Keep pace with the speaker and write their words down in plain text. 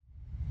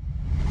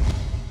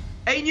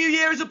A new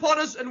year is upon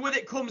us, and with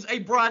it comes a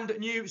brand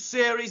new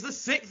series, the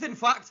sixth, in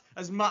fact,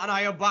 as Matt and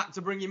I are back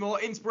to bring you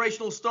more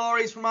inspirational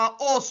stories from our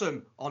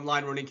awesome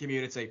online running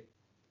community.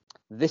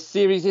 This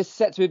series is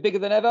set to be bigger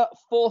than ever.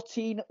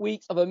 14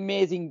 weeks of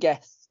amazing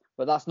guests.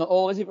 But that's not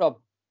all, is it, Rob?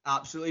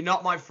 Absolutely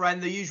not, my friend.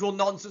 The usual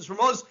nonsense from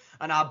us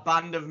and our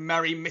band of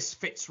merry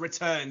misfits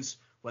returns,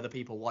 whether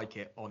people like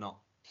it or not.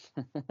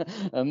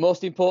 And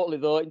most importantly,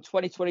 though, in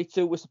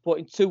 2022, we're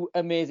supporting two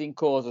amazing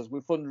causes.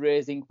 We're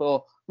fundraising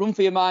for Run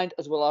for Your Mind,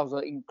 as well as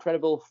our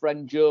incredible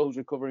friend Joe, who's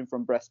recovering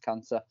from breast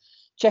cancer.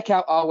 Check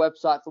out our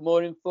website for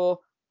more info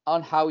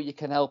on how you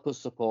can help us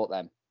support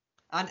them.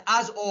 And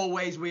as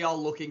always, we are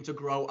looking to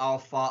grow our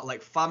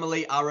Fartlek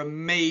family, our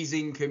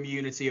amazing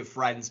community of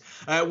friends.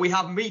 We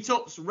have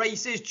meetups,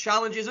 races,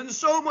 challenges, and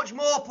so much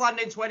more planned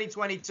in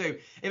 2022.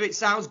 If it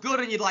sounds good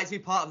and you'd like to be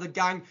part of the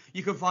gang,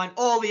 you can find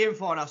all the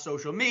info on our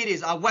social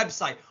medias, our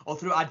website, or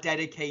through our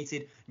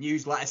dedicated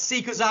newsletter.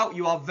 Seek us out.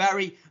 You are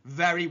very,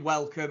 very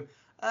welcome.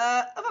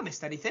 Have I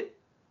missed anything?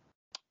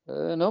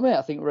 No, mate.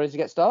 I think we're ready to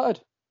get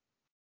started.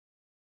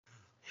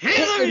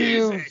 Hit the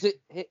music!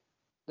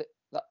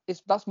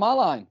 That's my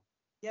line.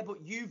 Yeah,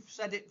 but you've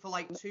said it for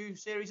like two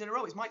series in a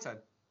row. It's my turn.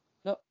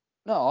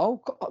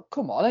 No,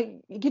 come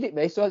on. You get it,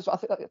 me. So I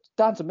think it's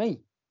down to me.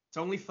 It's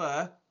only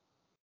fair.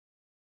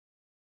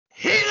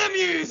 Hit the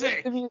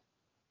music! For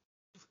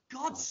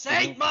God's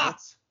sake, Matt!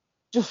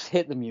 Just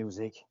hit the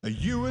music. Are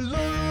you alone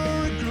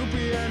or a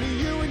groupie and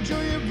you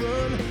enjoy your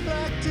run?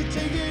 Like to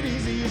take it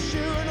easy, you're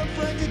shooting up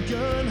like a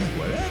gun.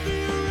 Whatever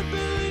your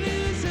ability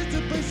is, it's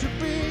a place to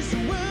be. So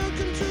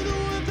welcome to the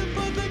What the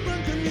Fartlek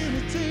Run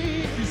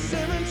community. If you're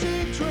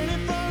 17,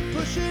 24,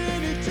 pushing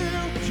 82,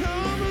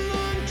 come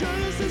along,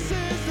 join us, this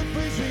is the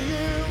place for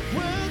you.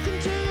 Welcome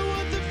to the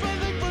What the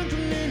Fartlek Run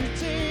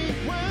community.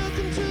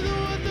 Welcome to the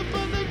What the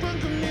Fartlek Run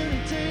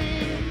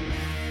community.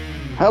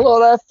 Hello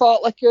there,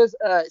 Fartlekers.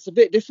 It's a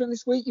bit different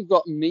this week. You've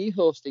got me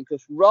hosting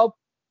because Rob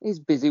is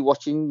busy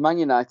watching Man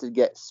United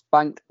get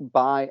spanked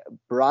by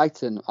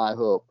Brighton, I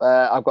hope.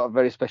 I've got a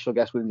very special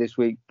guest with me this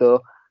week,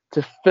 though,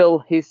 to fill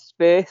his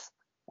space.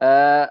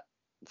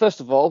 First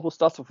of all, we'll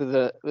start off with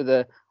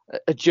a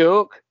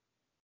joke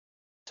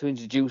to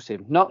introduce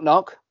him. Knock,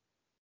 knock.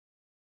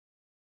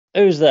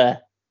 Who's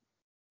there?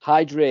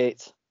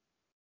 Hydrate.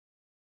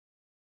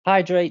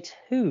 Hydrate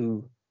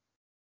who?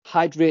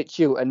 Hydrate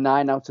you, a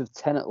 9 out of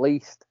 10 at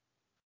least.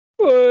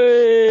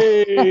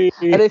 Hey!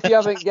 And if you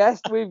haven't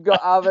guessed, we've got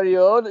our very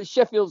own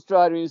Sheffield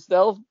Strider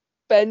himself,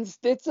 Ben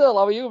Stittle.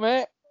 How are you,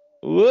 mate?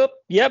 Whoop.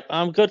 Yep,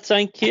 I'm good,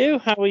 thank you.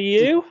 How are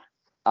you?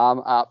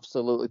 I'm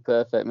absolutely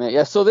perfect, mate.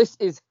 Yeah, so this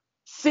is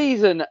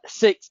season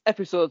 6,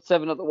 episode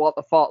 7 of the What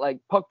the Fartlek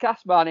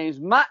podcast. My name's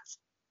Matt.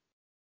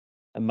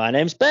 And my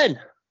name's Ben.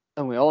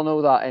 And we all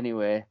know that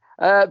anyway.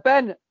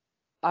 Ben,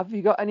 have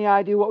you got any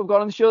idea what we've got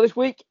on the show this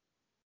week?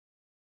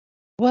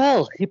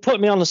 Well, you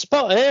put me on the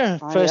spot here.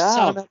 I First have.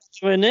 time I'm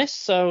doing this,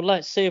 so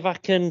let's see if I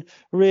can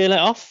reel it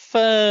off.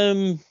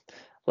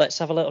 Let's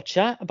have a little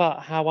chat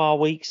about how our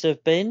weeks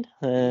have been.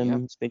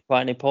 It's been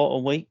quite an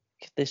important week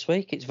this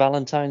week. It's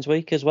Valentine's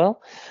week as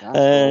well. That's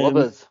for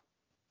lovers.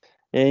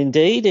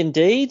 Indeed. And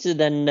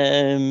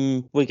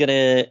then we're going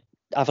to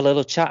have a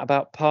little chat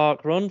about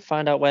Park Run,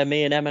 find out where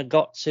me and Emma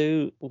got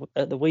to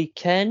at the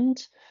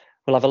weekend.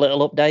 We'll have a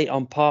little update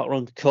on Park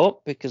Run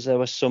Cup because there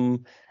were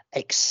some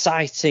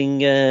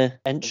exciting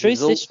entries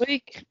this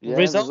week. Yeah,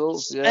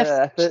 results.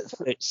 Yeah,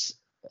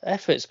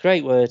 efforts,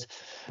 great word.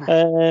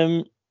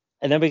 And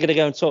then we're going to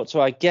go and talk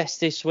to our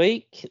guest this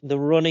week, the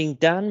Running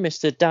Dan,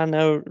 Mr. Dan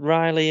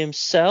O'Reilly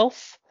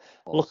himself.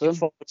 Awesome. Looking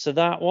forward to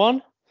that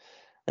one.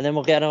 And then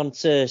we'll get on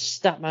to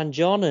Statman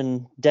John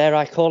and dare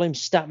I call him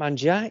Statman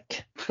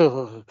Jack. He's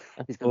going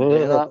to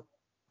do that.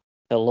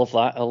 I'll love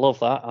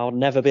that. I'll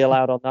never be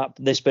allowed on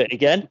this bit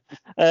again.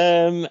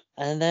 And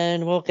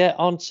then we'll get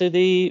on to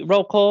the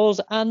roll calls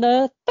and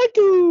thank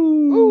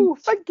you. Ooh,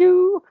 thank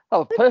you. That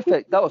was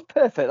perfect. That was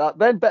perfect. That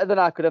Ben, better than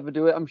I could ever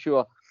do it, I'm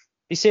sure.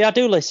 You see, I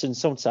do listen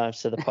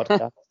sometimes to the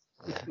podcast.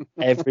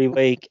 every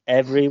week.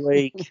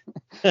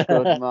 Good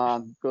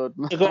man. Go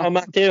on,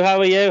 Matthew. How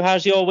are you?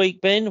 How's your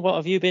week been? What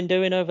have you been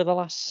doing over the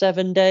last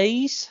 7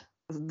 days?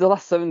 The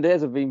last 7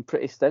 days have been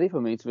pretty steady for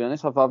me, to be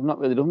honest. I've not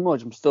really done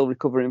much. I'm still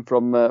recovering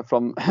from I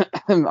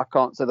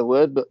can't say the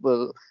word, but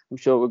I'm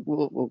sure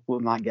we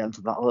might get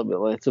into that a little bit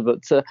later.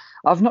 But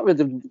I've not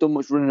really done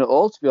much running at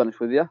all, to be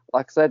honest with you.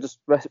 Like I said, just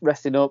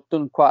resting up,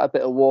 done quite a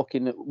bit of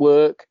walking at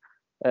work,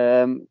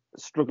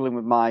 struggling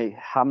with my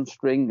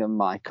hamstring and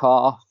my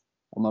calf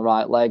on my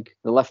right leg.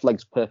 The left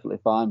leg's perfectly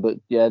fine, but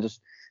yeah, just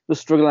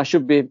struggling. I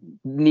should be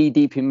knee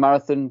deep in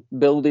marathon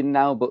building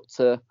now, but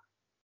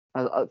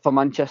for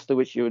Manchester,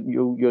 which you're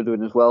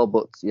doing as well,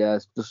 but yeah,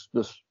 it's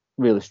just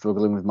really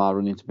struggling with my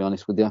running, to be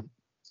honest with you.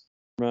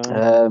 Right.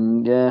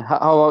 Yeah.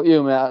 How about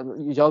you,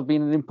 mate? You've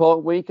been an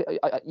important week.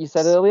 You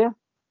said earlier.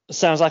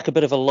 Sounds like a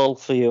bit of a lull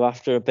for you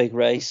after a big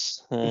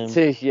race. It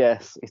is,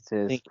 yes, it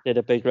is. I think you did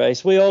a big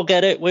race. We all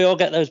get it. We all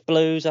get those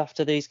blues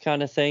after these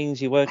kind of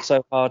things. You work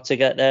so hard to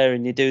get there,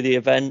 and you do the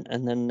event,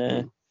 and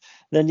then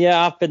Then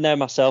yeah, I've been there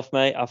myself,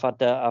 mate. I've had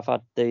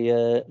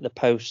the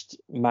post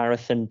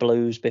marathon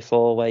blues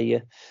before, where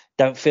you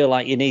don't feel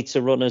like you need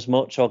to run as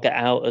much or get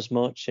out as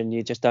much, and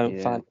you just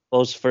don't find the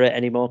buzz for it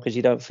anymore because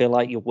you don't feel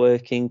like you're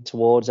working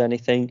towards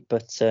anything.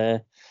 But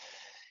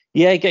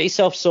yeah, get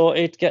yourself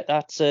sorted, get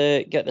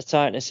the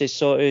tightnesses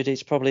sorted.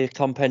 It's probably a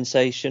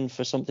compensation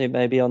for something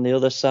maybe on the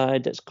other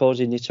side that's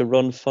causing you to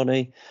run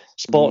funny.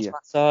 Sports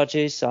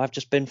massages. I've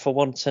just been for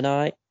one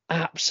tonight.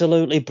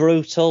 Absolutely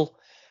brutal.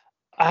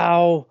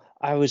 Ow.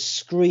 I was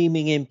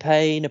screaming in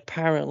pain.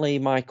 Apparently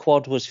my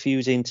quad was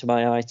fusing to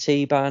my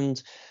IT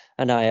band,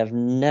 and I have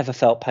never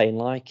felt pain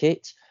like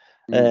it.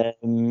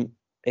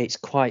 It's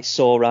quite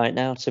sore right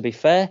now, to be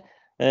fair.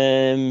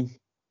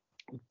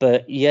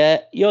 But yeah,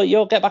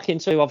 you'll get back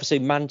into obviously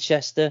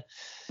Manchester.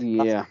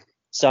 Yeah.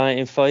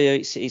 Exciting for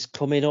you. It's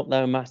coming up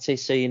though, Matty.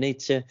 So you need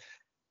to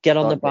get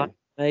on the bike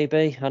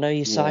maybe. I know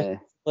you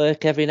cycle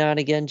work every now and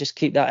again. Just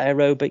keep that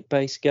aerobic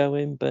base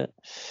going. But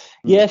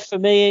yeah, for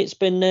me it's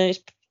been it's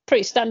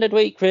pretty standard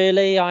week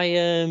really.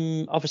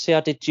 I obviously I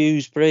did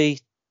Dewsbury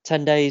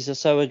 10 days or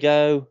so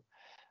ago.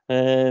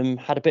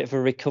 Had a bit of a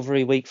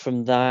recovery week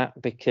from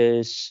that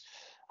because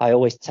I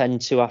always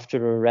tend to,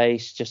 after a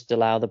race, just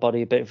allow the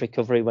body a bit of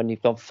recovery when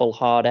you've gone full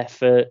hard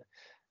effort.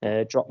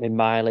 Drop my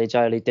mileage.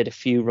 I only did a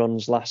few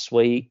runs last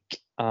week.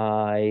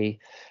 I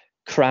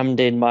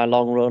crammed in my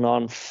long run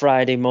on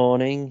Friday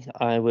morning.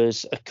 I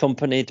was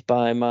accompanied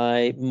by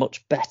my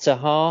much better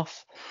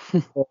half.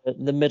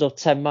 The middle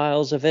 10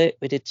 miles of it.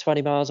 We did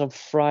 20 miles on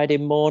Friday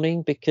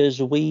morning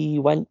because we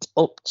went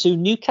up to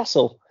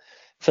Newcastle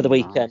for the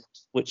weekend,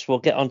 which we'll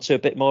get onto a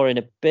bit more in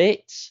a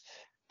bit.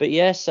 But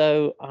yeah,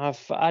 so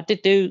I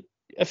did do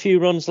a few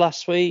runs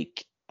last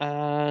week,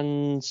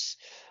 and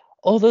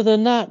other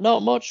than that,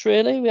 not much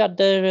really. We had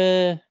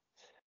the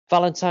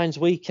Valentine's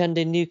weekend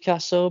in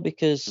Newcastle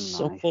because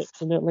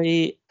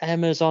unfortunately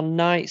Emma's on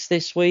nights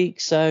this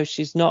week, so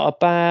she's not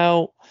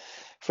about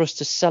for us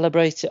to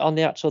celebrate it on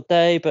the actual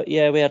day. But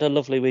yeah, we had a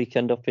lovely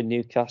weekend up in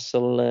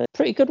Newcastle.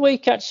 Pretty good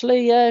week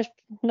actually. Yeah,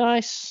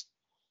 nice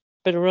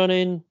bit of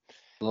running.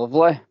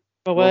 Lovely.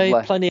 Away,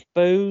 Lovely. plenty of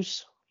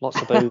booze. Lots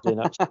of boozing,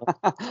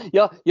 actually.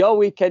 your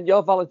weekend,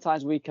 your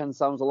Valentine's weekend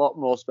sounds a lot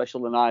more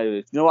special than I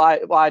did. You know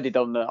what I did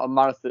on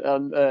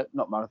marathon,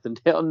 not marathon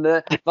day,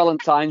 on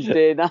Valentine's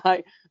Day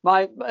night.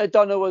 My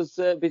Donna was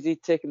busy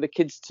taking the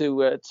kids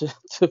to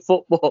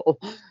football,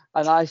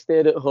 and I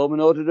stayed at home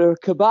and ordered her a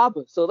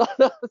kebab. So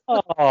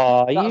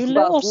you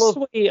little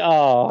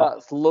sweetheart.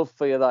 That's love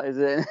for you, that is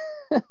it.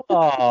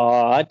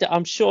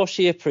 I'm sure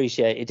she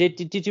appreciated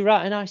it. Did you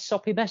write a nice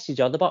soppy message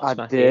on the box,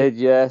 Matthew? I did,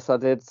 yes, I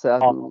did. I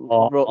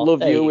wrote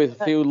 "love you"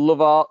 with a few love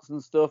hearts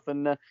and stuff,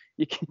 and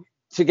you can,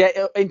 to get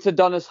into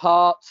Donna's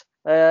heart,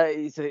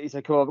 he's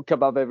a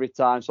kebab every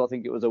time. So I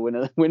think it was a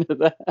winner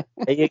there.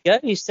 There you go.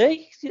 You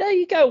see, there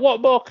you go.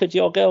 What more could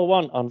your girl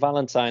want on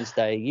Valentine's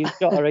Day? You've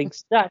got her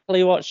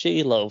exactly what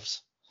she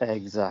loves.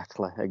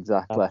 Exactly.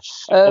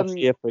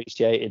 She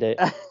appreciated it.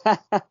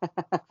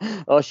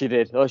 Oh, she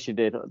did. We're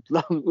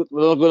not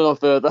going no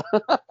further.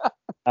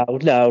 Oh,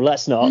 no,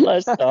 let's not.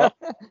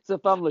 It's a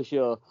family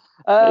show.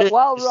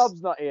 While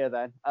Rob's not here,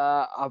 then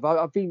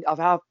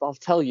I'll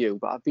tell you,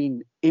 but I've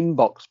been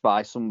inboxed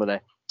by somebody,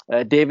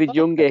 David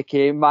Young,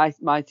 aka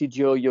Mighty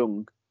Joe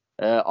Young,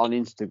 on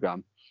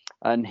Instagram,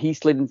 and he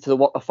slid into the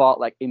What the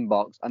Fartlek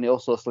inbox, and he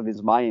also slid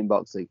into my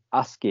inbox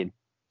asking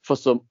for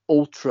some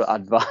ultra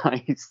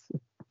advice.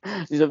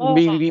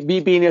 Me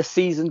being a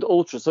seasoned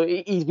ultra, so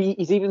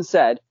he's even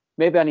said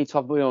maybe I need to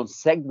have my own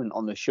segment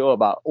on the show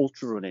about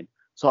ultra running.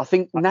 So I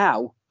think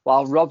now,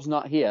 while Rob's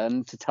not here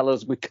and to tell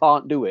us we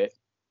can't do it,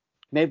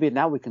 maybe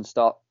now we can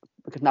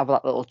have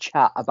that little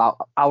chat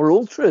about our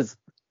ultras.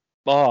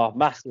 Oh,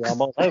 Matthew,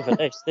 I'm all over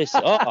this.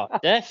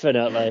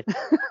 Definitely.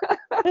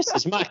 This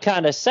is my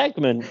kind of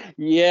segment.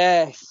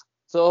 Yes.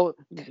 So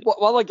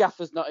while the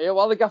gaffer's not here,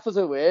 while the gaffer's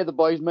away, the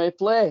boys may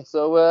play.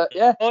 So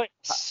yeah.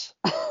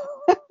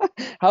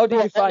 How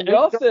did you find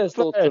your first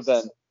ultra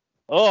then?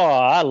 Oh,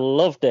 I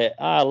loved it.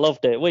 I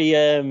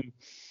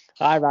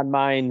ran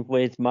mine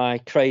with my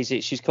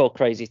crazy, she's called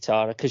Crazy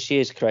Tara because she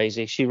is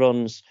crazy. She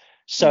runs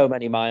so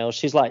many miles.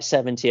 She's like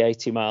 70,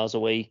 80 miles a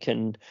week.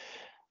 And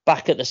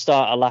back at the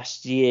start of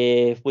last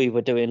year, we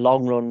were doing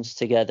long runs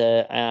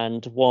together.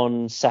 And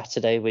one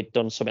Saturday, we'd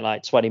done something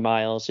like 20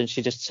 miles. And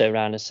she just turned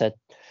around and said,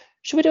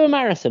 should we do a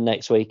marathon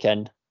next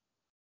weekend?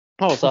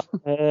 I was like,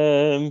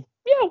 yeah,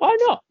 why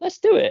not? Let's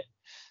do it.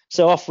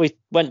 So off we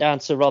went down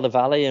to Rother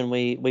Valley and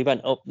we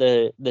went up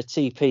the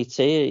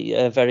TPT,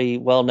 a very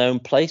well-known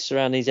place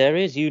around these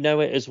areas. You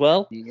know it as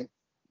well.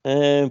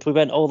 Yeah. We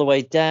went all the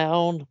way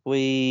down.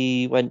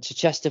 We went to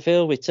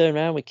Chesterfield. We turned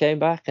around. We came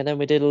back, and then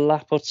we did a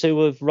lap or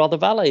two of Rother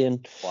Valley.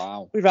 And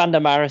we ran the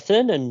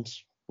marathon, and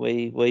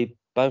we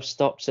both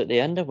stopped at the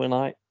end, and we're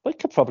like, we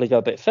could probably go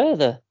a bit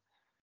further.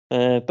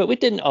 But we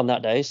didn't on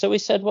that day. So we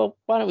said, well,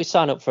 why don't we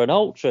sign up for an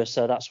ultra?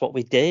 So that's what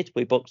we did.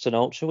 We booked an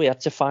ultra. We had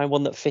to find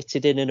one that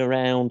fitted in and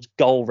around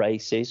goal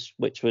races,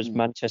 which was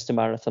Manchester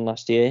Marathon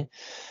last year.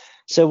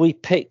 So we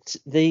picked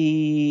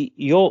the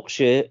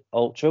Yorkshire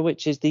Ultra,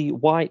 which is the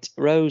White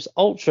Rose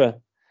Ultra.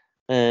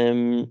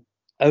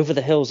 over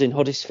the hills in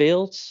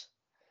Huddersfield.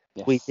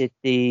 Yes. We did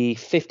the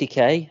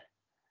 50k,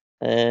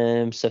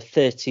 so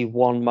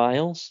 31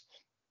 miles,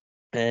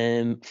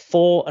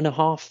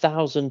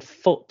 4,500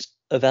 foot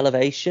of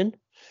elevation.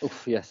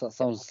 Oof, yes, that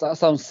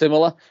sounds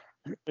similar.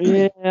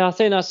 Yeah, I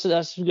think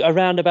that's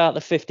around about the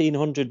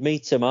 1,500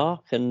 meter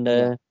mark, and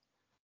Yeah.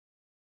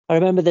 I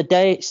remember the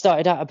day it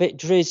started out a bit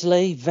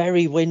drizzly,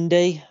 very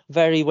windy,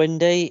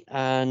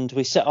 and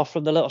we set off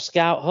from the little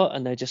scout hut,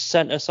 and they just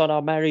sent us on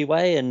our merry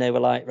way, and they were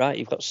like, right,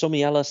 you've got some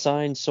yellow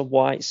signs, some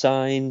white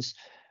signs,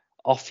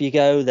 off you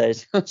go.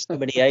 There's so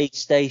many aid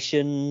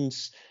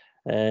stations.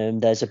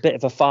 There's a bit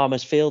of a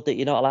farmer's field that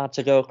you're not allowed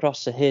to go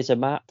across, so here's a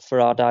map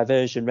for our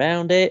diversion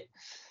round it.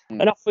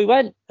 And off we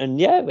went.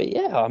 And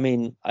I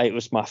mean, it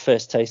was my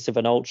first taste of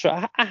an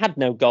ultra. I had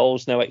no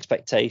goals, no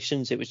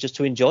expectations. It was just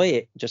to enjoy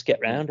it, just get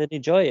round and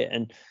enjoy it.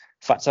 And in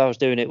fact, I was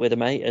doing it with a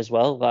mate as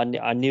well.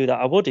 I knew that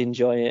I would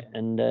enjoy it.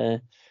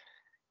 And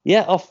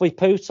off we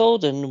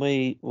pootled, and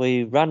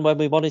we ran when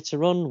we wanted to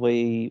run.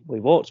 We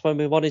walked when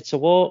we wanted to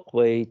walk.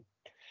 We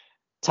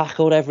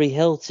tackled every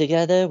hill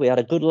together. We had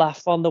a good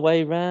laugh on the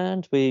way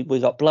round. We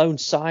got blown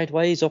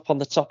sideways up on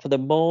the top of the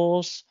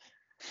moors.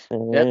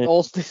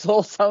 This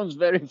all sounds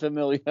very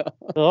familiar.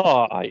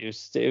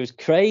 It was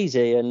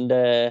crazy, and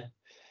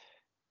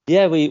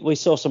we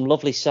saw some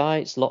lovely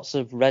sights, lots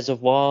of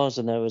reservoirs,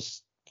 and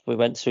we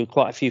went through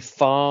quite a few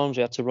farms.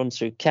 We had to run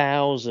through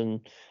cows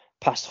and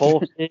past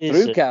horses.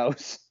 Through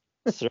cows.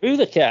 Through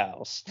the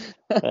cows.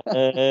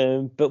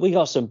 But we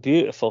got some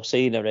beautiful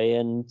scenery,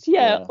 and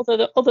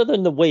other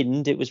than the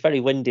wind, it was very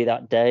windy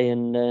that day,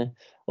 and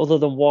other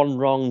than one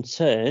wrong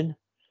turn,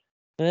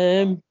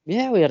 we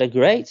had a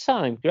great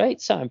time.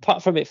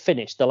 Apart from it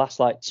finished, the last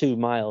like 2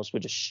 miles were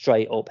just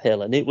straight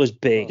uphill, and it was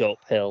big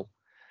uphill.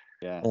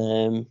 Yeah.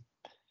 I mean,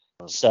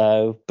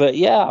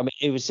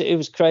 it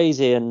was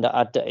crazy, and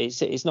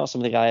it's not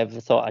something I ever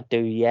thought I'd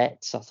do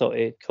yet. I thought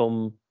it'd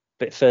come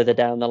a bit further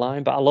down the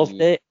line, but I loved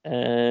it.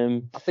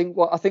 I think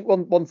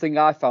one thing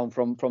I found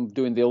from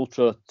doing the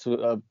ultra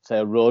to say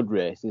a road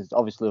race is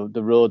obviously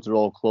the roads are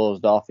all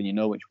closed off, and you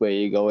know which way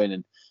you're going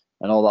and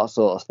all that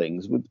sort of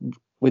things.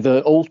 With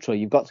an ultra,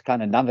 you've got to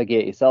kind of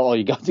navigate yourself, or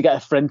you got to get a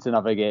friend to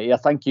navigate you.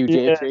 Thank you,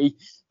 JT.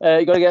 Yeah.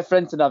 You got to get a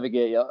friend to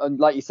navigate you. And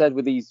like you said,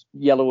 with these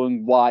yellow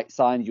and white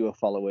signs you were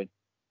following,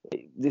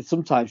 they're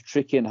sometimes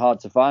tricky and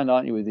hard to find,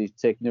 aren't you, with these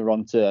taking a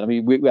wrong turn? I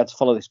mean, we had to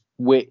follow this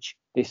witch,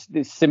 this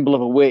symbol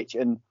of a witch,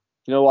 and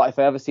you know what? If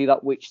I ever see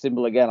that witch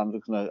symbol again, I'm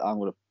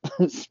gonna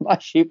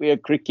smash it with a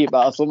cricket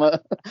bat or something.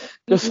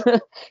 Just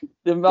the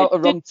amount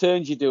of wrong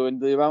turns you do, and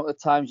the amount of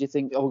times you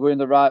think, we're going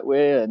the right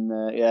way, and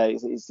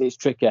it's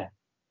tricky.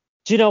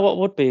 Do you know what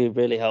would be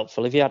really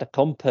helpful if you had a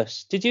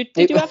compass? Did you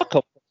have a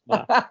compass,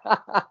 Matt?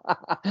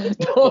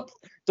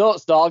 Don't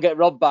start. I'll get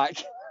robbed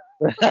back.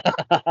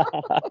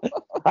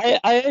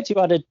 I heard you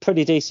had a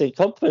pretty decent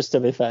compass, to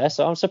be fair,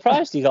 so I'm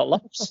surprised you got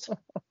lost.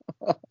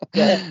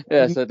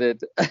 Yes, I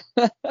did.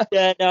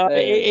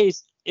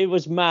 It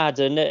was mad,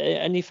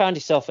 and you found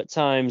yourself at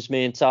times,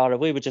 me and Tara,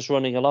 we were just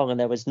running along, and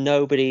there was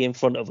nobody in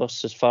front of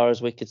us as far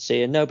as we could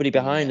see, and nobody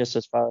behind us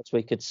as far as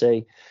we could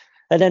see.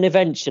 And then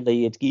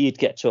eventually you'd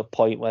get to a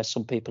point where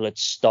some people had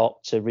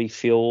stopped to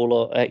refuel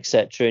or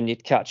etc., and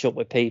you'd catch up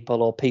with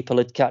people, or people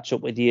would catch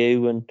up with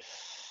you, and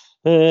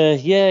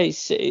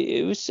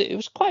it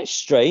was quite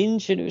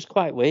strange, and it was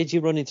quite weird.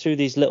 You're running through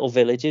these little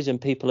villages,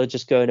 and people are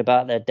just going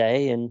about their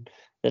day, and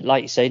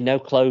like you say, no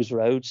closed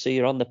roads, so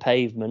you're on the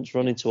pavements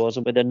running towards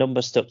them with a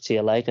number stuck to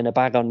your leg and a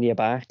bag on your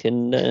back,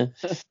 and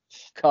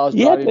cars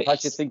driving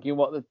past you thinking,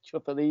 what the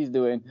chuff are these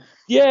doing?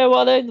 Yeah,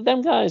 what are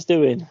them guys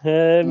doing?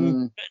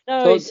 It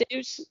was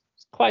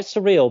quite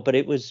surreal, but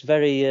it was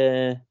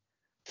very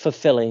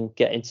fulfilling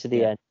getting to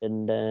the end,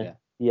 and I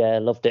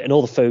loved it. And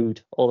all the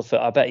food.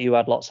 I bet you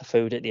had lots of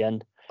food at the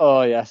end.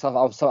 Oh yes,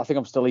 I think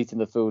I'm still eating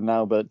the food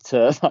now, but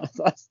that's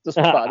just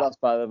that's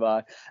by the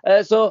by.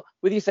 So,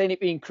 with you saying it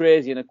being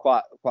crazy and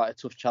quite a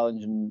tough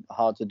challenge and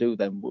hard to do,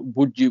 then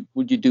would you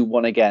do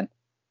one again?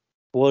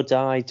 Would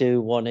I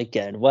do one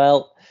again?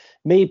 Well,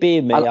 me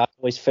being me, I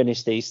always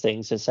finish these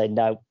things and say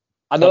no.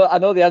 I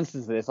know the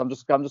answer to this. I'm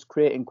just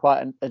creating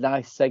quite a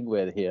nice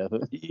segue here.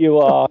 You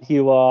are.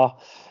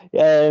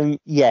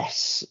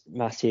 Yes,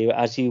 Matthew,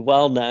 as you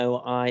well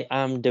know, I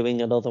am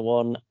doing another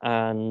one,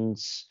 and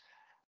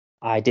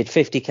I did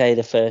 50k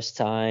the first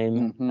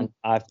time, and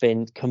I've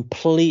been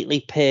completely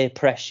peer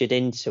pressured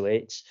into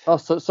it. Oh,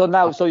 so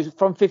now,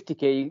 from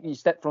 50k, you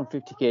step from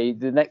 50k.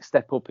 The next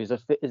step up is a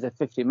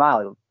 50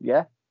 mile,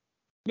 yeah?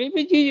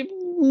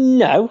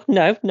 No.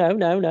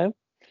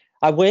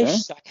 I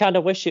wish, I kind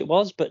of wish it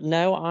was, but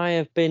no, I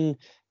have been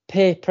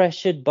peer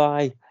pressured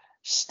by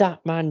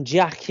Statman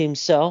Jack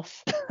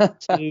himself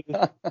to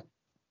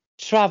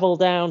travel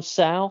down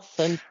south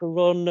and to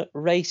run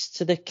Race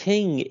to the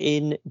King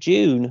in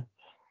June.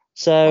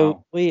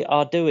 So we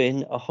are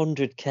doing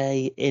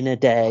 100k in a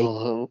day.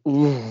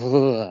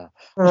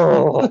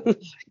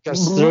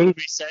 Just through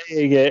me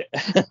saying it.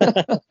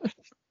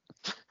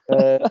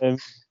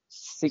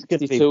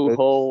 62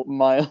 whole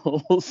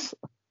miles.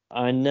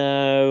 I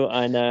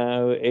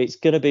know. It's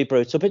going to be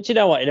brutal. But you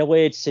know what? In a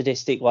weird,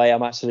 sadistic way,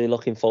 I'm actually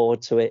looking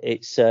forward to it.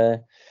 It's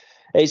going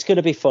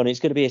to be fun. It's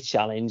going to be a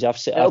challenge.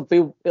 It'll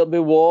be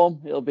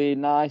warm. It'll be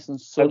nice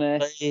and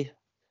sunny.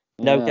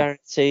 No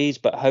guarantees,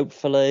 but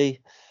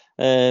hopefully.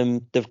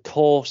 The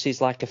course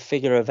is like a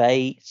figure of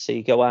 8, so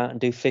you go out and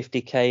do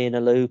 50k in a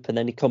loop, and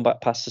then you come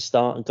back past the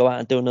start and go out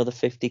and do another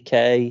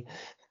 50k.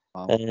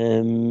 Wow.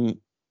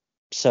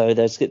 So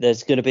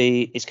it's going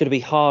to be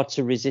hard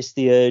to resist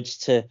the urge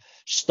to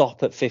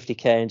stop at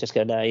 50k and just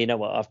go, no, you know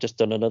what, I've just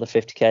done another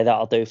 50k,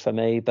 that'll do for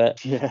me.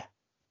 But yeah,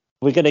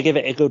 we're going to give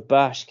it a good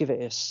bash, give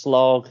it a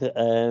slog.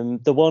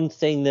 The one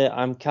thing that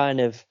I'm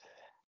kind of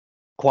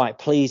quite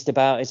pleased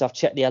about is I've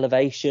checked the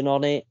elevation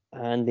on it,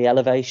 and the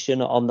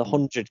elevation on the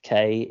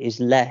 100k is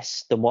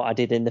less than what I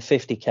did in the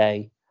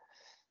 50k.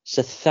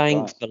 So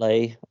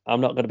thankfully, I'm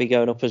not going to be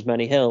going up as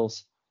many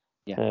hills.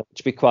 Which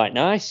would be quite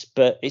nice.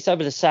 But it's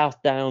over the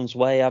South Downs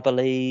Way, I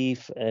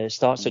believe.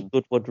 Starts at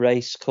Goodwood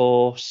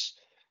Racecourse.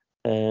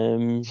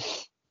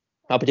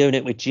 I'll be doing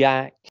it with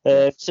Jack.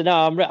 So no,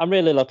 I'm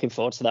really looking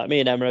forward to that. Me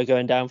and Emma are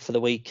going down for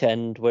the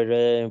weekend.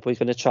 We're going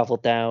to travel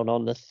down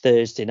on the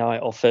Thursday night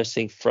or first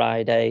thing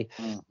Friday.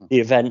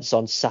 The event's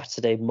on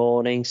Saturday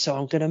morning, so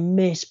I'm going to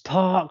miss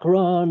Park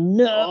Run.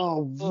 No,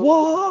 oh,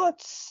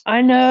 what?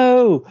 I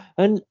know.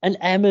 And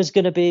Emma's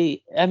going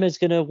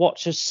to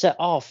watch us set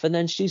off, and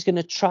then she's going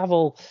to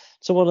travel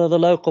to one of the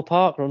local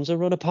park runs and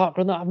run a park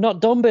run that I've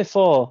not done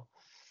before.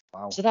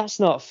 Wow. So that's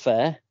not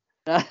fair.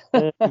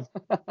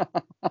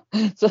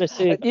 So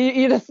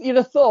you'd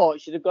have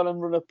thought she'd have gone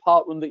and run a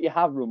park run that you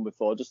have run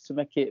before, just to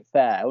make it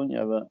fair, wouldn't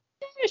you? But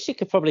yeah, she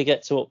could probably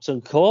get to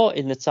Upton Court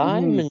in the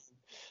time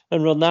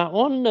and run that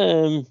one.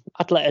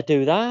 I'd let her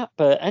do that,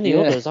 but any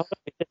others, I'm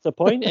going to be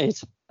disappointed.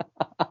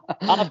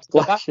 I'll have to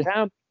go back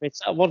down. It's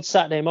one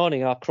Saturday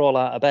morning, I'll crawl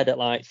out of bed at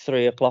like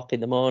 3 o'clock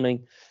in the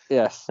morning.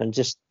 Yes. And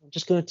just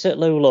going to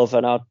Lulov,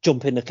 and I'll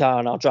jump in the car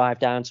and I'll drive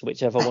down to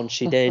whichever one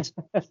she did.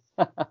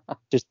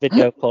 Just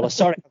video call her.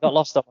 Sorry, I got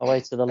lost on my way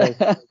to the loo.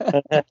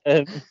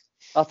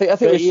 I think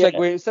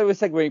we're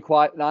segueing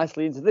quite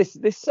nicely into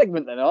this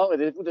segment then, aren't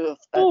we?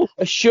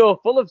 A show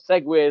full of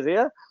segues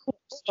here.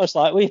 It's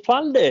like we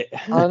planned it.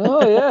 I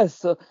know, yes.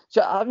 So,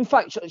 in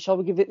fact, shall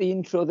we give it the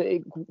intro that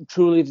it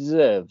truly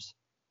deserves?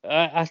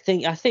 I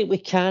think we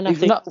can. I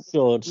think we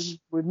should.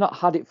 We've not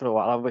had it for a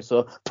while, have we?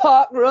 So,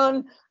 Park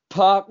Run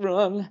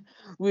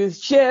with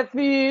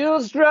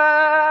Sheffield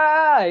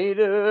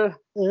Strider.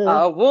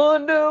 I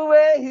wonder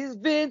where he's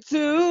been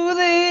to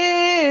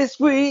this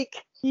week.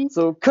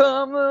 So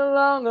come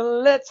along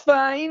and let's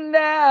find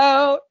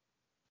out.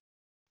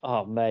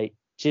 Oh, mate,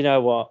 do you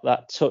know what?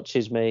 That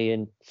touches me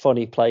in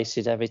funny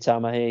places every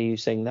time I hear you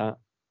sing that.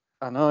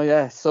 I know,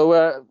 yeah.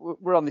 So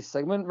we're on this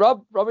segment.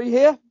 Rob, are you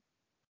here?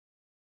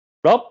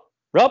 Rob?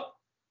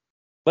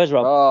 Where's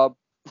Rob?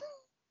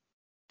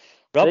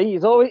 Rob. See,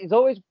 he's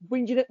always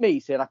whinging at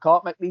me, saying I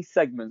can't make these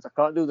segments, I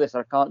can't do this,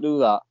 I can't do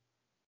that.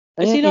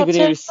 And Is he not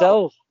even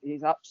himself?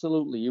 He's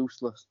absolutely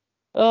useless.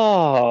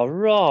 Oh,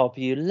 Rob,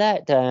 you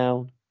let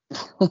down.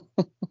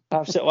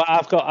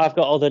 I've got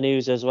other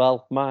news as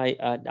well.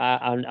 And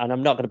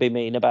I'm not going to be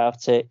mean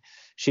about it.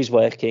 She's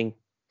working.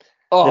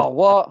 Oh,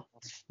 what?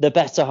 The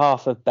better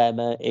half of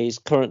Bema is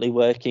currently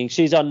working.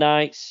 She's on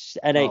nights,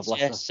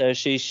 NHS, so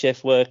she's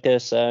shift worker.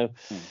 So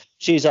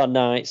she's on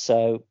nights.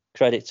 So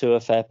credit to her,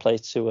 fair play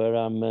to her.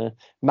 I'm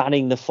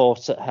manning the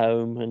fort at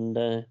home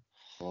and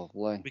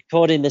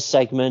recording the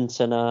segment,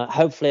 and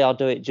hopefully I'll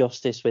do it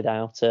justice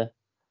without her.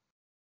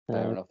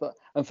 Fair enough.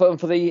 And for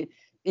the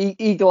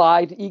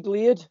eagle-eared, is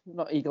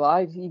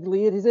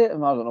it? I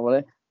don't know what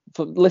it is.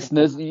 For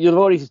listeners, you've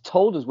already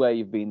told us where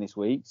you've been this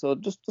week, so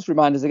just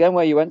remind us again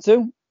where you went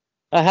to.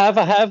 I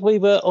have. We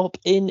were up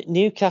in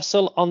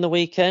Newcastle on the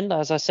weekend,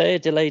 as I say, a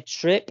delayed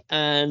trip,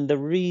 and the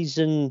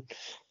reason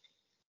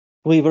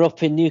we were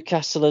up in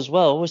Newcastle as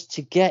well was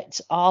to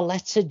get our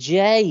letter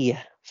J.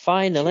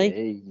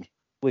 Finally,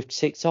 we've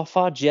ticked off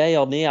our J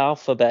on the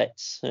alphabet.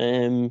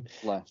 It's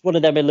one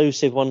of them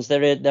elusive ones.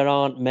 There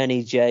aren't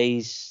many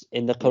J's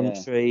in the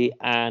country,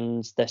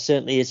 and there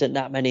certainly isn't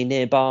that many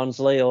near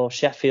Barnsley or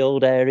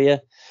Sheffield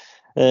area.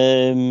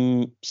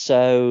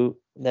 So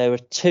there are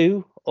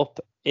 2 up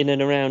in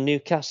and around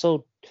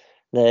Newcastle.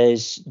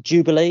 There's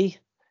Jubilee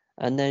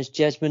and there's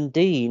Jesmond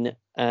Dean,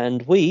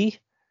 and we,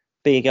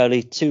 being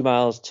only 2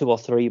 or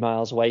 3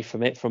 miles away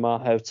from it, from our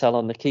hotel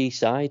on the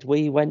quayside,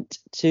 we went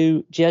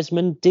to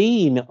Jesmond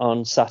Dean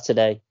on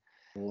Saturday.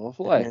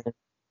 Lovely.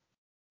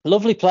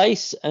 Lovely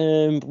place.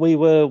 We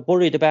were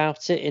worried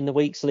about it in the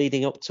weeks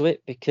leading up to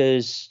it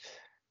because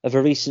of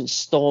a recent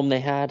storm they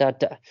had.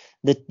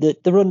 The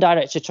run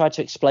director tried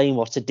to explain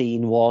what a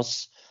dean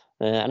was,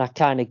 and I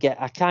kind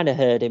of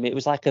heard him. It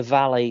was like a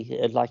valley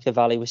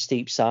with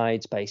steep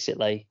sides,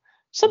 basically,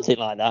 something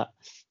like that.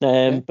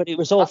 But it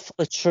was all full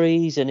of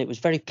trees, and it was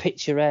very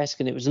picturesque,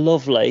 and it was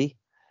lovely.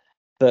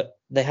 But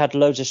they had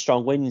loads of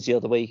strong winds the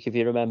other week, if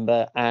you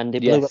remember, and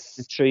it blew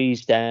the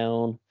trees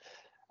down.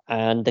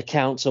 And the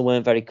council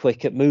weren't very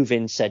quick at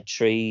moving said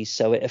trees,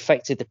 so it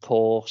affected the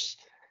course.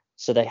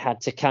 so they had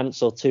to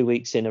cancel 2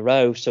 weeks in a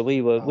row. So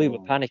we were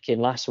panicking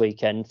last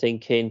weekend,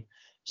 thinking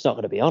it's not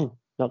going to be on.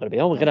 Not going to be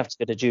on. We're going to have to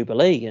go to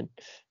Jubilee, and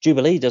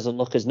Jubilee doesn't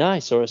look as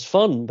nice or as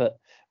fun, but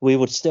we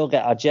would still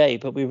get our J.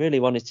 But we really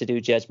wanted to do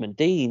Jesmond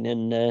Dean,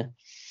 and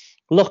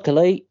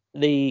luckily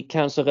the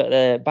council got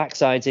their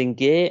backsides in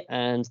gear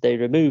and they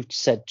removed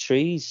said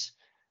trees.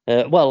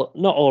 Well,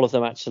 not all of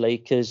them actually,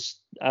 because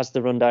as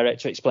the run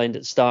director explained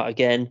at the start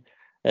again,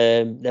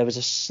 there was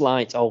a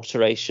slight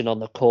alteration on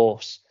the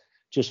course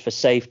just for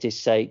safety's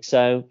sake.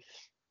 So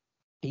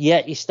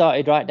yeah, he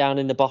started right down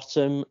in the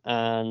bottom,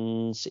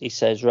 and he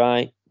says,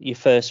 right, your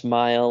first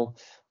mile,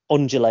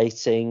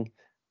 undulating,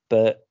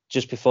 but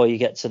just before you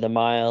get to the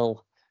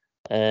mile,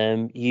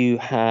 you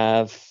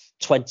have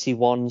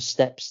 21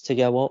 steps to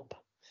go up.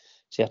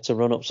 So you have to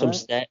run up some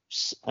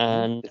steps,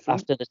 and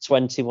after the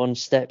 21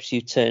 steps,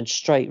 you turn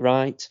straight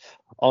right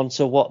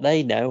onto what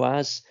they know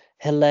as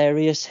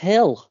Hilarious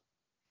Hill.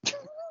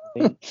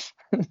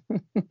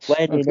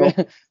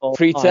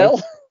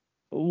 Pre-tell?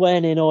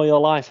 When in all your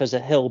life has a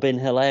hill been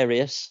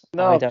hilarious?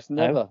 No, I don't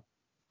never.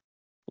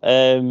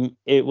 know.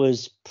 It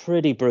was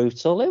pretty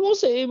brutal.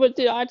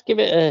 I'd give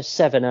it a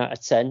 7 out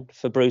of 10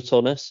 for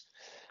brutalness.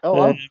 Oh,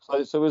 wow.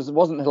 So it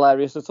wasn't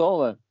hilarious at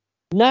all then?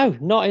 No,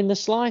 not in the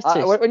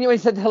slightest. When you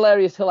said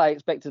hilarious hill, I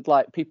expected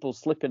like people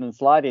slipping and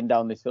sliding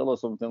down this hill or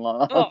something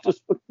like that. Oh,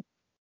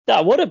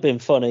 that would have been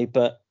funny,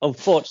 but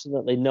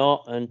unfortunately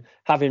not. And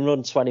having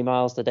run 20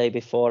 miles the day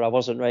before, I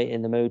wasn't right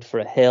in the mood for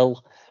a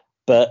hill.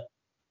 But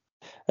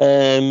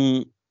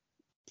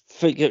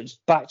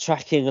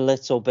backtracking a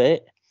little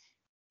bit,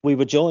 we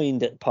were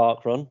joined at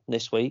Parkrun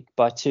this week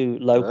by 2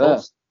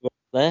 locals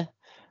there.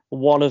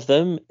 One of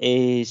them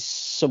is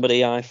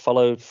somebody I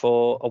followed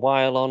for a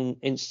while on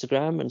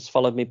Instagram and has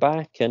followed me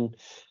back and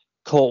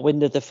caught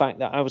wind of the fact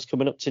that I was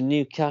coming up to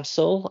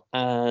Newcastle,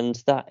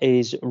 and that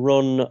is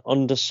run _ I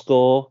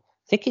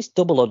think it's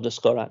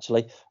 _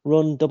 actually,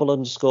 run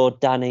 _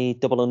 Danny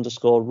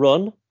 _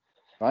 run.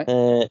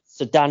 Right.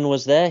 So Dan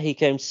was there. He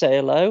came to say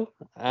hello.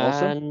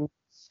 Awesome. And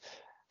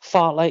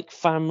Fartlek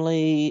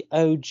family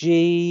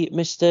OG,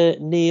 Mr.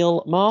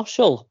 Neil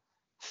Marshall,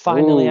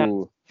 finally out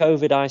of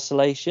COVID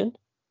isolation.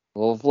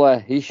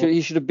 Lovely. He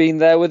should have been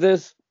there with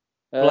us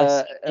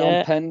Bless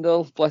on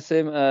Pendle. Bless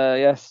him.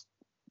 Yes.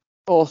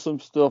 Awesome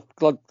stuff.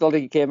 Glad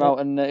he came out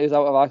and he was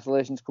out of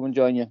isolation to come and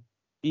join you.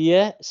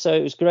 Yeah, so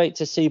it was great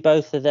to see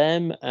both of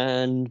them,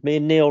 and me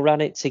and Neil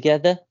ran it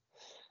together.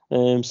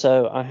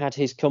 So I had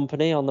his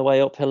company on the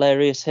way up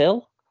Hilarious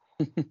Hill,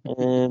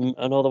 and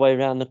all the way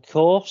around the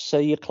course. So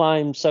you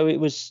climb, so it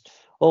was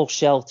all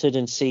sheltered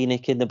and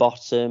scenic in the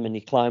bottom, and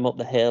you climb up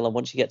the hill, and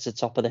once you get to the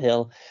top of the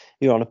hill,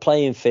 you're on a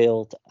playing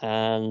field,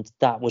 and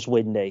that was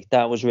windy.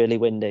 That was really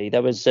windy.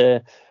 There was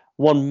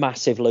one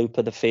massive loop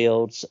of the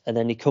fields, and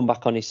then you come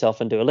back on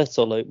yourself and do a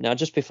little loop. Now,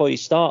 just before you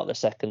start the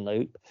second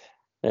loop,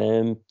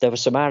 there were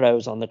some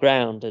arrows on the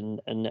ground,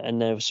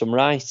 and there was some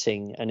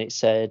writing, and it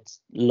said,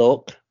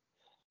 look.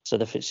 So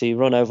you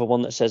run over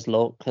one that says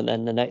look, and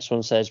then the next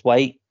one says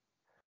wait,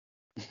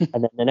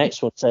 and then the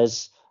next one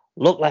says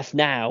look left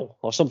now,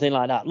 or something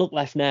like that. Look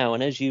left now.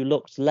 And as you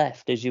looked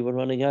left as you were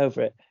running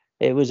over it,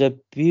 it was a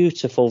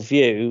beautiful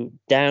view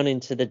down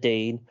into the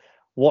Dean,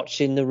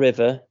 watching the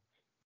river.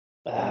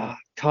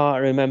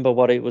 Can't remember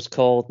what it was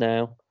called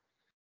now.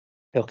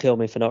 He'll kill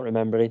me for not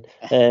remembering.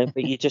 But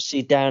you just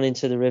see down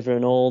into the river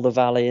and all the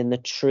valley and the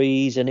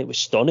trees, and it was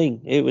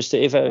stunning. It was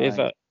if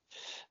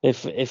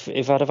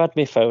I'd have had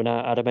my phone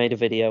out, I'd have made a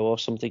video or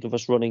something of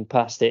us running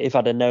past it if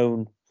I'd have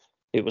known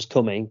it was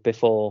coming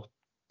before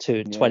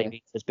 20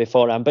 meters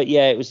beforehand. But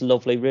yeah, it was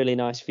lovely, really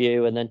nice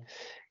view. And then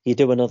you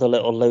do another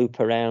little loop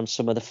around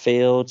some of the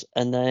fields,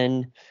 and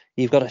then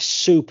you've got a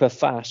super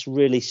fast,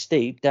 really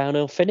steep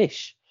downhill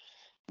finish.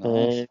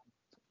 Nice.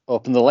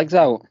 Open the legs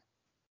out.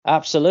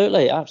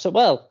 Absolutely.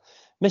 Well,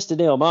 Mr.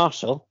 Neil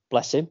Marshall,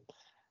 bless him,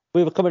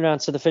 we were coming around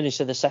to the finish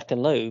of the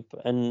second loop,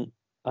 and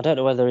I don't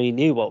know whether he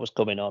knew what was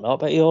coming or not,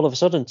 but he all of a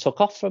sudden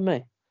took off from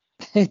me.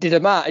 He did a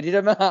mat.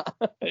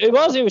 He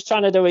was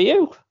trying to do a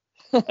U.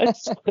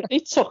 He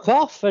took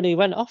off, and he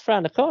went off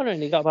round the corner,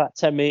 and he got about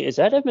 10 metres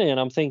ahead of me, and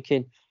I'm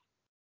thinking,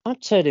 I'm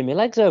turning my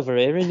legs over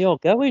here and you're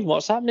going.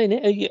 What's happening?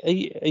 Are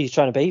you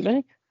trying to beat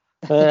me?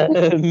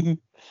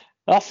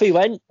 Off he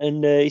went,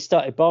 and he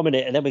started bombing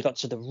it, and then we got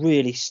to the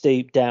really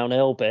steep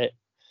downhill bit,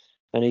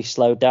 and he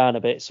slowed down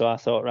a bit, so I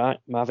thought, right,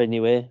 I'm having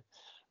you here.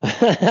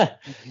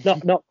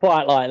 not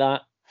quite like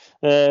that.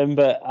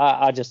 But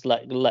I just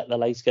let the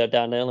legs go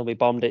downhill, and we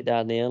bombed it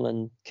down the hill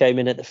and came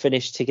in at the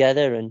finish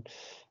together. And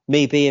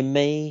me being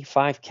me,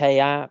 5k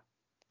app,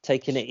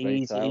 taking it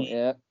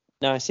easy,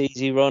 nice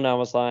easy run. I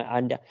was like,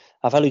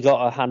 I've only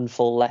got a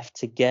handful left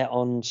to get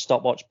on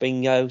stopwatch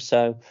bingo,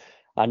 so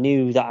I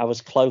knew that I was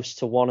close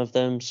to one of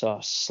them, so I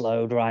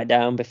slowed right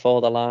down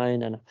before the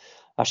line, and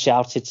I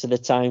shouted to the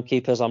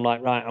timekeepers, I'm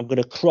like, right, I'm going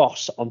to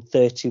cross on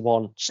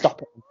 31.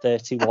 Stop it on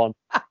 31.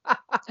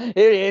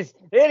 Here he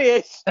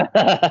is.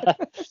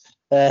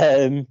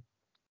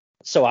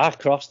 So I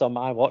crossed on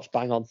my watch,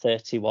 bang on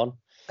 31.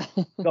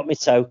 Got my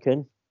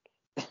token.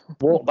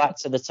 walked back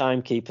to the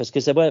timekeepers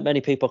because there weren't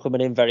many people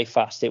coming in very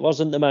fast. It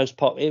wasn't the most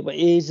it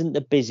isn't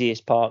the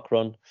busiest park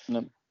run.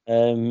 No.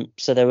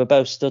 So they were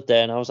both stood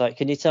there, and I was like,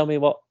 "Can you tell me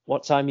what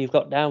time you've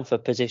got down for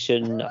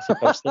position?" I think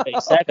I was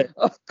 37.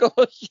 Of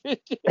course you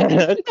did.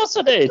 Of course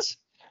I did.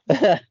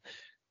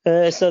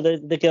 So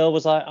the girl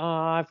was like, "Oh,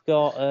 I've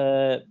got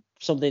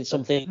something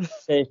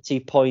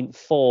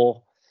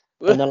 30.4,"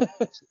 and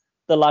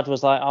the lad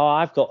was like, "Oh,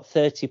 I've got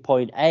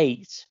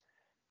 30.8,"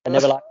 and they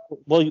were like,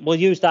 "We'll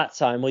use that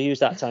time. We'll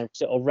use that time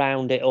because it'll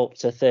round it up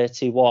to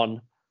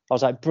 31." I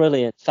was like,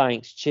 "Brilliant,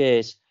 thanks,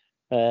 cheers."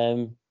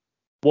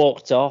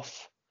 Walked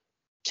off.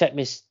 Check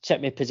my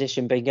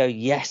position bingo.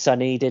 Yes, I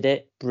needed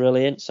it.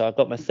 Brilliant. So I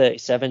got my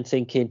 37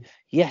 thinking,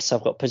 yes,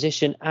 I've got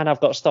position and I've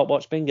got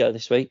stopwatch bingo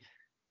this week.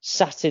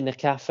 Sat in the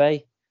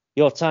cafe.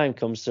 Your time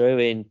comes through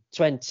in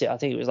 20. I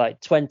think it was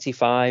like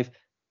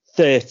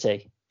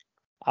 25:30.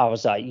 I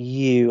was like,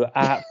 you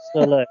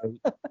absolute.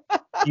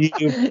 I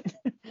think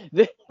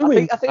they're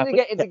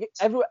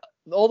getting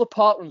all the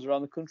park runs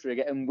around the country are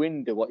getting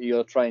wind of what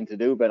you're trying to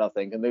do, Ben. I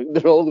think, and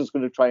they're all just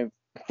going to try and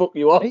fuck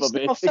you off. It's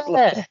not basically.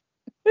 fair.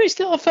 It's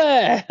not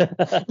fair.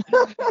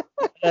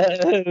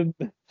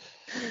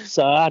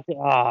 So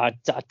I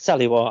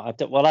tell you what, I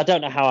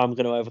don't know how I'm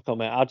going to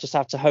overcome it. I'll just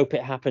have to hope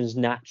it happens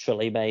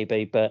naturally,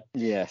 maybe. But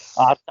yes,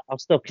 I'll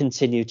still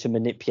continue to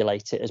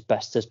manipulate it as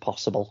best as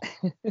possible.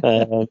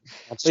 So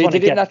you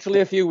did it naturally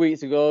a few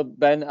weeks ago,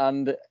 Ben,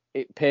 and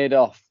it paid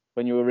off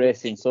when you were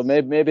racing. So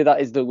maybe that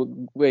is the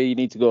way you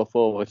need to go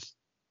forward.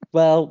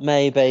 Well,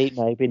 maybe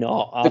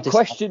not. The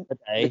question.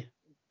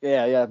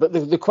 Yeah. But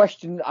the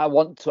question I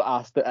want to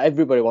ask, that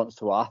everybody wants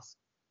to ask.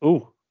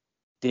 Ooh.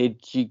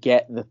 Did you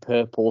get the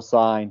purple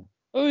sign?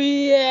 Oh,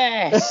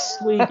 yes,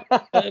 we got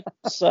the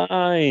purple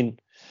sign.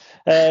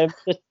 They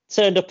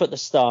turned up at the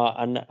start,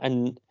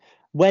 and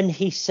when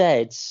he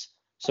said,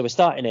 so we're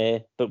starting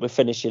here, but we're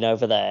finishing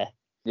over there.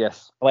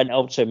 Yes. I went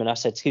up to him and I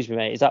said, "Excuse me,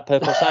 mate, is that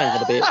purple sign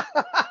going to be it?"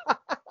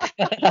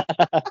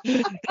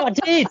 I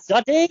did.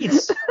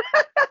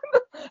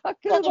 I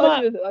can't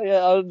imagine.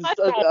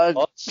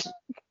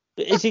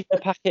 Is he going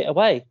to pack it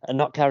away and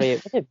not carry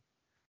it with him?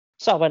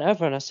 So I went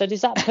over and I said,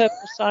 "Is that purple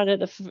sign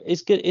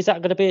is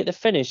that going to be at the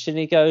finish?" And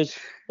he goes,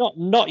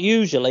 "Not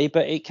usually,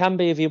 but it can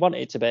be if you want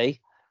it to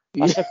be."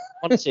 I said,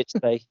 "I want it to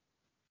be.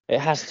 It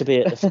has to be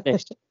at the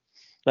finish."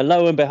 And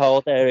lo and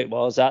behold, there it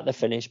was at the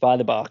finish by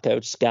the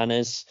barcode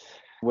scanners.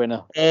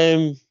 Winner.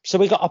 So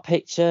we got a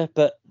picture,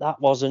 but that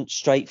wasn't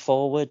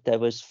straightforward. There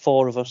was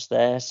 4 of us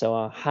there, so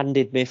I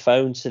handed my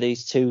phone to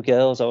these 2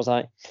 girls. I was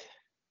like,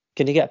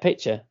 "Can you get a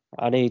picture?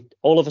 I need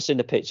all of us in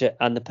the picture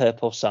and the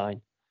purple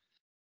sign."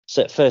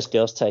 So at first,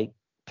 girls take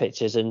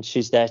pictures, and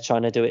she's there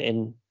trying to do it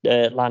in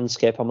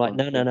landscape. I'm like,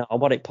 no, I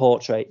want it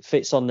portrait.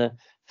 Fits in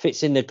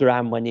the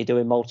gram when you're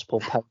doing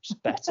multiple posts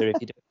better if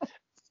you do it.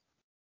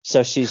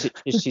 So she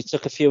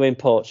took a few in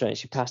portrait and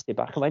she passed it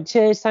back. I went,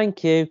 "Cheers,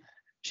 thank you."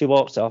 She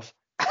walked off.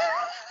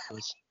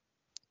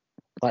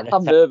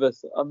 I'm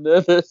nervous.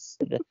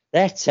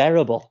 They're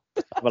terrible.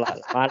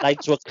 My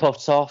legs were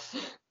cut off.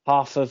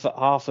 Half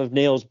of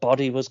Neil's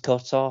body was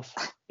cut off.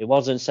 It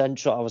wasn't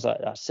central. I was like,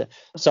 that's it.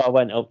 So I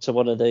went up to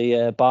one of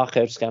the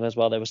barcode scanners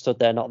while they were stood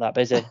there, not that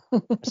busy. I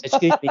said,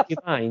 "Excuse me, do you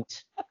mind?"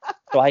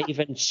 So I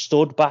even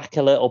stood back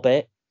a little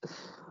bit,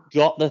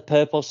 got the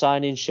purple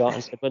sign in shot,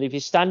 and said, "Well, if you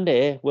stand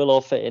here, we'll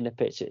all fit in the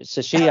picture."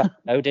 So she had to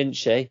know, didn't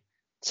she?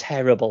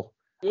 Terrible.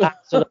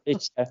 Absolutely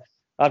terrible.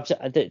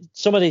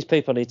 Some of these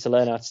people need to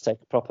learn how to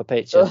take a proper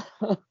picture.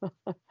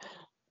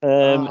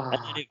 And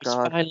then it was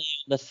finally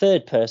the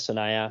 3rd person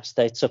I asked.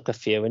 They took a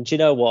few, and do you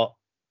know what?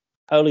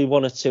 Only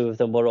 1 or 2 of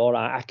them were all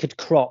right. I could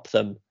crop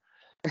them,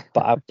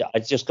 but I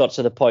just got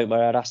to the point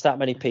where I'd asked that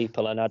many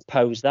people and I'd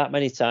posed that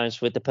many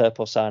times with the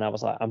purple sign. I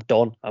was like, I'm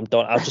done.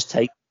 I'll just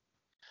take.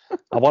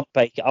 I want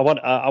bacon. I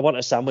want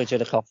a sandwich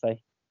and a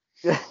coffee.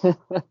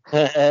 But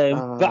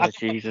I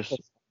Jesus.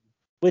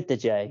 With the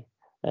J,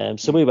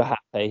 so we were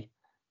happy.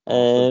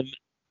 And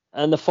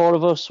the 4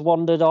 of us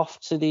wandered off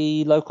to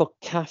the local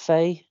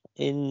cafe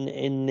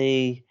in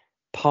the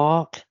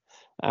park,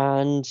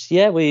 and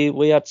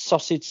we had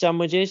sausage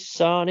sandwiches,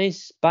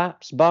 sarnies,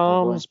 baps,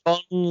 barms,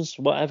 buns,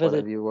 whatever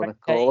you want to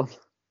call them.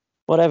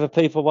 Whatever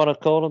people want to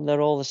call them,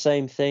 they're all the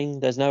same thing.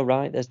 There's no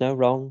right, there's no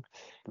wrong.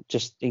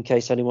 Just in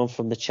case anyone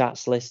from the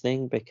chat's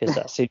listening, because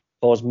that seems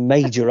to cause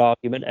major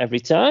argument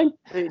every time.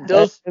 It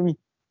does.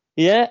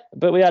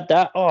 But we had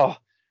that.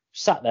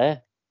 Sat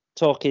there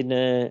talking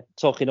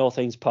all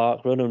things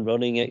park run and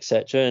running,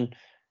 etc. And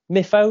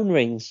my phone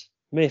rings.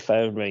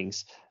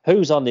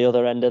 Who's on the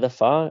other end of the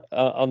phone?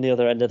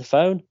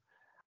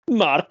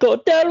 Marco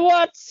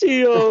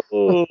Delwazio.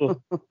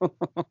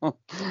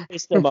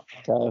 Mr.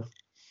 Marco.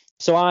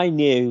 So I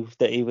knew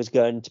that he was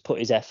going to put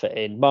his effort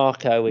in.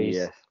 Marco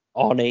is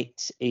on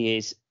it. He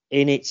is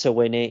in it to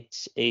win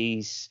it.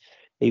 He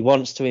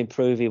wants to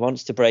improve. He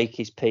wants to break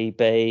his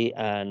PB,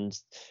 and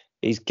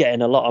he's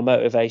getting a lot of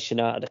motivation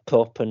out of the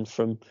cup and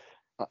from.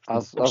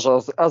 As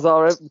are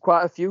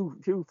quite a few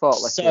thought.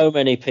 So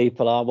many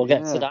people are. We'll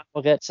get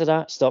to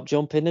that. Stop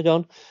jumping the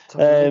gun.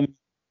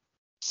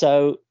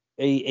 So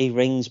he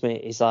rings me.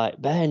 He's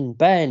like,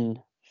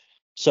 Ben.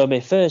 So my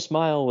first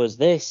mile was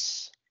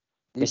this.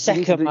 You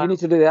need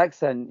to do the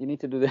accent. You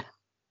need to do the.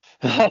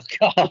 Oh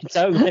God!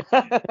 Don't.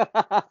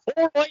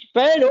 All right,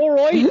 Ben. All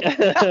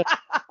right.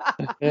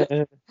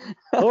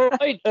 All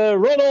right.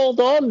 Ronald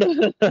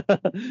on.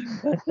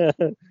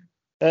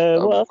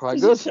 Well,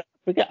 quite good.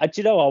 Do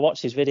you know I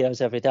watch his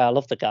videos every day? I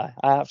love the guy.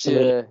 I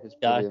absolutely love it's the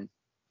guy.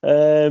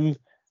 brilliant.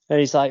 And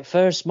he's like,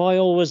 first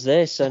mile was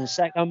this, and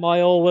second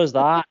mile was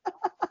that.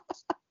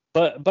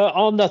 but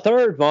on the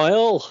third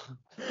mile,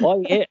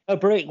 I hit a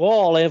brick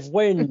wall of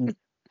wind.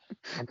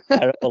 I'm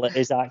terrible at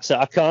his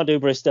accent. I can't do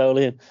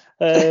Bristolian.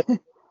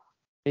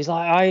 He's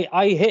like,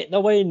 I hit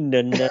the wind,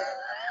 and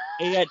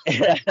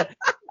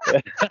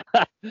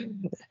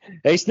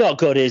it's not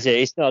good, is it?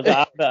 It's not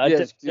good.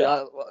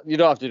 You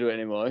don't have to do it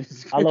anymore.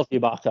 I love you,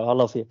 Marco. I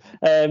love you.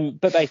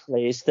 But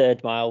basically, his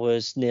third mile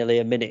was nearly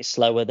a minute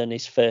slower than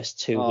his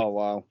first two. Oh,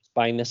 wow.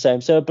 Buying the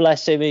same. So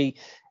bless him. He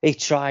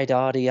tried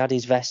hard. He had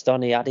his vest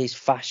on. He had his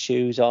fast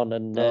shoes on,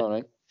 and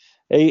right.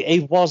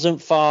 he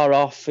wasn't far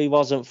off.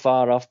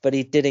 But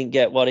he didn't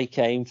get what he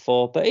came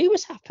for. But he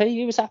was happy.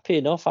 He was happy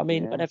enough. I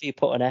mean, whenever you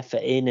put an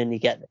effort in and you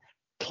get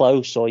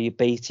close or you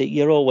beat it,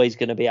 you're always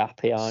going to be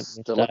happy, aren't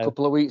you? Still a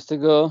couple of weeks to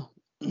go.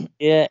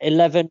 Yeah,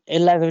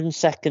 11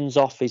 seconds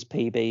off his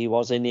PB he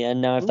was in the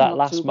end. Now, if that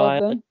last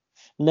mile,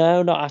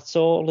 no, not at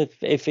all.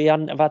 If he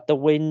hadn't have had the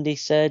wind, he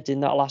said, in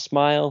that last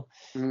mile,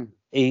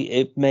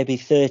 it maybe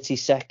 30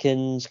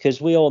 seconds.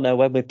 Because we all know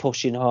when we're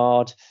pushing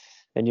hard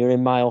and you're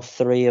in mile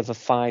 3 of a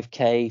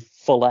 5K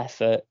full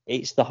effort,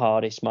 it's the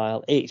hardest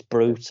mile. It's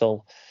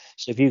brutal.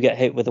 So if you get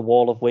hit with a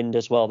wall of wind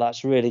as well,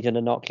 that's really going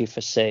to knock you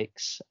for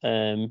 6.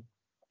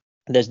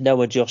 There's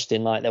no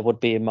adjusting like there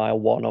would be in mile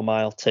 1 or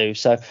mile 2.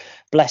 So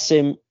bless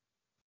him.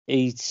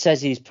 He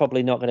says he's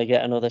probably not going to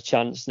get another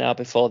chance now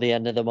before the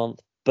end of the month,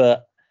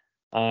 but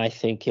I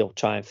think he'll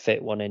try and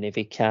fit one in if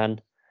he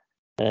can.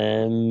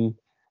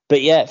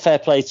 But yeah, fair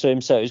play to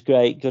him. So it was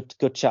great.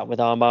 Good chat with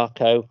our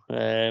Marco.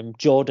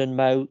 Jordan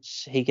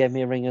Motes, he gave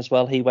me a ring as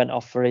well. He went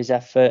off for his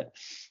effort.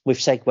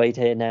 We've segued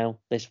here now.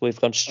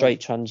 We've gone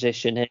straight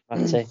transition here,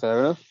 Matty. Fair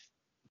enough.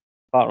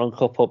 Parkrun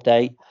Cup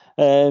update.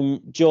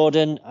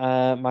 Jordan,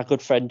 my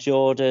good friend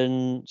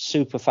Jordan,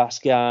 super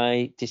fast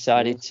guy,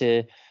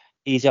 decided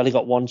he's only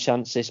got one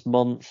chance this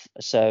month,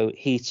 so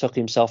he took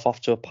himself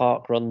off to a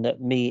park run that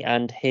me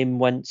and him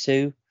went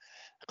to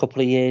a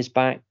couple of years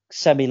back,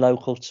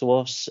 semi-local to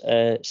us,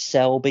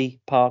 Selby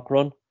Park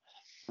Run.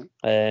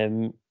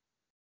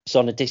 It's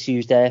on a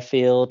disused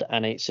airfield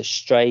and it's a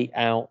straight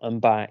out and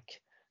back.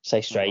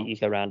 Say straight, you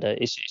go around it.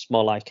 It's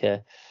more like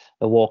a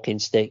walking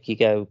stick. You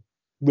go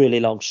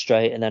really long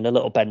straight and then a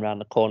little bend around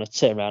the corner,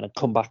 turn around and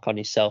come back on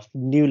yourself.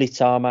 Newly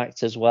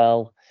tarmacked as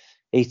well.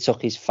 He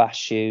took his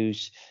fast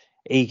shoes.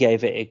 He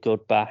gave it a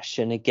good bash.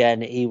 And again,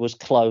 he was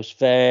close,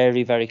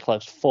 very, very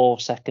close.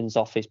 4 seconds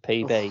off his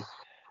PB.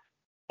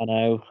 I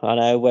know.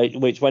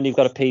 Which when you've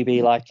got a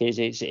PB like his,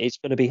 it's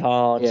going to be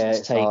hard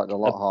to take a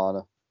lot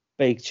harder.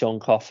 Big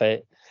chunk off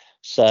it.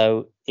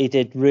 So he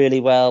did really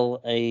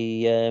well.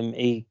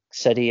 He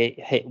said he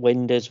hit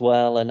wind as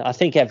well, and I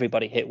think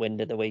everybody hit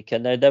wind at the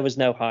weekend. There was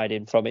no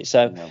hiding from it.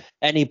 So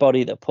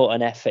anybody that put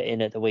an effort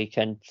in at the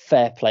weekend,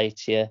 fair play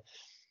to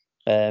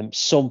you.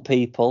 Some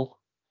people,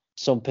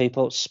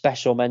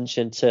 special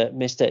mention to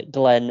Mr.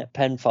 Glenn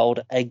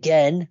Penfold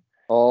again.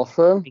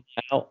 Awesome.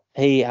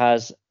 He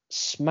has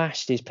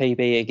smashed his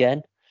PB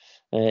again.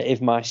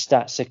 If my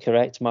stats are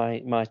correct,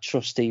 my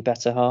trusty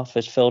better half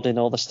has filled in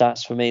all the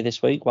stats for me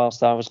this week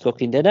whilst I was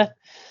cooking dinner.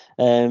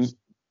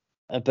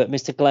 But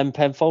Mr. Glenn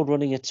Penfold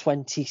running a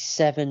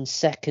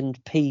 27-second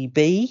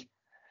PB.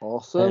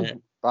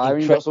 Awesome.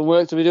 Byron, got some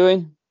work to be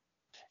doing?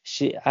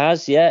 She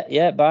has,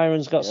 yeah.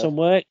 Byron's got some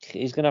work.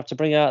 He's going to have to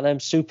bring out them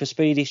super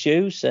speedy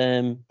shoes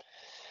and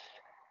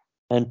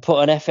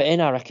put an effort in.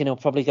 I reckon he'll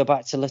probably go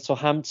back to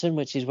Littlehampton,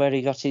 which is where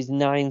he got his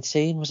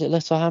 19. Was it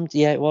Littlehampton?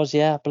 Yeah, it was.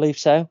 Yeah, I believe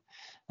so.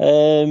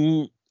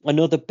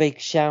 Another big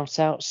shout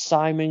out,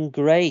 Simon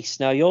Grace.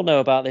 Now, you'll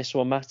know about this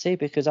one, Matty,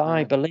 because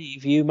I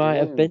believe you might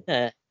have been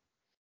there.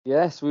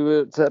 Yes, we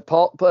were at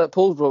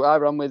Poolsbrook. I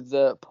ran with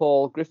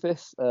Paul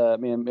Griffiths.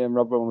 Me and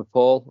Rob ran with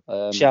Paul.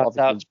 Shout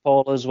out to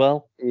Paul as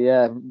well.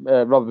 Yeah,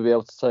 Rob will be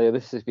able to tell you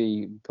this if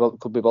he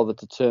could be bothered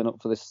to turn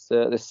up for this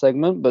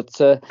segment. But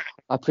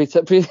I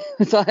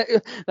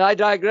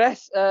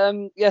digress.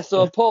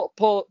 So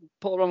Paul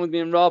ran with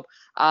me and Rob,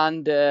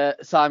 and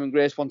Simon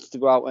Grace wanted to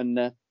go out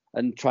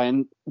and try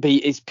and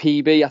beat his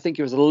PB. I think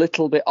he was a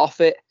little bit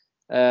off it.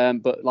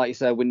 But like you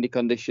said, windy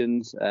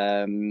conditions.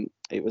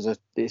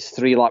 It's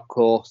 3-lap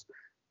course,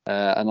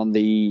 and on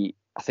the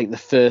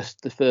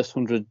first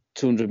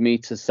 100-200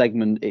 meters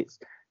segment, and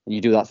you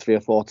do that 3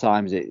 or 4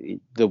 times.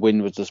 The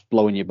wind was just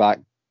blowing you back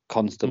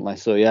constantly.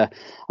 So yeah,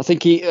 I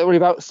think he was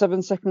about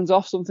 7 seconds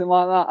off, something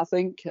like that. I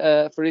think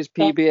for his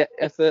PB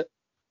effort.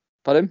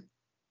 Pardon?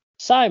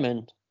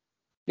 Simon.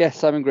 Yes,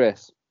 Simon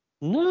Grace.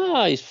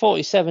 No, he's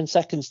 47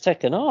 seconds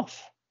taken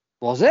off.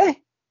 Was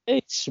he?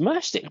 He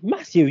smashed it.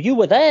 Matthew, you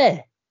were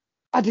there.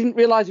 I didn't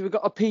realise we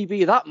got a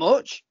PB that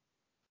much.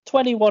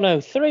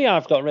 21:03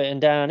 I've got written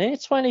down here.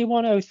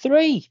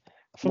 21:03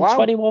 from Wow.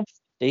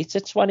 21:50 to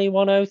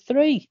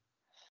 21:03.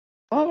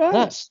 All right.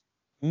 That's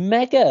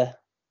mega.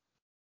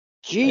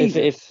 Jesus.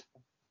 If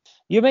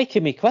you're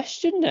making me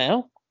question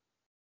now.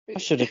 I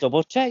should have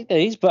double checked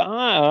these, but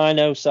I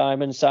know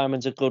Simon.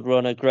 Simon's a good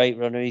runner, great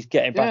runner. He's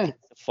getting back into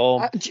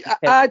form.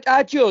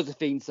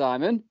 Josephine,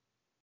 Simon.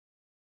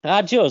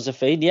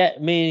 Josephine, yeah.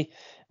 Me,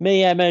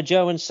 Emma,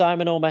 Joe, and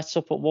Simon all met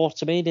up at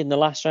Watermead in the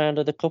last round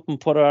of the cup and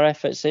put our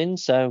efforts in.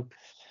 So,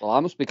 Well, I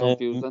must be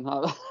confused then.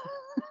 one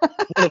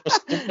of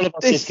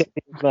us is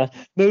confused, man.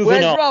 Moving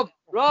Where's on.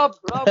 Rob,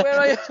 where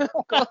are you?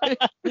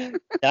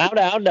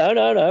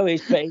 No.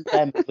 It's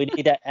Emma. We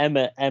need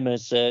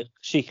Emma's.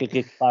 She could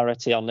give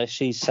clarity on this.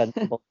 She's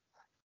sensible.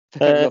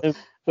 I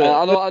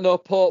know.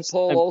 Paul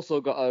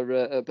also got a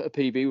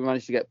PB. We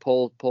managed to get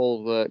Paul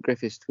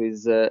Griffiths to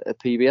his a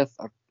PB.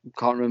 I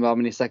can't remember how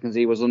many seconds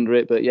he was under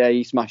it, but yeah,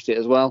 he smashed it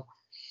as well.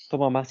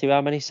 Come on, Matthew.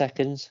 How many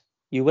seconds?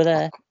 You were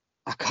there.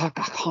 I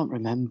can't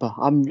remember.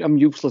 I'm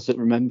useless at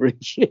remembering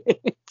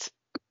shit.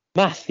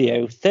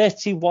 Matthew,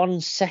 31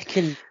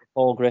 seconds.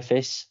 Paul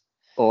Griffiths.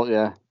 Oh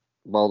yeah,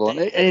 well done.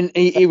 And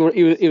he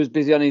was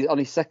busy on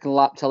his second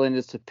lap, telling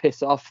us to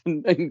piss off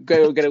and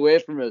go get away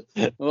from us.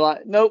 We're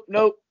like, nope,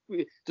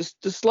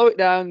 just slow it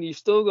down. You've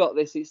still got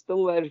this. It's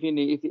still there if you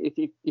need. If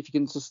you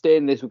can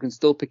sustain this, we can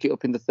still pick it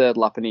up in the third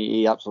lap. And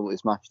he absolutely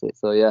smashed it.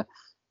 So yeah,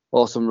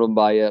 awesome run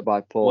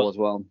by Paul as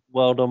well.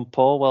 Well done,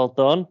 Paul. Well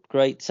done.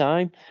 Great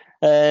time.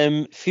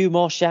 Few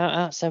more shout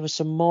outs. There were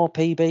some more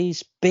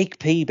PBs, big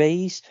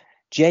PBs.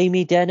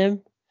 Jamie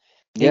Denham.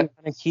 He ran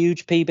a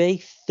huge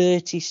PB,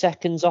 30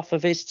 seconds off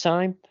of his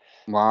time.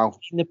 Wow.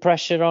 Putting the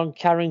pressure on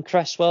Karen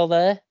Cresswell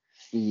there.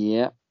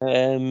 Yeah.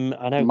 I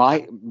know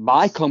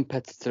my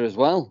competitor as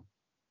well.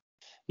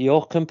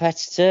 Your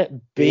competitor,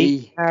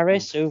 B.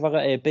 Harris. Who have I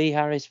got here? B.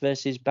 Harris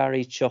versus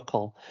Barry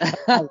Chuckle.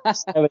 There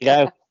we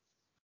go.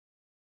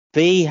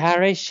 B.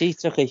 Harris, she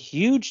took a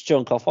huge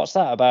chunk off. What's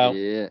that about?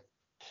 Yeah.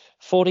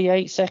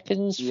 48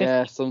 seconds? 50?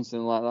 Yeah, something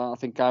like that. I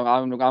think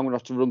I'm going to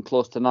have to run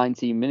close to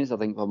 19 minutes, I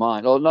think, for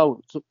mine. Oh,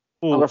 no.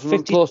 I'm going to have to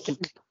run close to...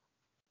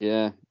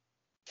 Yeah.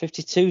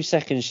 52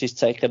 seconds she's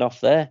taken off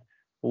there.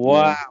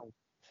 Wow. Yeah.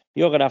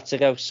 You're going to have to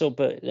go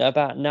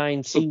about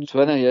 19... Sub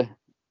 20, yeah.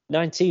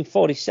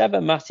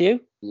 1947, Matthew.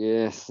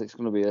 Yes, it's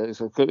going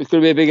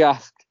to be a big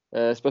ask.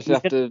 Especially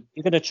after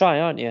you're going to try,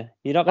 aren't you?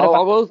 You're not going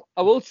to.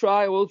 I will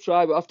try.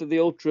 But after the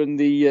ultra and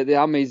the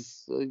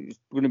Amis, it's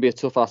going to be a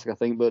tough ask, I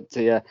think. But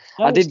yeah,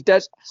 I did.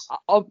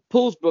 On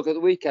Poolsbrook at the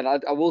weekend,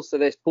 I will say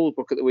this: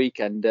 Poolsbrook at the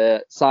weekend,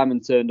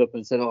 Simon turned up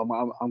and said,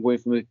 "Oh, I'm going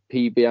for a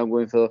PB. I'm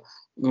going to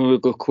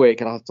go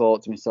quick." And I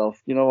thought to myself,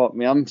 you know what,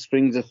 my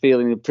hamstrings are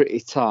feeling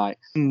pretty tight.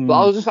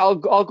 But I'll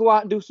go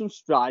out and do some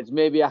strides.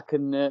 Maybe I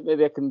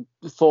can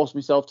force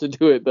myself to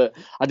do it. But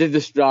I did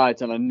the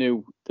strides, and I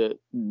knew that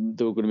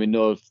there were going to be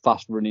no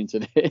fast running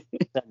today.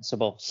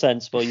 Sensible.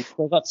 You've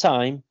still got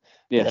time.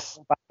 Yes.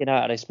 Backing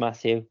out of this,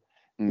 Matthew.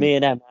 Me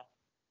and Emma,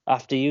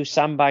 after you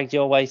sandbagged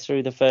your way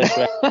through the first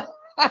round,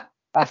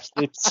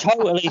 after you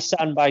totally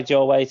sandbagged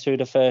your way through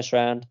the first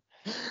round,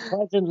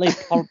 pleasantly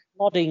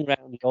plodding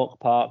round York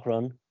Park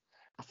Run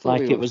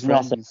like it was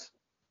nothing.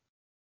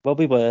 Well,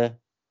 we were,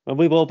 and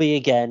we will be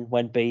again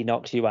when B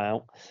knocks you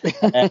out.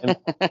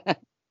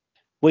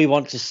 We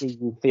want to see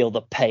you feel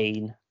the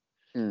pain.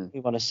 We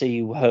want to see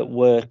you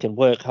work and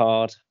work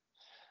hard.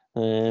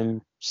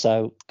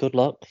 So good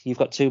luck. You've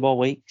got 2 more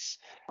weeks.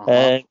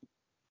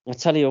 I'll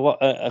tell you what,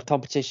 a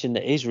competition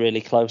that is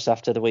really close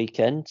after the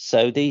weekend.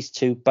 So these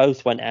two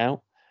both went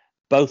out,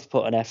 both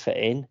put an effort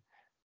in,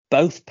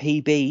 both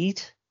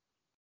PB'd.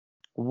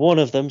 One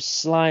of them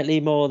slightly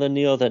more than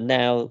the other.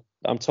 Now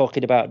I'm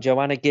talking about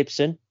Joanna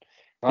Gibson,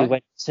 who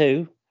went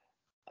to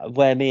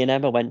where me and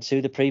Emma went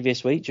to the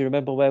previous week. Do you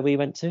remember where we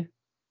went to?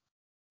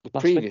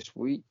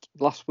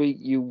 Last week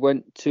you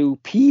went to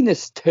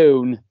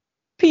Penistone.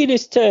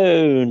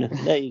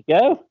 There you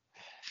go.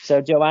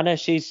 So Joanna,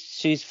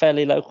 she's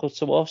fairly local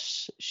to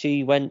us.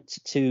 She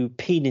went to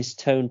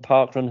Penistone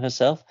Parkrun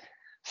herself,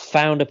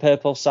 found a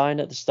purple sign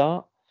at the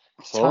start,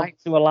 tied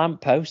to a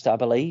lamppost, I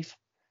believe,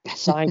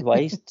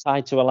 sideways,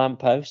 tied to a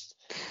lamppost.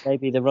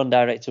 Maybe the run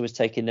director was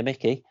taking the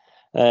mickey.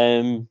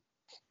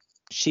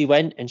 She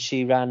went and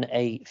she ran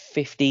a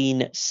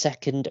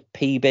 15-second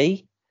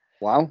PB.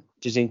 Wow.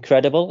 Which is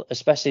incredible,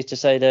 especially to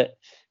say that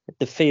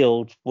the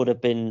field would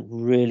have been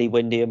really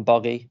windy and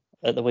boggy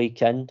at the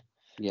weekend.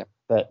 Yeah.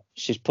 But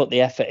she's put the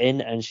effort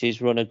in and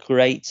she's run a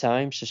great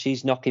time. So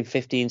she's knocking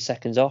 15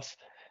 seconds off.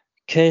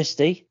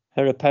 Kirsty,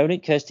 her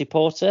opponent, Kirsty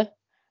Porter,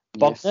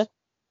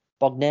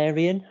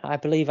 Bognarian, I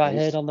believe I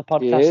heard on the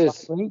podcast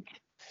last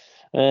week.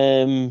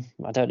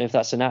 I don't know if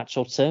that's an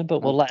actual term,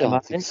 but we'll let him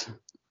have it.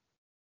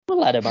 We'll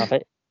let him have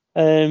it.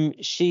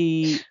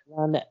 She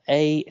ran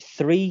a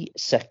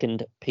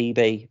 3-second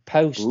PB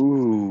post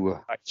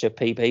fracture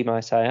PB,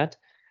 might I add.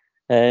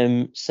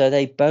 So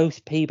they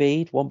both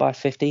PB'd, one by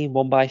 15,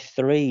 one by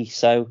 3.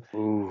 So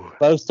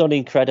both done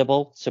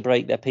incredible to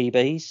break their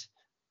PBs.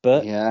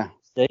 But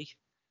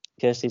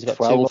Kirsty's got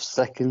 12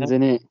 seconds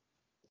in it.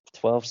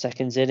 12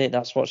 seconds in it.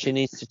 That's what she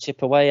needs to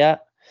chip away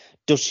at.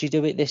 Does she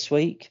do it this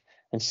week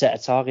and set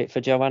a target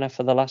for Joanna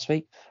for the last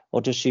week?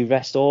 Or does she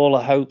rest all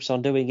her hopes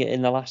on doing it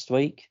in the last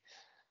week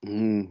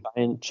and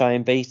try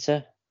and beat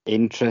her?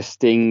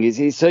 Interesting.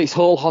 It's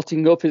all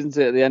hotting up, isn't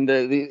it, at the end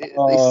of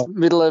this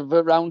middle of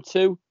round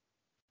 2?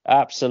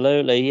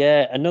 Absolutely,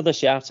 yeah. Another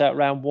shout out,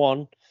 round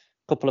 1.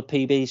 Couple of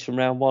PBs from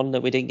round 1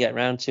 that we didn't get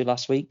round to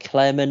last week.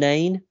 Claire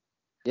Murnane.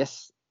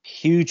 Yes.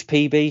 Huge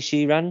PB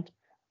she ran.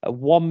 A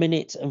 1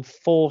 minute and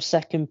 4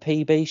 second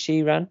PB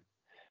she ran.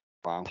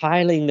 Wow.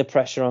 Piling the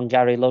pressure on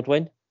Gary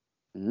Ludwin.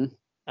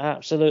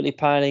 Absolutely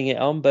piling it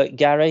on. But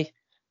Gary,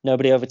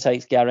 nobody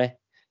overtakes Gary.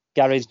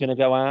 Gary's going to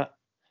go out.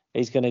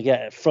 He's going to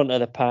get front of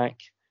the pack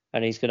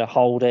and he's going to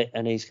hold it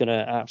and he's going to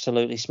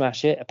absolutely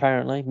smash it,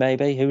 apparently.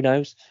 Maybe. Who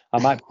knows? I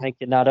might be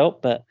making that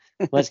up, but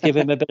let's give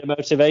him a bit of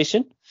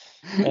motivation.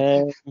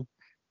 And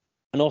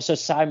also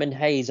Simon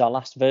Hayes, our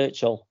last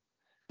virtual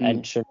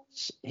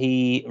entrance.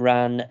 He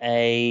ran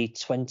a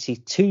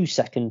 22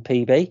 second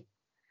PB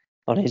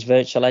on his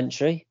virtual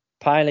entry,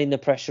 piling the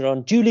pressure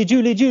on Julie.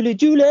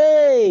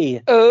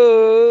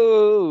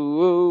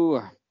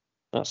 Oh,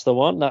 that's the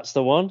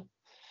one.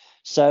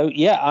 So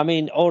yeah, I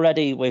mean,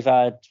 already we've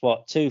had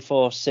 2,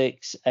 4,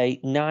 6,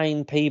 8,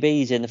 9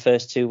 PBs in the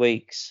first 2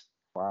 weeks.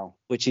 Wow,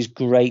 which is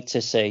great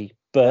to see.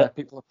 But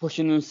people are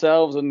pushing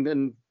themselves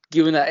and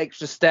giving that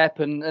extra step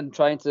and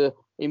trying to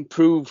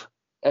improve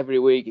every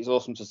week. It's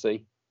awesome to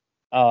see.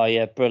 Oh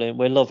yeah, brilliant.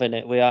 We're loving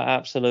it. We are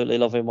absolutely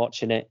loving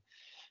watching it.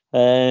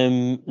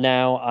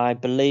 Now, I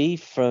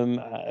believe from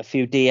a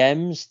few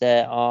DMs,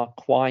 there are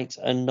quite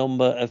a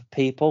number of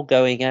people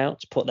going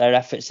out to put their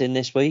efforts in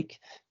this week.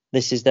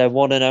 This is their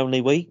one and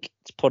only week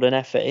to put an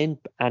effort in.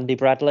 Andy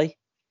Bradley.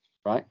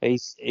 Right.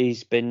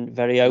 He's been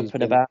very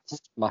open about it.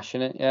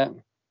 Smashing it, yeah.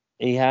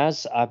 He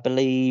has. I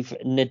believe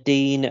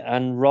Nadine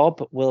and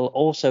Rob will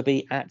also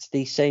be at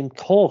the same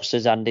course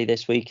as Andy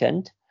this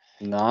weekend.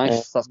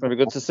 Nice. That's going to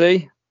be good to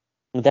see.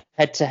 They're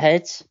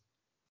head-to-head.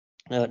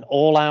 An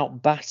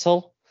all-out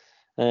battle.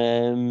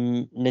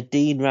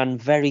 Nadine ran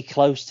very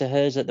close to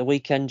hers at the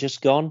weekend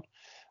just gone.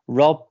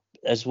 Rob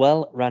as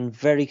well ran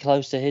very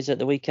close to his at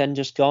the weekend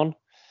just gone.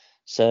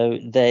 So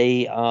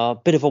they are a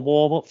bit of a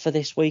warm-up for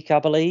this week, I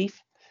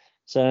believe.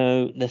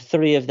 So the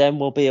 3 of them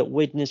will be at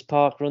Widnes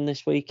Park Run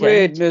this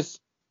weekend.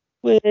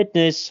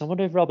 Widnes. I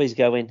wonder if Robbie's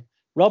going.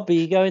 Rob, are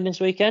you going this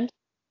weekend?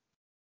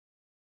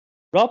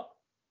 Rob?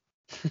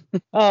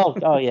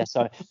 Oh yeah,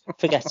 sorry.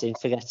 Forgetting.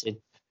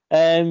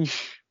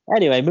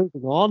 Anyway,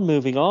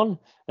 moving on.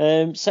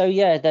 So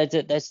yeah,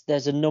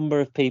 there's a number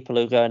of people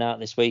who are going out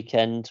this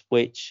weekend,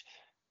 which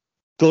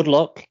good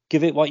luck.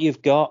 Give it what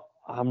you've got.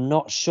 I'm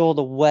not sure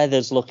the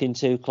weather's looking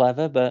too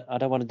clever, but I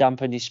don't want to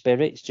dampen your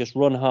spirits. Just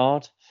run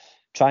hard.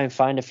 Try and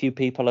find a few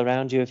people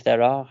around you if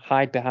there are.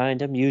 Hide behind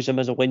them. Use them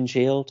as a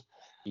windshield.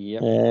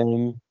 Yep.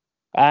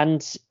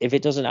 And if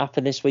it doesn't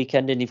happen this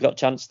weekend and you've got a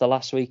chance the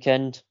last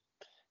weekend,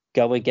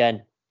 go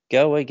again.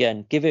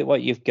 Give it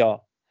what you've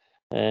got.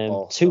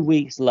 Awesome. 2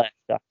 weeks left.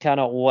 I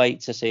cannot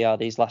wait to see how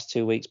these last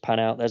 2 weeks pan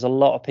out. There's a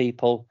lot of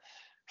people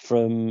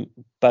from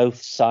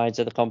both sides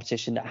of the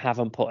competition that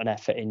haven't put an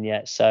effort in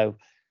yet. So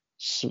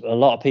a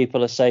lot of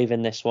people are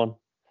saving this one.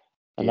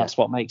 And that's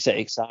what makes it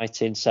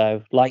exciting.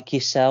 So like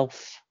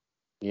yourself.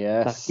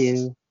 Yes.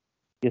 Matthew,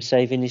 you're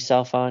saving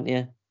yourself, aren't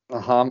you?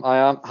 I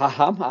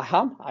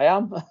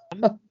am.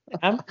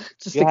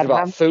 Just thinking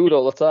about food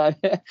all the time.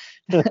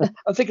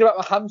 I'm thinking about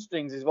my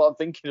hamstrings is what I'm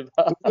thinking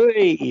about.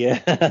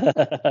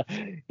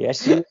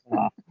 Yes, you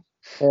are.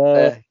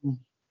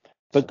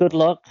 But good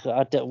luck.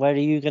 Where are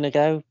you going to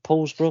go?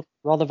 Poolsbrook,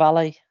 Rother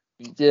Valley?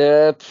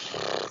 Yeah.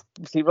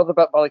 See, Rother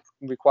Valley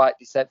can be quite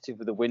deceptive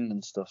with the wind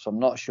and stuff, so I'm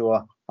not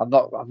sure. I've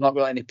not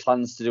got any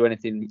plans to do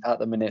anything at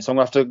the minute, so I'm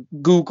going to have to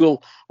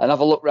Google and have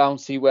a look round,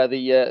 see where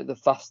the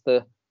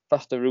faster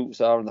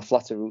routes are and the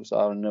flatter routes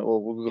are, and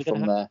we'll go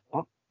from there.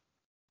 What?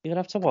 You're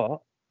going to have to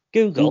what?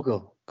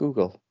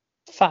 Google.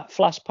 Flat,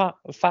 fast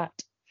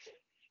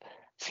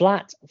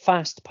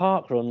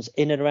park runs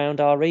in and around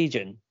our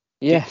region.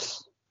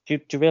 Yes. Do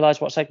you realise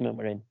what segment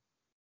we're in?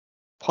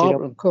 Park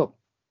Run Cup.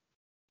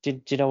 Do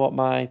you know what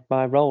my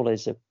role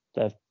is of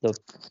the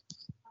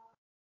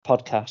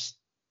podcast?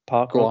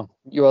 Park Run. Go on.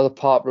 You are the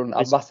Park Run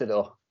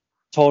ambassador.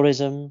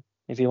 Tourism.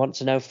 If you want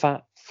to know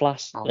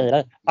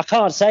I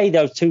can't say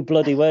those 2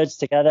 bloody words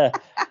together.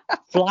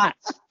 Flat,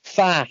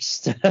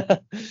 fast.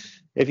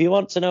 If you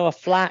want to know a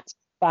flat,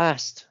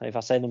 fast, if I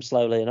say them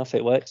slowly enough,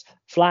 it works.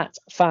 Flat,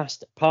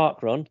 fast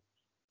park run.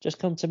 Just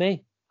come to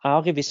me.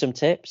 I'll give you some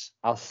tips.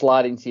 I'll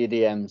slide into your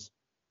DMs.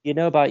 You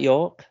know about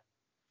York?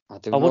 I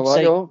do know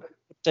about York. I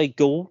would say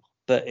Goole,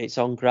 but it's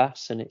on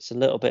grass and it's a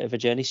little bit of a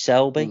journey.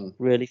 Selby,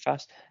 really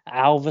fast.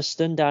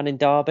 Alveston down in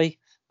Derby.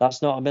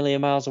 That's not a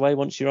million miles away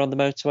once you're on the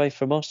motorway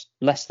from us.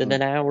 Less than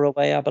an hour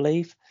away, I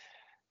believe.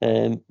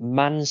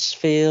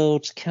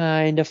 Mansfield's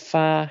kind of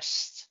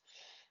fast.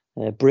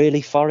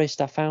 Brearley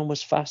Forest I found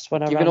was fast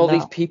when I ran Giving all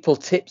these people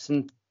tips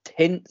and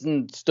hints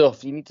and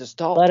stuff. You need to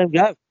stop. Let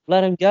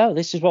them go.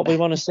 This is what we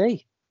want to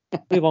see.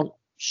 We want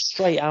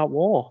straight out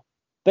war.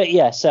 But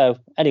yeah, so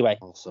anyway,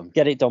 Awesome.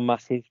 get it done,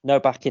 Matthew. No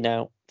backing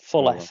out,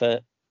 full Well done.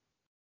 effort,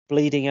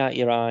 bleeding out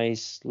your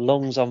eyes,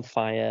 lungs on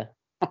fire.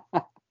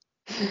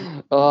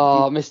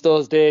 Oh, I miss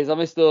those days.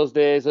 And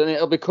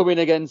it'll be coming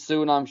again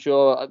soon, I'm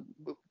sure.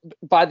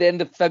 By the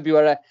end of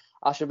February,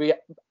 I should be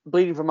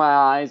bleeding from my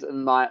eyes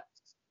and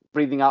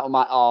breathing out of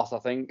my arse, I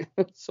think.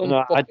 At some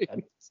No, point.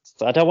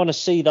 I don't want to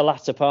see the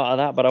latter part of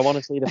that, but I want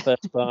to see the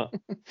first part.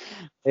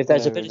 If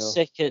there's a Fair bit of enough.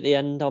 sick at the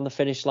end on the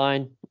finish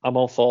line, I'm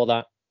all for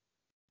that.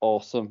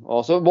 Awesome.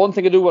 One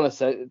thing I do want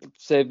to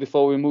say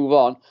before we move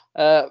on,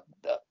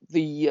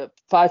 the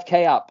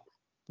 5K app.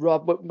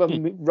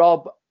 When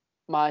Rob,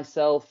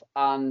 myself,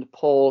 and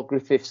Paul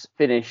Griffiths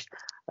finished,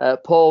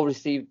 Paul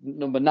received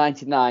number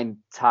 99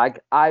 tag.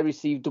 I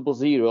received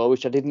 00,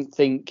 which I didn't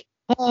think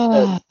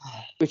you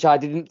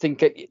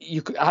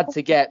had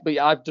to get, but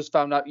I've just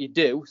found out you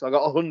do. So I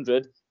got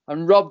 100,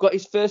 and Rob got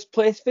his first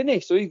place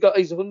finish, so he got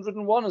his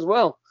 101 as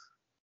well.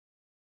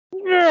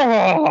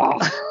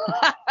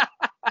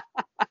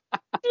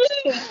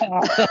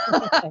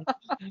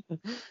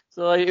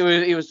 So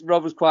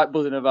Rob was quite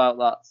buzzing about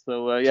that.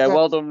 So yeah,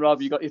 well done,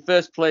 Rob. You got your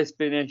first place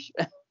finish.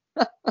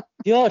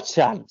 Your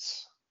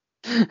chance.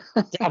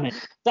 Damn it.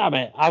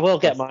 I will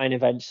get mine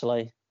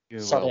eventually.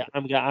 Sorry,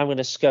 I'm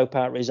gonna scope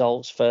out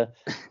results for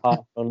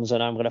park runs,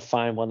 and I'm gonna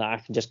find one that I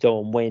can just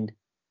go and win.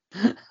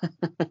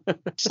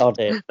 Sod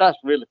it. That's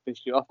really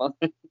pissed you off, hasn't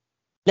it?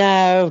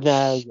 No,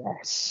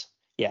 yes.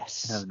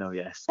 No,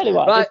 yes. Tell you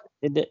what, Right.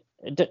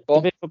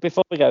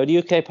 before we go, the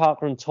UK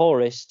Parkrun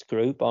Tourist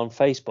group on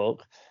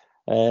Facebook,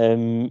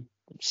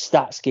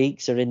 Stats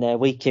Geeks are in there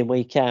week in,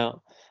 week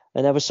out.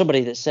 And there was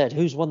somebody that said,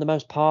 who's won the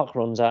most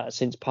parkruns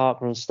since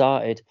parkrun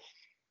started?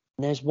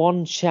 And there's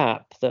one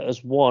chap that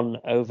has won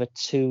over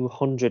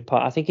 200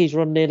 I think he's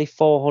run nearly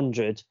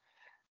 400,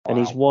 and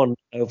he's won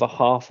over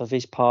half of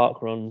his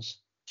parkruns.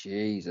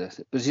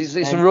 Jesus. But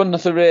it's a run,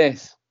 not a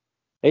race.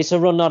 It's a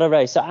run, not a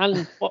race.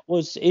 And what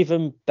was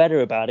even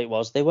better about it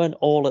was they weren't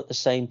all at the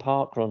same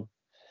parkrun.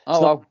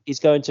 He's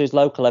going to his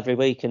local every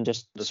week and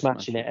just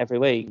smashing it every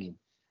week.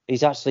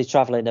 He's actually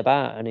travelling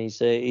about, and he's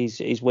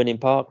winning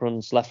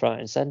parkruns left, right,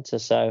 and centre.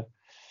 So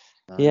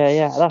nice.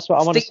 yeah, that's what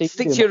I want to see.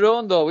 Stick to your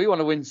own though. We want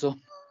to win some.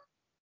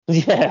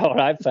 Yeah, all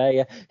right, fair.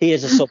 Yeah, he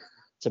is a sub,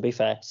 to be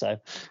fair. So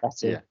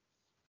that's it.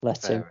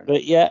 Let him.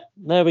 But yeah,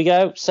 there we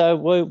go. So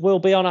we'll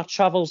be on our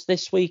travels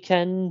this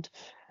weekend.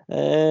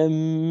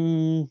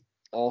 Awesome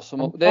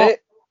update.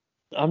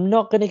 I'm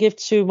not going to give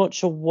too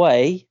much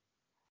away,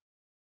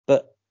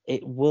 but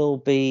it will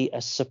be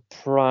a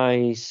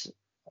surprise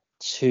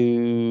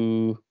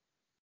to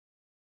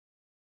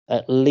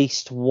at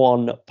least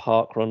one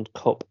Parkrun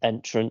Cup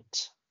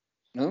entrant.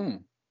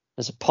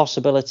 There's a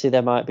possibility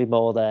there might be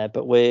more there,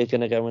 but we're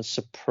going to go and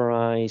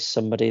surprise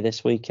somebody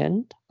this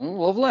weekend.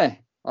 Lovely.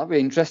 That'll be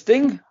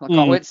interesting. I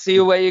can't wait to see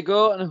where you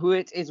go and who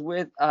it is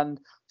with, and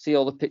see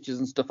all the pictures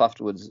and stuff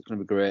afterwards. It's going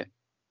to be great.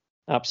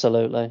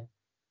 Absolutely.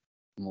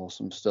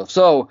 Awesome stuff.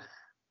 So,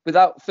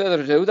 without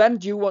further ado, then,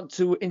 do you want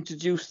to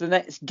introduce the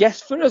next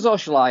guest for us, or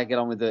shall I get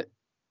on with it?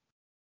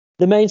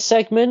 The main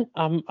segment.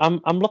 I'm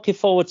looking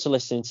forward to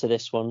listening to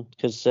this one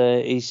because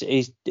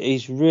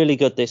he's really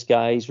good. This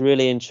guy, he's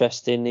really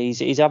interesting.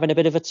 He's having a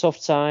bit of a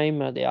tough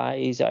time.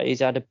 He's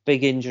had a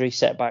big injury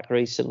setback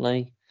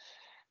recently.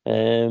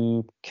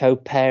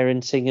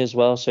 Co-parenting as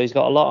well, so he's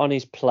got a lot on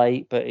his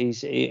plate. But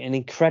he's an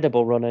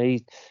incredible runner.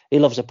 He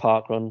loves a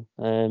park run.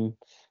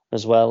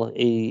 As well,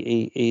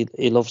 he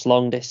loves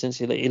long distance.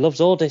 He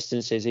loves all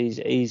distances.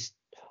 He's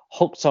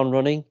hooked on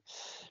running.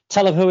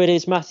 Tell him who it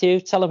is, Matthew.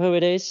 Tell him who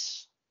it is.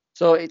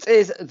 So it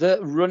is the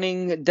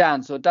Running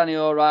Dan. So Danny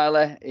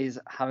O'Reilly is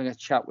having a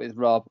chat with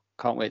Rob.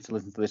 Can't wait to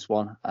listen to this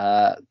one.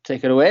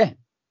 Take it away.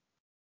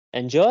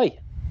 Enjoy.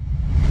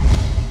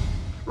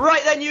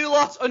 Right then, you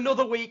lot,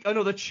 another week,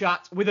 another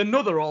chat with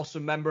another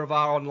awesome member of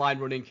our online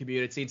running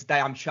community. Today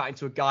I'm chatting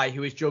to a guy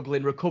who is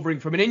recovering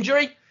from an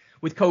injury,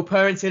 with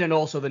co-parenting and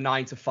also the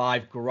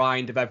 9-to-5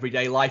 grind of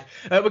everyday life.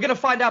 We're going to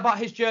find out about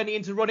his journey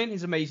into running,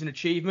 his amazing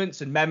achievements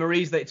and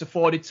memories that it's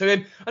afforded to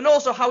him, and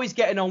also how he's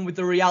getting on with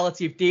the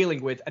reality of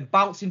dealing with and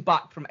bouncing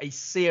back from a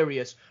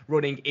serious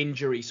running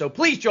injury. So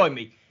please join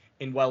me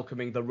in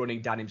welcoming the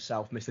Running Dan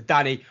himself, Mr.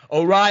 Danny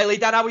O'Reilly.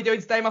 Dan, how are we doing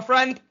today, my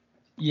friend?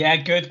 Yeah,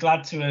 good.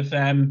 Glad to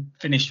have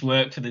finished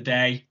work for the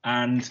day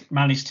and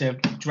managed to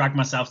drag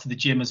myself to the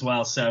gym as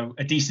well. So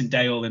a decent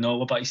day all in all.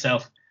 What about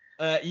yourself?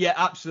 Yeah,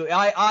 absolutely.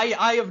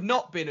 I have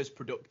not been as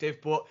productive,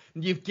 but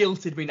you've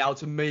guilted me now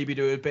to maybe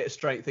do a bit of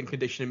strength and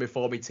conditioning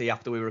before me tea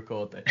after we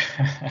record this.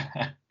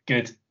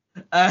 Good.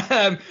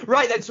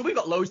 Right then, so we've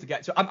got loads to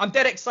get to. I'm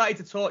dead excited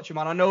to talk to you,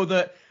 man. I know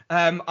that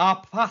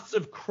our paths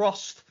have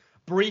crossed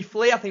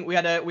briefly. I think we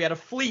had a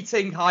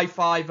fleeting high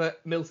five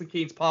at Milton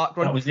Keynes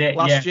Parkrun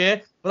last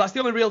year, but that's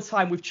the only real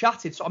time we've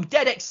chatted. So I'm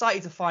dead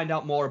excited to find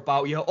out more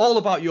about you, all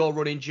about your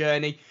running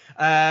journey.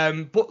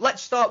 But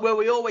let's start where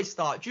we always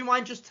start. Do you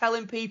mind just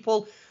telling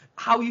people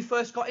how you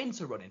first got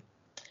into running?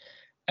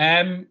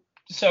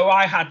 So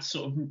I had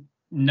sort of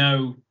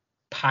no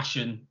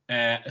passion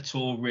at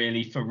all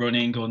really for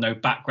running, or no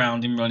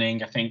background in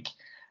running. I think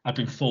I'd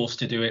been forced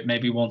to do it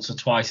maybe once or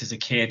twice as a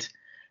kid,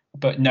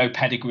 but no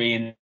pedigree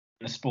in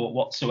the sport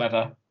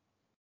whatsoever.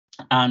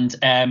 And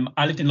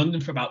I lived in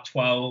London for about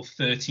 12,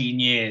 13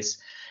 years,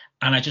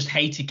 and I just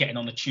hated getting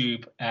on the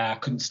tube. I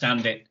couldn't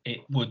stand it.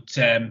 It would,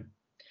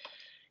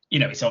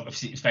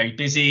 it's very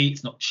busy.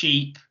 It's not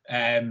cheap.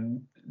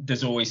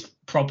 There's always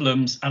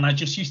problems. And I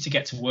just used to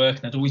get to work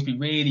and I'd always be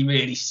really,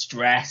 really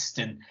stressed,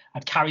 and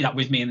I'd carry that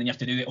with me, and then you have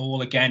to do it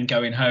all again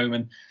going home.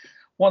 And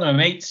one of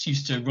my mates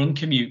used to run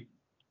commute,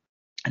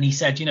 and he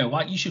said,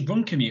 what, you should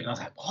run commute. And I was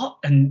like, what?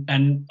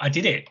 And I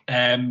did it.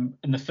 And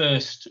the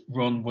first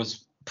run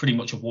was pretty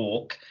much a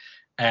walk.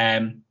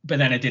 But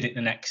then I did it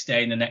the next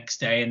day and the next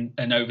day.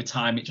 And over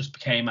time, it just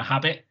became a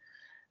habit.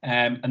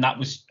 And that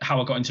was how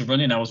I got into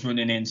running. I was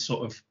running in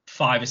sort of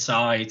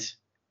 5-a-side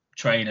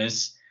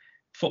trainers,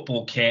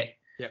 football kit,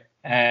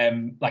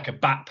 like a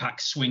backpack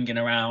swinging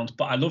around.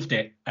 But I loved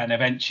it. And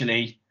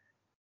eventually,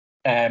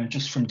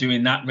 just from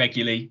doing that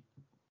regularly,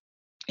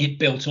 it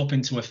built up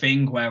into a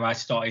thing where I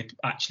started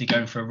actually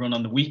going for a run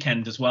on the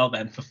weekend as well,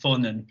 then for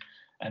fun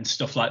and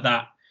stuff like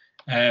that.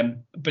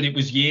 But it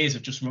was years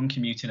of just run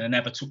commuting. I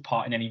never took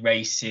part in any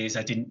races.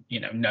 I didn't,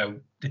 know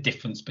the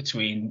difference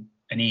between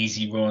an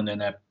easy run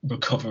and a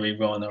recovery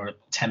run or a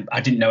temp.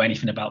 I didn't know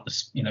anything about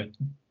this,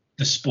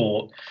 the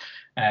sport.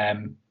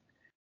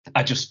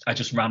 I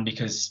just ran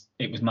because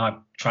it was my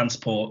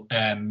transport,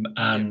 and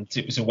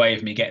it was a way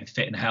of me getting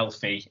fit and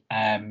healthy.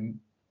 And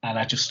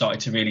I just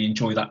started to really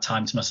enjoy that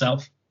time to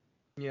myself.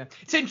 Yeah,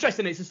 it's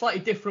interesting. It's a slightly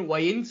different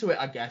way into it,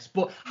 I guess.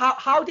 But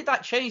how did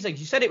that change things?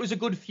 You said it was a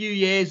good few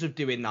years of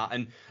doing that,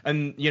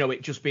 and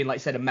it just being, like I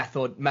said, a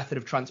method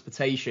of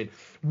transportation.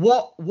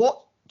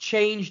 What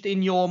changed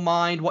in your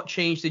mind? What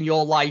changed in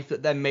your life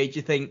that then made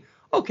you think,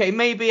 okay,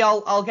 maybe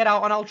I'll get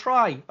out and I'll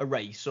try a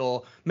race,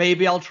 or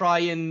maybe I'll try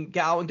and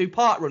get out and do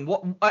parkrun?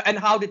 What and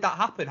how did that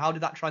happen? How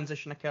did that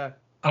transition occur?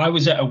 I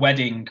was at a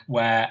wedding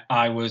where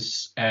I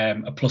was a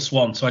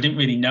 +1, so I didn't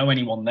really know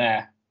anyone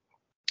there.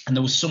 And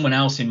there was someone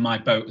else in my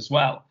boat as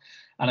well.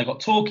 And I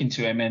got talking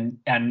to him,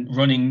 and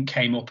running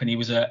came up, and he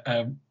was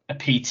a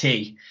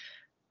PT.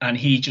 And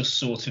he just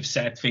sort of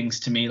said things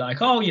to me like,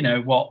 oh,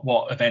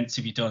 what events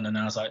have you done? And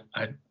I was like,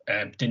 I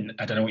don't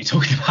know what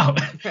you're talking about.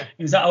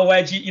 He was like, oh,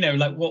 where do you,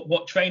 like,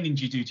 what training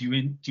do you do?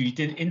 Do you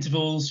do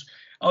intervals?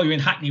 Oh, you're in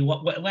Hackney.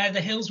 Where are the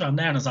hills around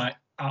there? And I was like,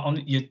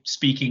 you're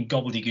speaking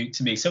gobbledygook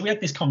to me. So we had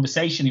this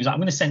conversation. He was like, I'm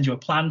going to send you a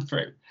plan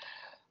through.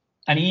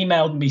 And he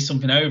emailed me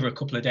something over a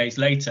couple of days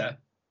later,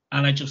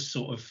 and I just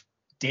sort of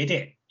did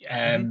it,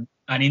 and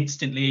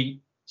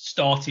instantly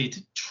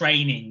started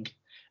training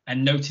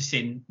and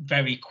noticing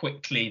very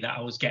quickly that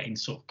I was getting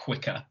sort of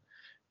quicker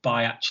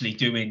by actually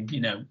doing,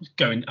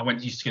 I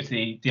used to go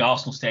to the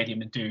Arsenal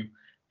Stadium and do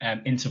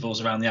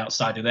intervals around the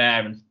outside of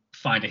there and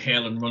find a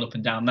hill and run up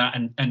and down that,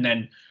 and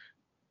then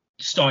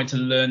starting to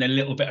learn a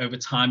little bit over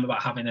time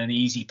about having an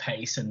easy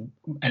pace and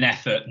an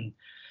effort.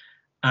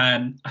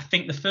 And I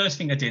think the first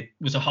thing I did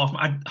was a half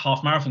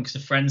marathon because a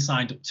friend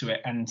signed up to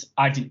it, and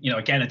I didn't,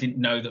 I didn't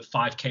know that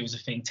 5k was a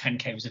thing,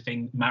 10k was a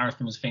thing,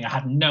 marathon was a thing. I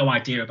had no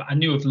idea I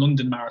knew of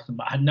London Marathon,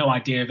 but I had no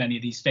idea of any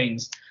of these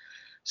things.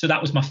 So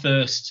that was my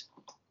first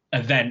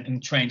event,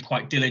 and trained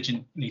quite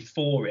diligently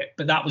for it.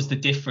 But that was the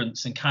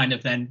difference, and kind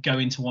of then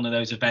going to one of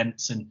those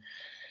events and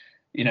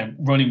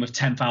running with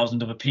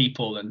 10,000 other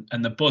people,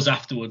 and the buzz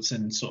afterwards,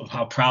 and sort of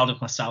how proud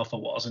of myself I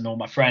was, and all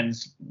my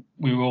friends,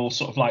 we were all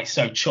sort of like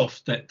so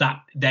chuffed that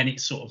then it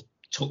sort of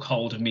took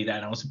hold of me.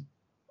 Then I was,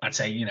 I'd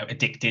say,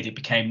 addicted. It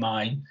became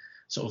my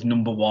sort of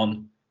number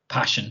one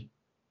passion.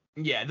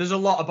 Yeah, there's a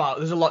lot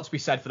to be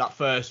said for that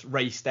first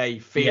race day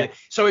feeling. Yeah.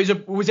 So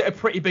was it a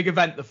pretty big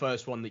event, the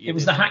first one that you did? It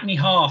was the Hackney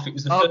Half. It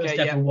was the first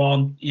ever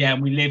one. Yeah,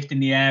 and we lived in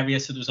the area,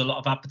 so there was a lot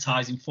of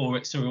advertising for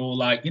it. So we were all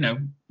like,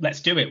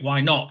 let's do it. Why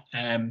not?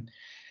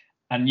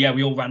 And yeah,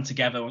 we all ran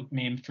together,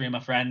 me and 3 of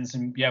my friends,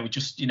 and yeah, we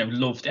just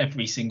loved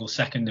every single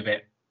second of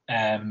it.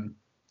 And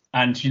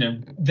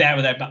there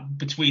or there,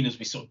 between us,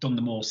 we sort of done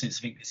them all since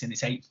I think it's in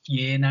its 8th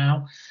year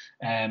now.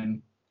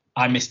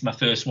 I missed my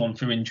first one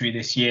through injury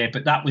this year,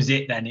 but that was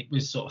it then. It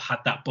was sort of had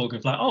that bug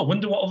of like, oh, I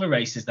wonder what other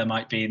races there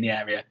might be in the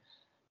area.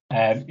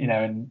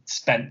 And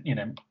spent,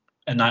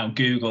 a night on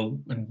Google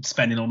and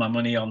spending all my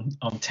money on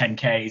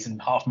 10Ks and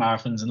half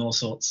marathons and all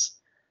sorts.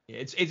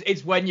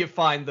 It's when you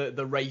find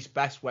the Race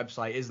Best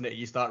website, isn't it?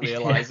 You start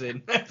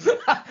realizing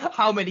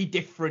how many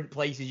different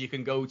places you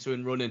can go to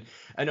and run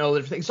and all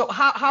everything. So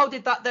how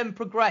did that then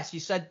progress? You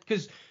said,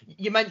 because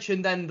you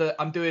mentioned then that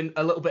I'm doing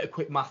a little bit of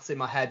quick maths in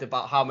my head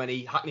about how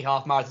many Hackney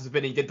half marathons have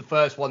been. You did the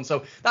first one,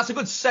 so that's a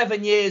good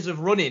 7 years of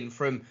running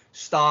from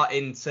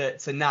starting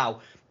to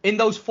now. In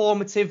those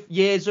formative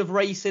years of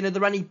racing, are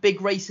there any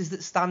big races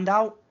that stand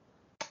out?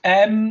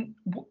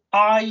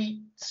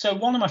 So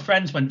one of my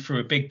friends went through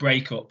a big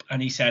breakup,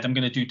 and he said, I'm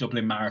going to do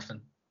Dublin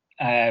Marathon.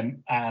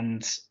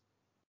 And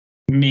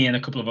me and a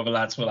couple of other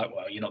lads were like,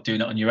 well, you're not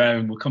doing it on your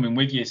own. We're coming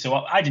with you. So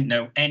I didn't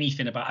know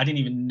anything I didn't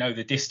even know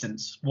the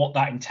distance, what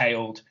that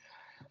entailed.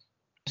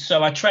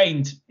 So I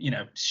trained,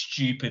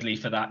 stupidly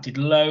for that, did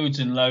loads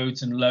and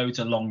loads and loads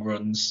of long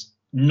runs,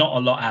 not a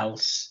lot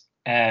else.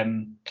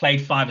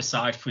 played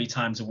five-a-side 3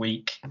 times a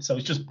week. So I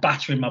was just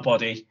battering my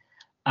body,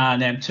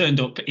 and turned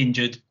up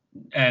injured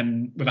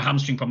with a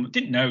hamstring problem.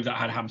 Didn't know that I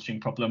had a hamstring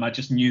problem. I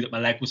just knew that my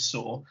leg was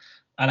sore,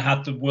 and I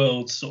had the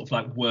world's sort of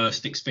like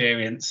worst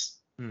experience.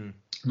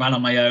 Ran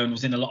on my own,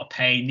 was in a lot of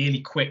pain,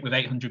 nearly quit with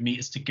 800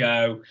 meters to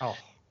go.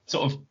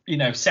 Sort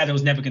of, said I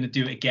was never going to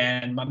do it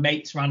again. My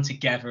mates ran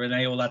together and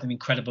they all had an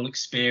incredible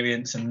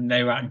experience, and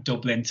they were out in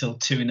Dublin till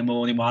 2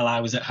 a.m. while I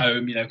was at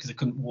home, because I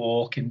couldn't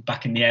walk and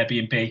back in the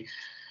Airbnb.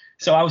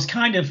 So I was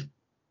kind of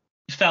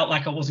felt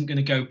like I wasn't going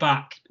to go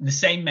back. And the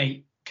same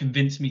mate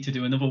convinced me to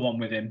do another one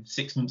with him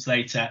 6 months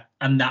later.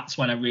 And that's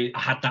when I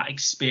had that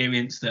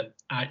experience that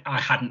I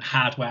hadn't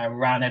had, where I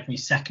ran every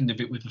second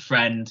of it with a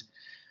friend.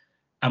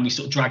 And we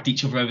sort of dragged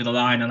each other over the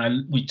line,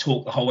 and we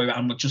talked the whole way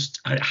around.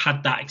 I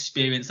had that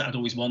experience that I'd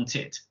always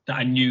wanted, that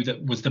I knew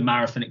that was the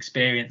marathon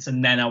experience.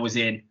 And then I was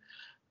in,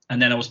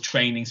 and then I was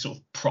training sort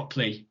of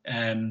properly,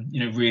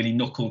 really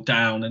knuckled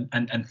down,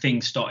 and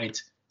things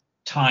started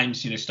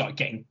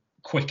getting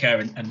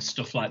quicker and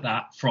stuff like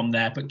that from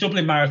there. But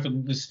Dublin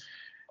Marathon was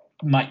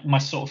my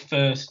sort of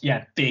first,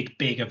 big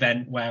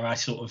event where I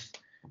sort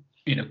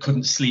of,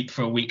 couldn't sleep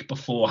for a week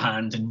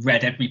beforehand and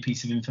read every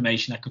piece of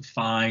information I could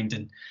find,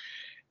 and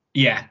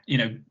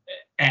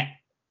ate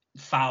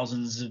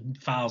thousands and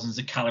thousands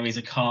of calories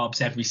of carbs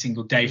every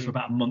single day for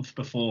about a month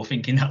before,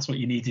 thinking that's what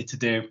you needed to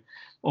do.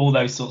 All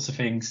those sorts of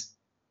things.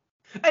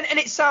 And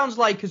it sounds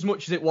like, as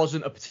much as it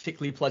wasn't a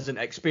particularly pleasant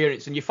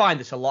experience, and you find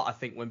this a lot, I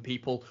think, when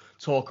people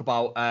talk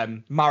about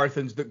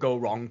marathons that go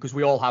wrong, because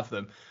we all have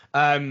them.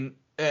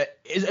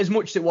 As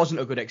much as it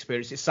wasn't a good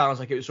experience, it sounds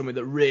like it was something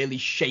that really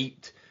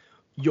shaped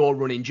your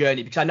running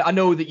journey. Because I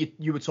know that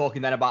you were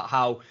talking then about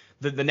how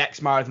the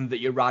next marathon that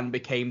you ran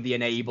became the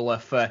enabler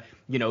for,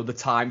 the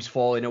times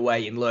falling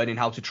away and learning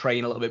how to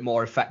train a little bit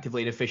more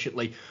effectively and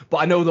efficiently. But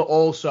I know that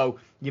also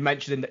you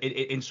mentioned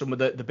in some of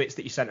the bits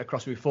that you sent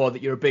across before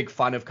that you're a big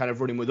fan of kind of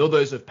running with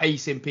others, of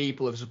pacing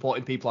people, of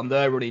supporting people on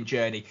their running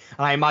journey.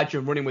 And I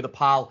imagine running with a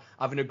pal,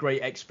 having a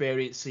great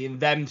experience, seeing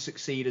them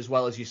succeed as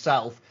well as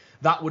yourself,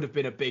 that would have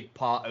been a big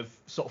part of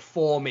sort of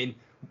forming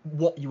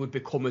what you would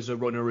become as a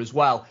runner as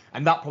well.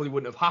 And that probably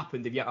wouldn't have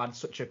happened if you had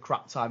such a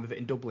crap time of it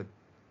in Dublin.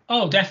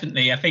 Oh,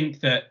 definitely. I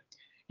think that,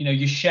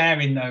 you're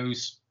sharing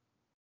those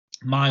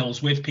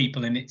miles with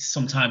people, and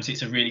sometimes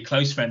it's a really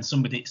close friend,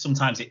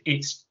 sometimes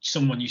it's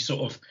someone you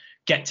sort of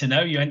get to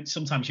know.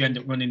 Sometimes you end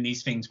up running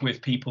these things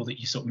with people that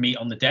you sort of meet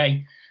on the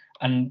day.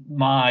 And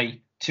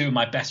two of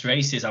my best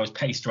races, I was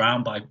paced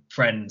around by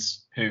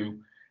friends who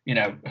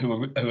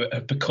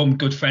have become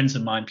good friends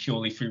of mine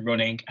purely through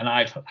running. And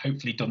I've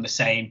hopefully done the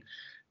same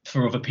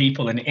for other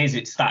people. And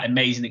it's that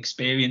amazing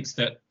experience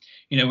that,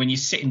 when you're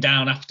sitting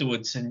down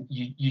afterwards and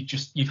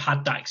you've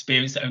had that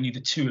experience that only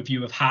the two of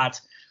you have had,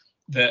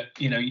 that,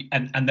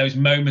 and those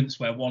moments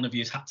where one of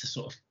you has had to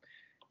sort of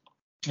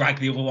drag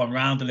the other one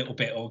around a little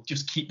bit, or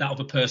just keep that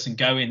other person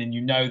going. And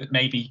that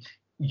maybe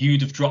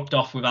you'd have dropped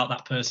off without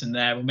that person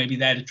there, or maybe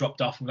they'd have dropped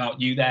off without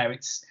you there.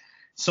 It's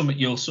something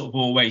you'll sort of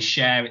always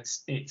share.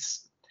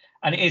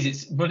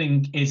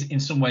 Running is in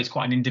some ways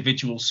quite an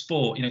individual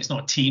sport. It's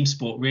not a team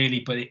sport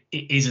really, but it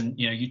isn't.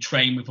 You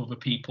train with other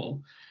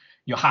people.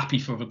 You're happy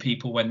for other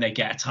people when they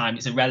get a time.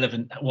 It's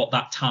irrelevant what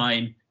that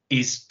time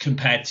is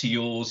compared to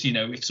yours.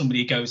 If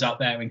somebody goes out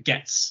there and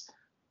gets,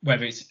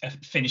 whether it's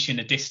finishing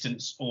a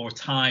distance or a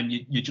time,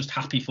 you're just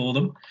happy for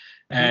them.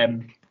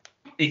 It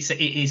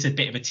is a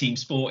bit of a team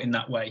sport in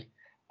that way.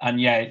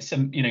 And it's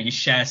you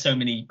share so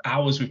many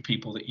hours with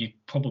people that you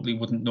probably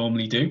wouldn't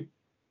normally do.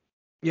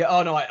 Yeah,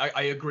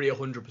 I agree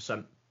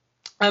 100%.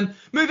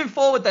 Moving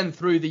forward then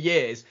through the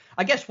years,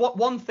 I guess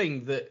one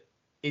thing that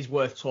is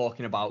worth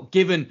talking about,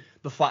 given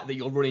the fact that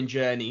your running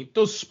journey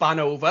does span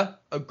over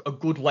a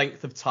good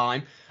length of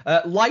time,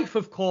 life,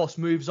 of course,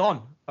 moves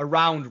on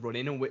around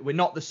running, and we're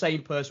not the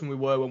same person we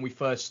were when we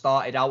first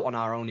started out on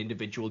our own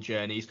individual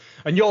journeys.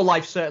 And your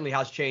life certainly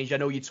has changed. I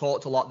know you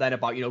talked a lot then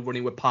about,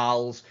 running with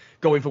pals,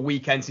 going for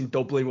weekends in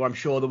Dublin, where I'm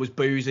sure there was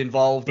booze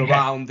involved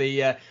around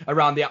the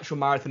actual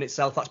marathon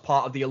itself. That's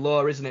part of the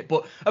allure, isn't it?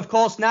 But of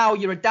course, now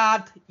you're a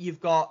dad, you've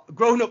got a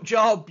grown-up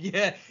job,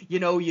 you're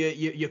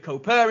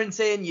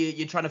co-parenting,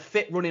 you're trying to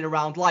fit running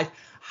around life.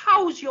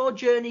 How's your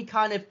journey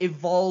kind of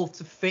evolved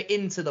to fit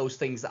into those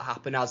things that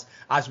happen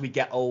as we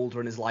get older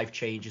and as life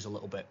changes a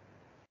little bit?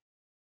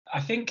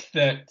 I think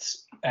that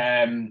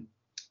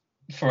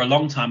for a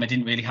long time, I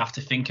didn't really have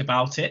to think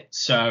about it.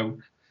 So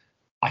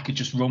I could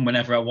just run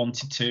whenever I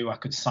wanted to. I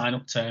could sign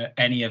up to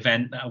any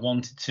event that I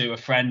wanted to. A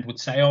friend would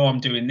say, "Oh, I'm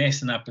doing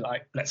this," and I'd be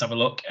like, "Let's have a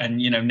look." And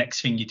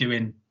next thing you're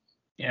doing,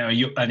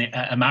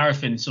 a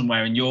marathon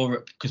somewhere in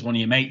Europe because one of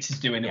your mates is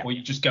doing it, or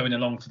you're just going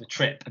along for the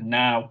trip. And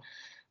now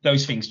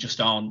those things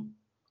just aren't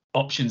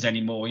options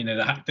anymore.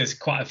 There's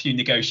quite a few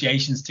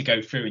negotiations to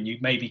go through, and you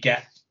maybe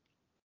get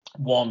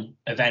one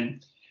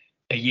event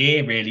a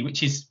year really,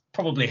 which is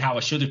probably how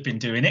I should have been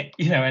doing it,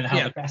 and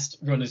how the best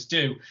runners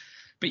do.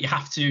 But you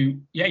have to,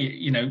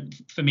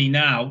 for me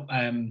now,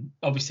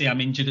 obviously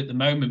I'm injured at the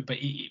moment, but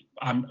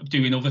I'm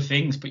doing other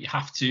things, but you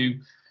have to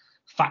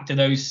factor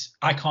those.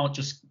 I can't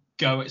just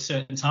go at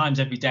certain times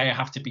every day. I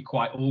have to be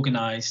quite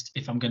organized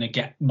if I'm going to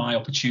get my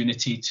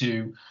opportunity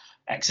to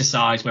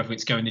exercise, whether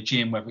it's going to the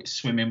gym, whether it's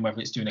swimming,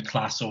 whether it's doing a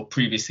class, or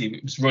previously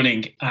it was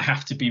running. I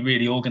have to be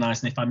really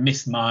organized, and if I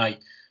miss my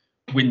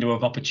window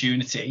of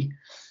opportunity,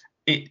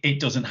 it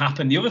doesn't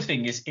happen. The other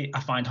thing is,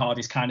 I find hard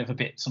is kind of a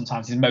bit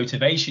sometimes is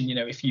motivation. You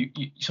know, if you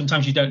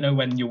sometimes you don't know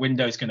when your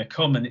window is going to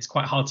come, and it's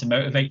quite hard to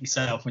motivate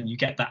yourself when you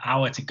get that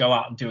hour to go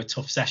out and do a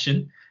tough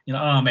session. You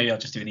know, oh, maybe I'll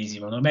just do an easy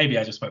run, or maybe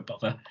I just won't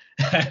bother.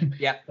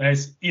 Yeah.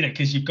 Whereas, you know,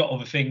 because you've got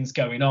other things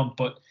going on.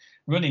 But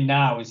running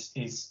now is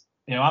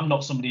you know, I'm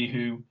not somebody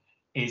who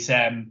is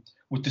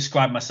would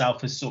describe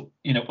myself as,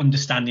 you know,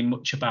 understanding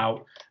much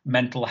about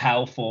mental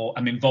health, or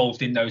I'm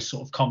involved in those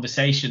sort of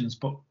conversations.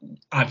 But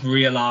I've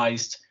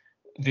realised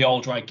the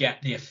older I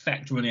get, the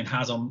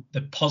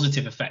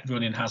positive effect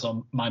running has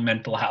on my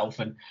mental health,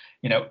 and,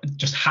 you know,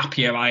 just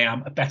happier I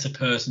am, a better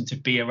person to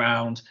be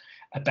around,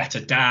 a better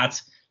dad,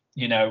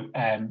 you know,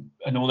 and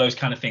all those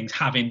kind of things,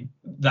 having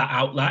that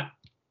outlet.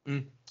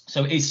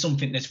 So it is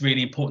something that's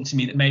really important to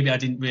me that maybe I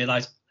didn't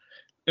realise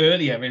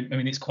earlier. I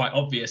mean, it's quite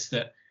obvious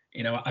that,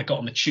 you know, I got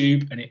on the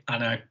tube and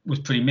I was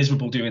pretty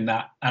miserable doing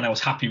that, and I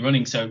was happy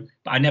running. So,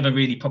 but I never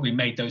really probably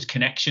made those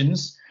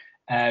connections.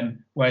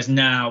 Whereas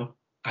now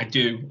I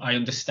do. I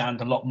understand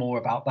a lot more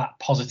about that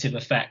positive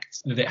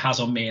effect that it has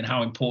on me, and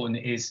how important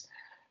it is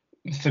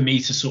for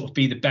me to sort of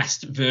be the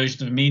best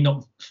version of me,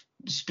 not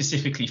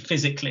specifically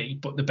physically,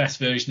 but the best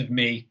version of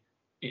me,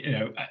 you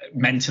know,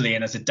 mentally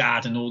and as a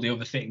dad and all the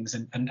other things,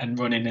 and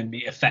running and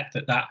the effect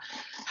that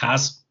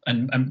has.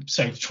 And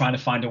so trying to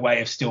find a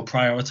way of still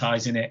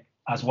prioritizing it,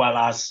 as well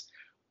as,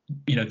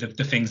 you know,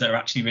 the things that are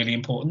actually really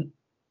important.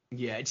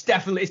 Yeah, it's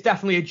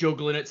definitely a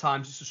juggle, and at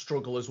times it's a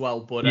struggle as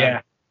well. But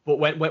yeah. But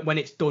when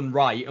it's done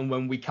right, and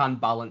when we can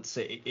balance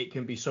it, it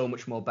can be so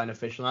much more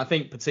beneficial. And I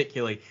think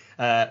particularly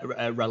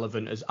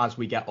relevant as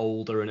we get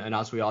older, and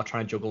as we are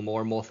trying to juggle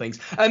more and more things.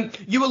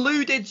 You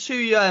alluded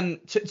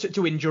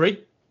to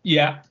injury.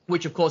 Yeah.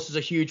 Which, of course, is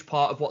a huge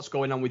part of what's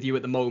going on with you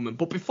at the moment.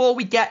 But before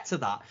we get to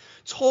that,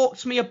 talk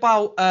to me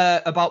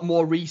about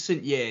more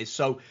recent years.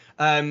 So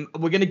we're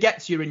going to get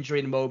to your injury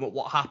in a moment,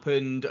 what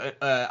happened,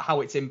 how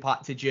it's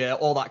impacted you,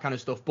 all that kind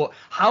of stuff. But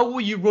how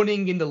were you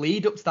running in the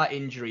lead up to that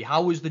injury?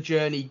 How was the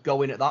journey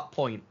going at that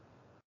point?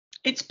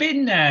 It's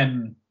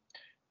been,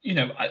 you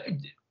know, I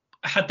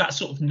had that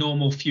sort of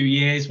normal few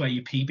years where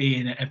you PB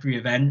in at every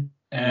event.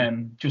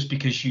 Just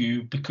because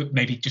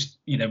maybe just,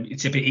 you know,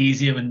 it's a bit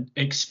easier and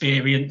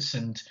experience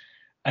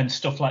and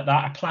stuff like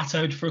that. I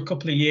plateaued for a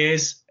couple of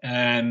years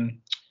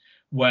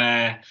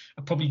where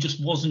I probably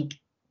just wasn't.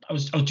 I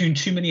was doing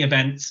too many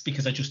events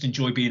because I just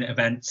enjoy being at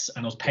events,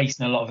 and I was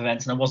pacing a lot of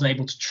events, and I wasn't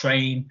able to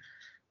train.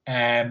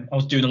 I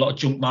was doing a lot of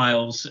jump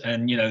miles,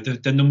 and, you know,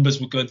 the numbers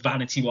were good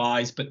vanity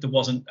wise, but there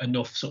wasn't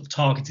enough sort of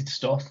targeted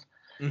stuff.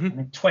 And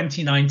in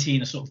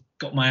 2019, I sort of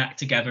got my act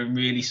together and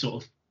really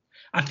sort of.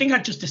 I think I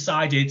just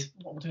decided,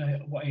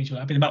 what age was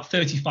I? I've been about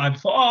 35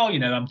 before, you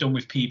know, I'm done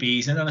with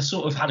PBs. And then I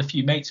sort of had a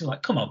few mates who were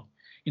like, come on,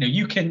 you know,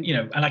 you can, you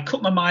know, and I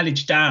cut my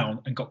mileage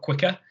down and got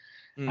quicker.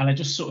 And I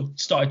just sort of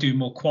started doing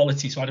more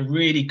quality. So I had a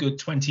really good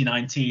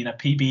 2019. I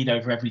PB'd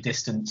over every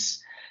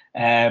distance,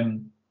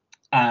 and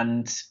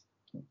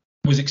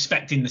was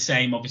expecting the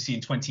same, obviously,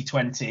 in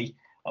 2020.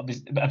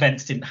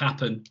 Events didn't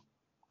happen.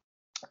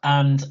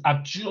 And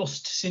I've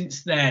just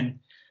since then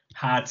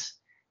had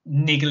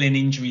niggling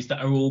injuries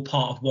that are all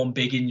part of one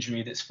big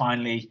injury that's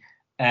finally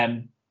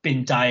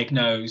been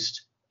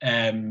diagnosed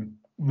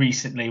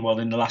recently, well,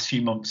 in the last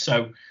few months.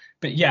 So,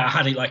 but yeah, I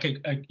had it like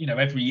you know,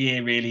 every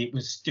year really. It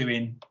was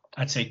doing,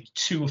 I'd say,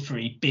 2 or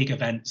 3 big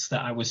events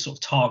that I was sort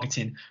of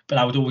targeting, but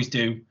I would always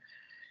do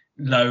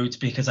loads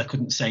because I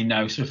couldn't say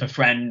no. So if a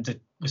friend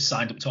was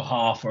signed up to a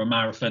half or a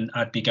marathon,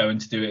 I'd be going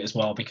to do it as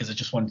well because I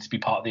just wanted to be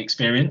part of the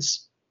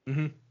experience.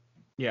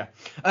 Yeah.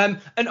 And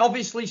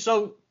obviously,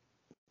 so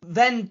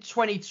then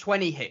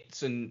 2020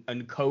 hits and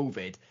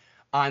COVID,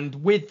 and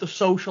with the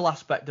social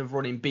aspect of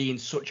running being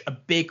such a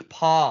big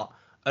part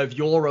of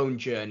your own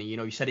journey, you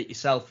know, you said it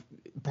yourself,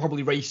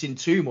 probably racing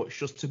too much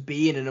just to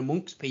be in and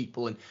amongst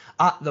people and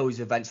at those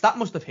events, that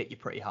must have hit you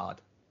pretty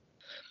hard.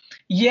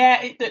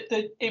 Yeah,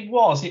 it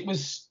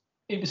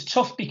was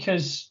tough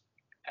because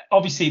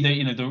obviously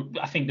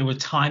I think there were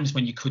times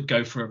when you could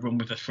go for a run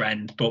with a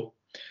friend, but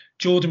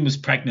Jordan was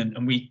pregnant,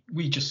 and we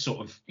just sort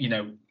of, you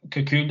know,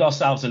 cocooned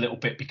ourselves a little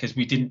bit because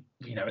we didn't,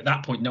 you know, at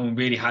that point, no one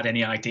really had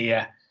any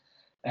idea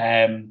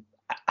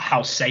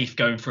how safe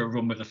going for a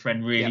run with a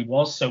friend really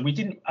was. So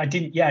I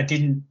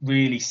didn't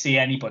really see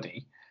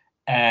anybody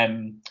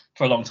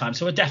for a long time.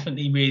 So I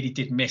definitely really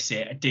did miss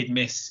it. I did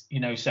miss, you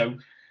know, so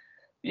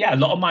yeah, a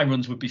lot of my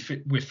runs would be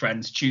with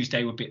friends.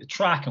 Tuesday would be at the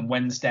track, and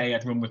Wednesday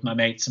I'd run with my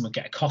mates and we'd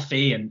get a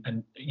coffee,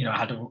 and you know, I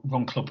had a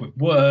run club with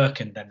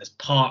work, and then there's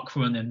park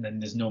run, and then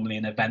there's normally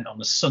an event on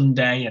the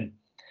Sunday, and,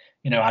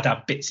 you know, I'd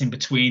have bits in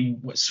between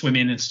with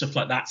swimming and stuff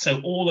like that.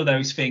 So all of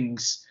those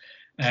things,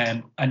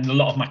 and a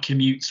lot of my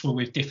commutes were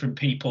with different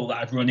people that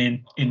I'd run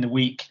in the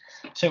week.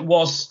 So it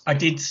was. I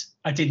did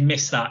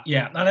miss that.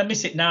 Yeah, and I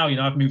miss it now. You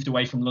know, I've moved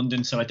away from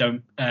London, so I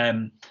don't.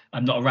 I'm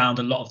not around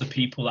a lot of the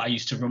people that I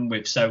used to run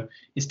with. So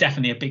it's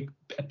definitely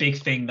a big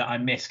thing that I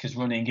miss, because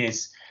running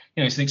is,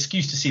 you know, it's an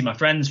excuse to see my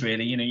friends.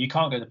 Really, you know, you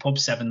can't go to the pub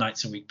 7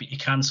 nights a week, but you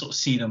can sort of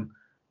see them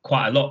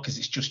quite a lot because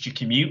it's just your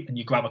commute and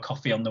you grab a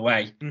coffee on the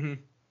way, and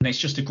it's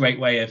just a great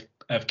way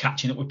of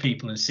catching up with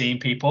people and seeing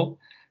people.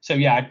 So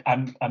yeah,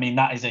 I mean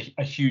that is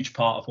a huge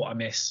part of what I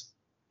miss.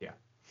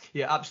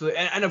 Yeah, absolutely.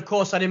 And of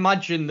course, I'd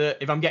imagine that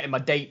if I'm getting my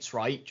dates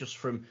right, just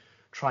from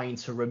trying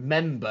to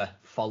remember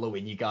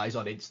following you guys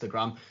on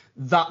Instagram,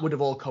 that would have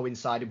all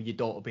coincided with your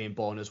daughter being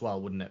born as well,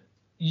 wouldn't it?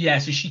 Yeah,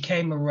 so she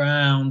came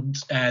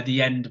around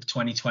the end of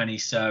 2020,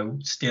 so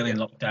still in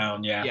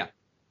lockdown.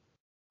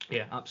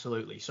 Yeah,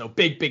 absolutely. So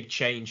big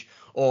change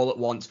all at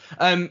once.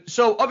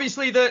 So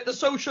obviously the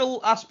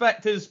social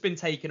aspect has been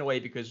taken away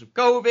because of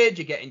COVID.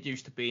 You're getting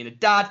used to being a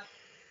dad.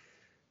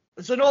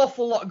 There's an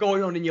awful lot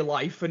going on in your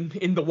life and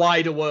in the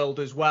wider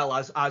world as well,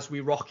 as we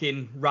rock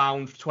in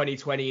round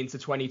 2020 into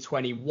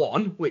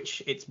 2021,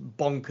 which it's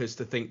bonkers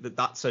to think that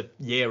that's a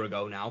year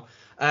ago now.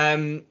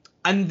 And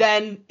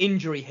then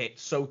injury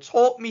hits. So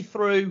talk me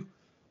through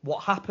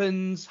what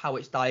happens, how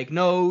it's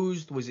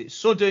diagnosed. Was it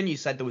sudden? You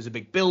said there was a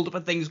big build-up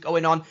of things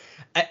going on.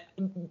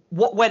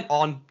 What went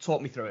on?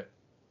 Talk me through it.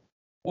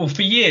 Well,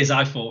 for years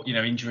I thought, you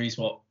know, injuries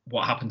what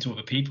happened to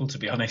other people, to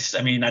be honest.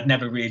 I mean, I'd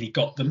never really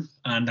got them,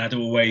 and I'd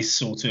always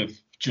sort of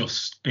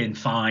just been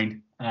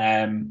fine.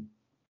 But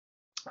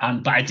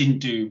I didn't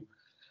do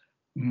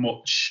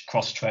much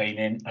cross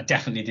training. I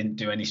definitely didn't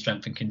do any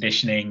strength and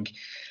conditioning.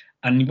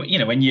 And you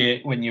know, when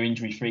you're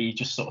injury free, you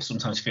just sort of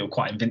sometimes feel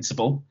quite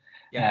invincible.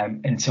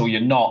 Until you're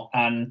not.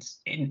 And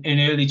in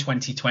early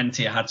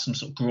 2020, I had some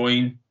sort of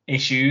groin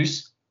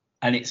issues,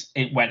 and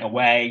it went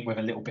away with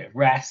a little bit of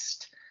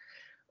rest,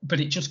 but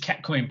it just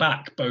kept coming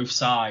back both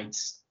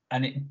sides,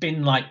 and it'd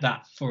been like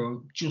that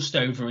for just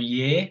over a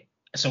year.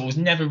 So I was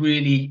never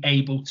really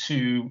able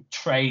to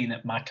train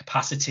at my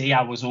capacity.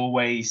 I was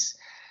always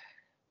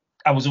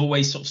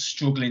sort of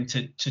struggling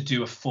to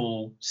do a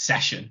full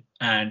session,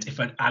 and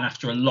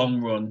after a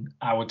long run,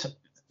 I would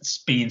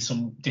be in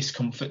some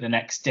discomfort the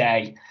next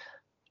day.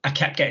 I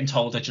kept getting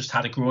told I just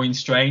had a groin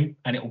strain,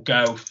 and it will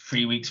go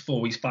 3 weeks, 4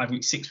 weeks, 5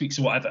 weeks, 6 weeks,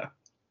 or whatever.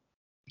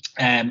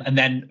 And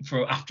then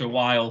after a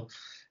while,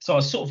 so I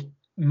was sort of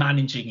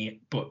managing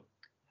it, but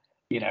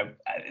you know,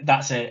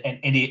 that's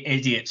an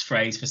idiot's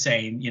phrase for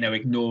saying, you know,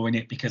 ignoring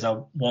it, because I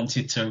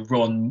wanted to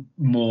run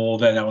more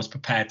than I was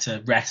prepared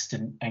to rest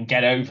and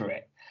get over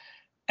it.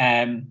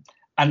 And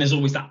there's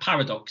always that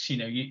paradox, you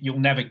know, you're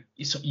going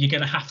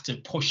to have to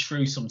push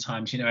through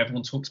sometimes. You know,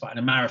 everyone talks about in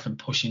a marathon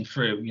pushing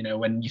through, you know,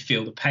 when you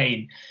feel the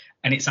pain,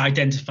 and it's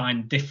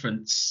identifying the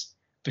difference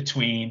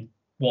between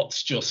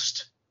what's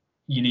just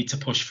you need to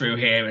push through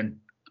here and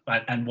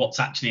what's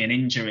actually an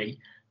injury,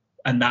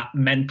 and that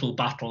mental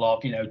battle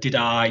of, you know, did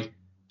I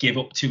give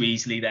up too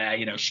easily there?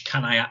 You know,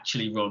 can I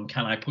actually run?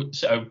 Can I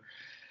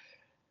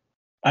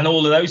and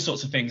all of those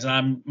sorts of things.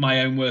 I'm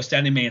my own worst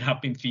enemy, and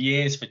have been for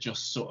years, for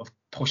just sort of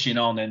pushing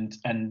on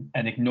and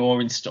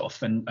ignoring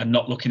stuff and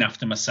not looking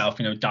after myself.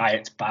 You know,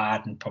 diet's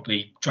bad, and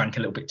probably drank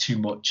a little bit too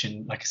much,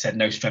 and like I said,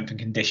 no strength and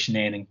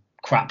conditioning, and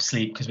crap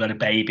sleep because we had a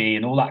baby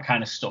and all that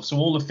kind of stuff. So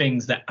all the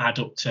things that add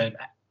up to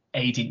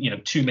aiding, you know,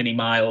 too many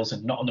miles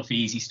and not enough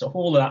easy stuff,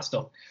 all of that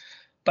stuff.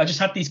 But I just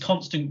had these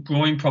constant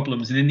groin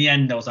problems, and in the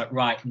end I was like,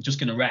 right, I'm just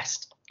going to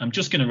rest.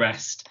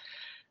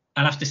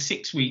 And after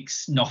 6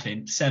 weeks,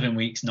 nothing, 7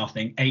 weeks,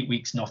 nothing, 8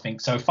 weeks, nothing.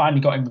 So I finally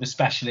got in with a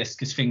specialist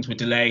because things were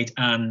delayed.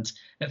 And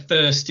at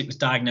first it was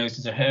diagnosed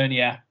as a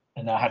hernia,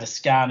 and I had a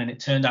scan, and it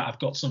turned out I've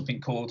got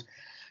something called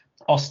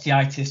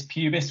osteitis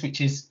pubis,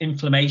 which is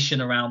inflammation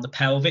around the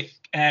pelvic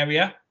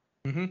area.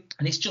 And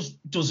it just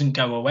doesn't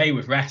go away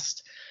with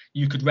rest.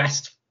 You could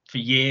rest for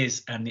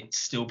years and it'd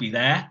still be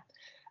there.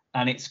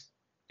 And it's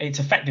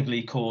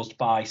effectively caused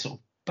by sort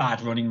of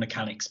bad running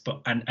mechanics,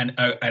 but and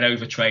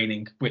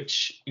overtraining,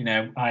 which, you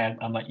know,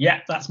 I'm like,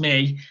 yeah, that's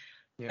me.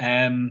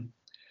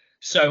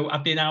 So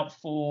I've been out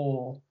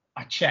for,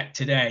 I checked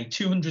today,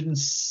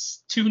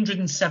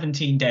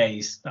 217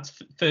 days. That's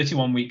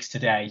 31 weeks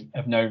today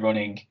of no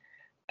running.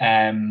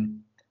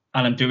 And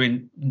I'm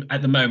doing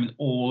at the moment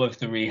all of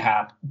the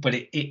rehab, but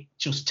it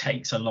just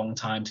takes a long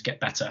time to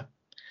get better.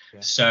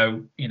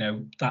 So, you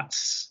know,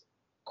 that's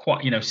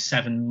quite, you know,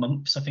 7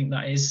 months, I think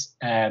that is,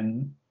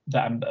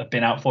 that I've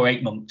been out for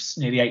 8 months,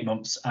 nearly 8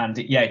 months. And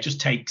it just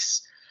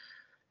takes,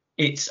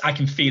 I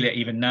can feel it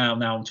even now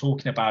I'm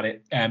talking about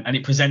it. And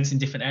it presents in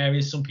different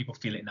areas. Some people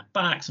feel it in their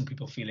back, some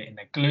people feel it in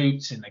their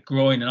glutes, in their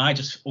groin. And I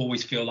just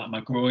always feel like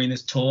my groin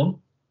is torn.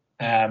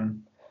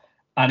 And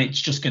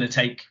it's just going to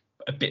take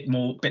a bit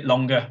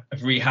longer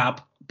of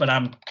rehab, but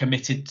I'm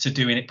committed to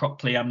doing it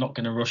properly. I'm not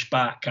going to rush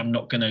back. I'm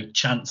not going to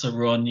chance a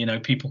run. You know,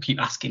 people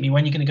keep asking me,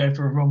 when you're going to go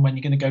for a run, when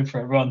you're going to go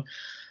for a run.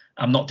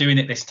 I'm not doing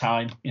it this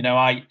time. You know,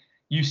 I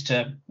used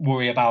to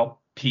worry about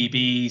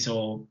PBs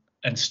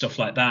and stuff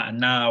like that. And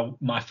now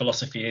my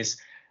philosophy is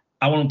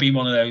I want to be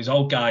one of those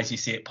old guys you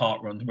see at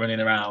parkrun running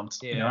around.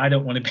 Yeah. I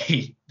don't want to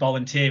be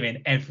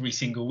volunteering every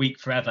single week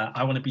forever.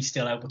 I want to be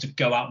still able to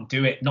go out and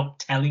do it, not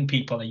telling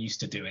people I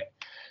used to do it.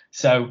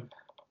 So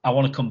I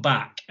want to come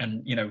back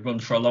and, run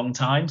for a long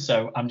time.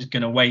 So I'm just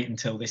going to wait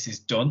until this is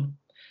done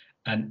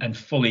and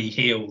fully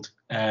healed.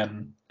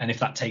 And if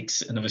that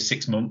takes another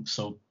 6 months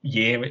or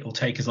year, it'll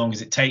take as long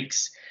as it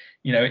takes.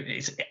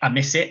 I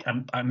miss it.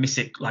 I miss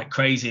it like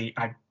crazy.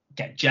 I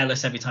get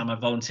jealous every time I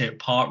volunteer at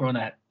parkrun.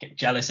 I get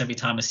jealous every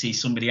time I see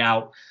somebody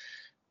out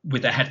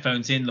with their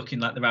headphones in, looking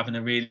like they're having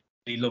a really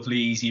lovely,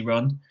 easy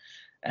run.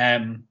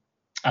 And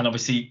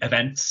obviously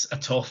events are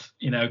tough,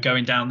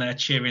 going down there,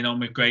 cheering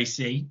on with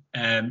Gracie.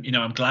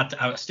 I'm glad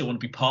that I still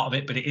want to be part of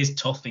it, but it is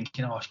tough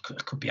thinking, I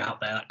could be out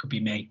there. That could be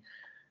me.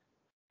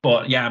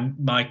 But yeah,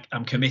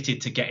 I'm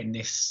committed to getting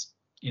this,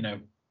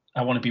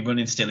 I want to be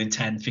running still in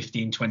 10,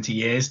 15, 20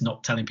 years,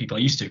 not telling people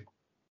I used to.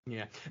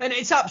 Yeah, and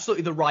it's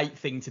absolutely the right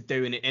thing to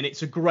do, and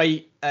it's a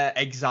great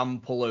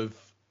example of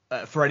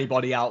for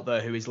anybody out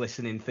there who is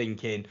listening,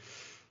 thinking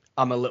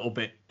I'm a little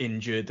bit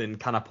injured and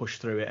can I push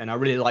through it? And I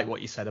really like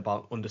what you said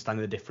about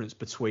understanding the difference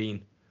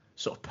between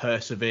sort of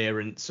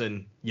perseverance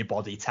and your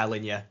body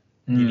telling you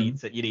you need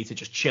to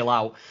just chill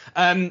out.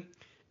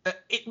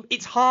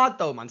 It's hard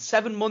though, man.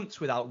 7 months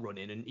without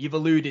running, and you've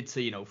alluded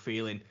to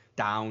feeling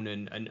down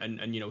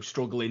and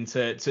struggling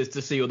to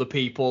see other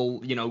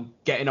people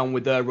getting on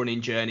with their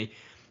running journey.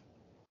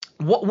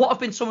 What have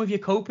been some of your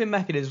coping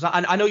mechanisms?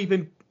 I know you've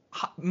been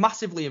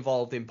massively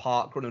involved in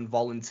parkrun and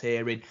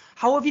volunteering.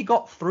 How have you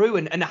got through,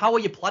 and how are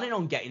you planning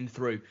on getting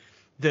through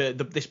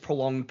this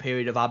prolonged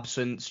period of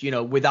absence?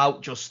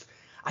 Without just,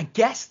 I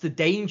guess the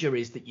danger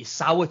is that you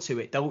sour to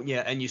it, don't you?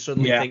 And you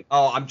suddenly think,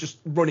 I'm just,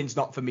 running's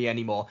not for me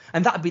anymore,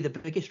 and that'd be the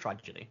biggest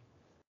tragedy.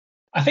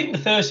 I think the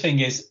first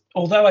thing is,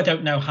 although I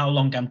don't know how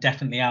long I'm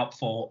definitely out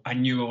for, I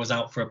knew I was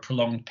out for a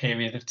prolonged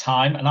period of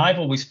time, and I've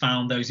always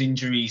found those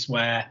injuries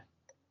where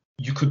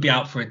you could be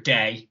out for a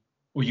day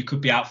or you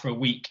could be out for a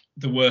week,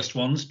 the worst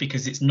ones,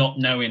 because it's not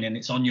knowing and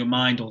it's on your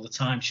mind all the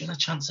time. Should I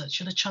chance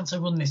I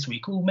run this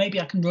week? Oh, maybe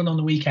I can run on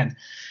the weekend.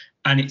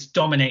 And it's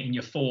dominating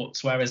your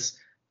thoughts. Whereas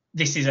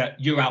this is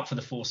you're out for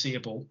the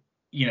foreseeable,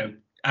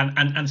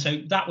 and so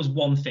that was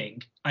one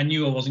thing. I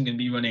knew I wasn't going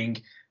to be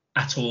running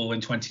at all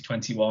in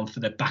 2021 for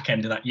the back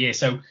end of that year.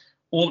 So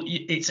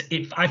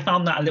I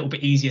found that a little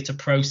bit easier to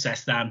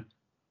process than,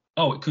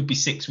 it could be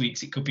 6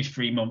 weeks, it could be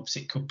 3 months,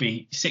 it could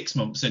be 6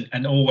 months,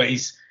 and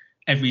always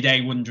every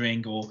day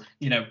wondering, or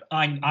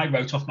I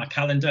wrote off my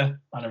calendar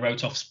and I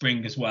wrote off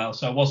spring as well,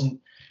 so I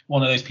wasn't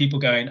one of those people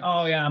going,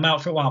 oh yeah, I'm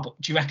out for a while, but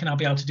do you reckon I'll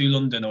be able to do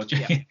London? Or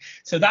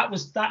So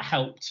that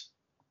helped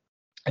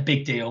a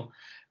big deal,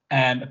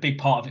 a big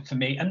part of it for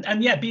me.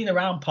 And yeah, being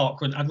around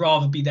parkrun, I'd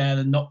rather be there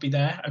than not be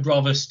there. I'd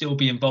rather still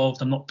be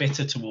involved. I'm not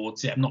bitter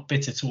towards it. I'm not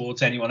bitter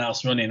towards anyone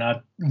else running. I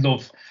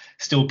love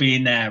still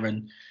being there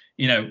and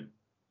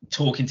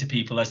talking to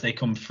people as they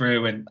come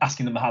through and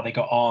asking them how they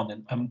got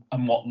on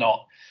and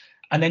whatnot,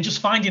 and then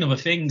just finding other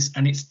things.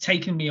 And it's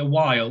taken me a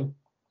while,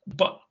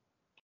 but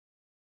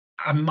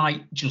I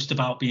might just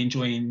about be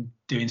enjoying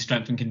doing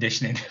strength and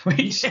conditioning,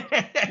 which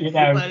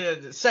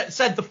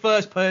said the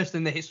first person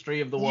in the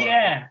history of the world.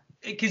 Yeah,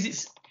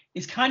 because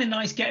it's kind of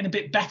nice getting a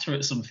bit better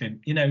at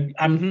something.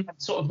 I'm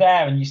sort of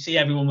there, and you see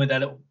everyone with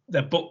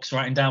their books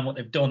writing down what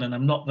they've done, and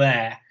I'm not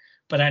there,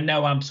 but I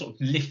know I'm sort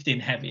of lifting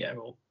heavier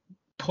or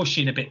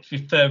pushing a bit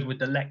further with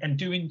the leg, and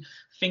doing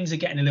things are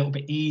getting a little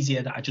bit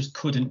easier that I just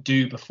couldn't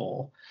do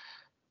before.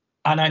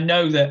 And I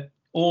know that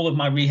all of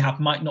my rehab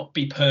might not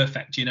be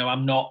perfect.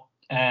 I'm not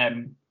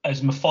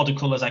as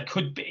methodical as I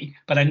could be,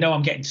 but I know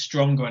I'm getting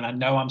stronger, and I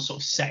know I'm sort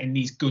of setting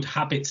these good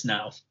habits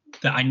now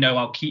that I know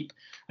I'll keep.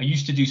 I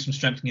used to do some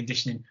strength and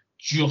conditioning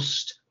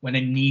just when I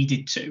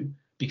needed to,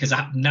 because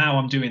now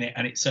I'm doing it,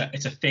 and it's a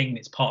thing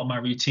that's part of my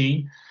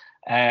routine.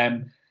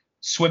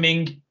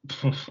 Swimming,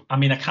 I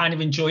mean, I kind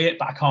of enjoy it,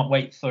 but I can't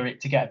wait for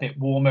it to get a bit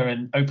warmer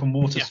and open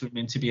water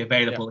swimming to be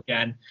available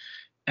again.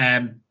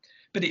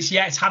 But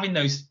it's having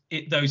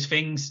those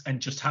things and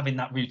just having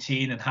that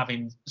routine and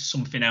having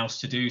something else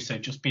to do. So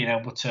just being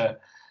able to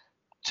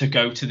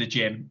go to the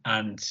gym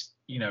and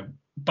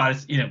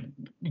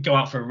go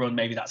out for a run,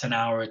 maybe that's an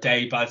hour a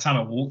day. By the time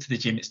I walk to the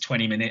gym, it's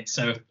 20 minutes.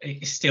 So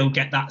I still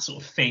get that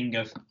sort of thing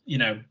of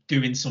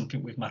doing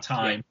something with my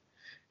time.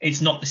 It's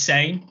not the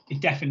same.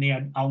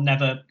 I'll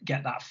never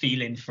get that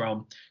feeling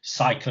from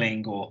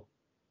cycling or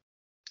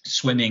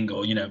swimming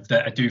or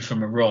that I do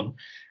from a run.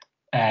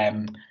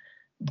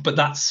 But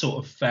that's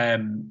sort of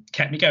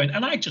kept me going,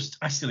 and I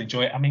still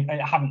enjoy it. I mean,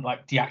 I haven't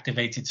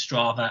deactivated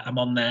Strava. I'm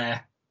on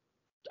there.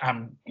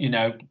 I'm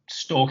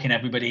stalking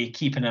everybody,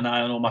 keeping an eye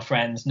on all my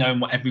friends,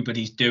 knowing what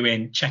everybody's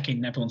doing,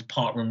 checking everyone's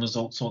parkrun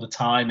results all the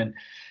time, and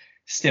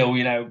still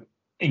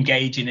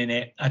engaging in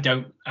it. I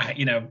don't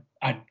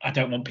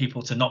want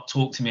people to not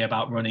talk to me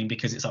about running,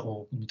 because it's like,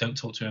 well, don't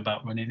talk to me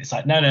about running. It's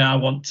like, no, I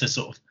want to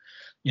sort of,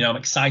 I'm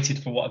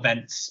excited for what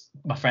events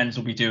my friends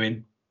will be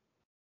doing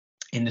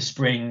in the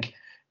spring.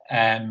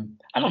 And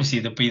obviously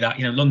there'll be that,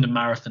 London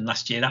Marathon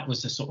last year, that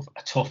was a sort of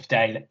a tough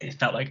day. It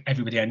felt like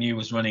everybody I knew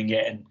was running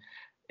it, and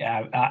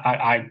yeah,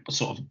 I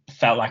sort of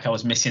felt like I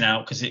was missing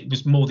out because it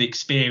was more the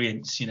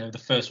experience,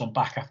 the first one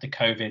back after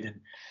COVID,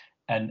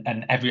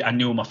 and I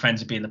knew all my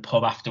friends would be in the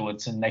pub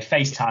afterwards, and they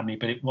FaceTimed me,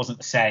 but it wasn't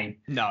the same.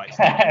 No, it's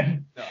not.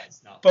 No,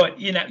 it's not. But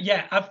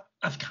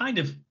I've kind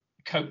of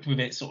coped with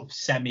it sort of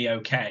semi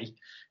okay.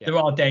 Yeah. There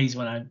are days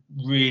when I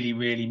really,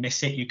 really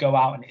miss it. You go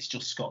out and it's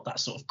just got that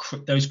sort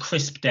of those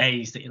crisp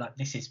days that you're like,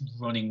 this is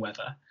running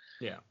weather.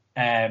 Yeah.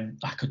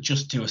 I could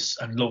just do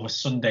I love a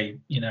Sunday,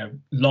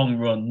 long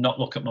run, not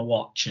look at my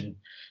watch and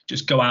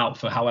just go out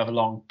for however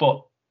long.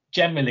 But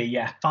generally,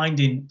 yeah,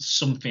 finding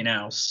something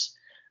else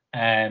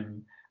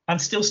and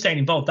still staying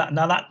involved.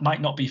 That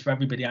might not be for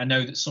everybody. I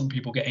know that some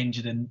people get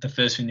injured and the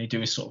first thing they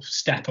do is sort of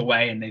step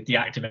away and they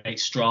deactivate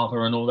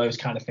Strava and all those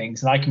kind of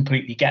things. And I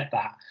completely get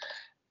that.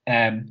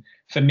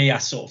 For me, I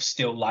sort of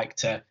still like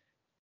to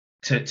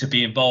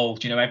be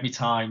involved. Every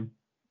time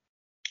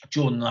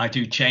Jordan and I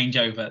do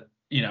changeover,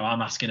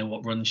 I'm asking her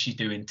what run she's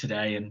doing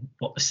today and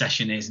what the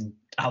session is and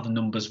how the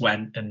numbers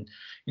went. And,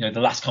 the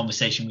last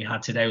conversation we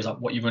had today was like,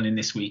 what you're running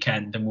this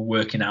weekend? And we're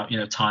working out,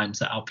 times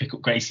that I'll pick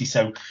up Gracie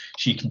so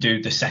she can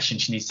do the session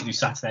she needs to do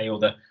Saturday or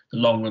the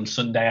long run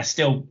Sunday. I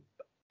still,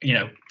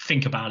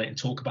 think about it and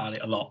talk about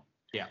it a lot.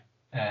 Yeah.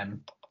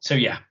 So,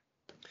 yeah.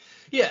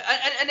 Yeah,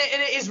 and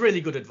it is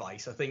really good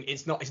advice. I think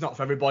it's not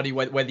for everybody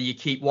whether you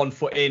keep 1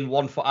 foot in,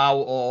 1 foot out,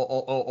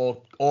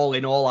 or all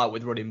in, all out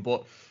with running.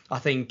 But I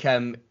think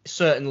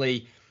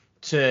certainly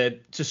to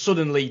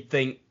suddenly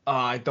think,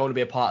 I don't want to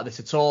be a part of this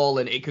at all,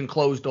 and it can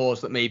close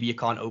doors that maybe you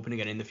can't open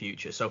again in the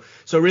future. So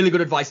really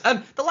good advice.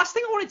 The last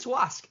thing I wanted to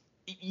ask,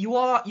 you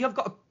have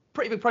got a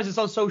pretty big presence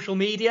on social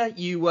media.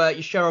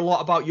 You share a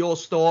lot about your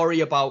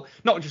story, about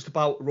not just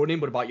about running,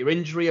 but about your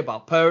injury,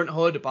 about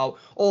parenthood, about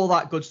all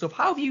that good stuff.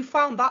 How have you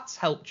found that's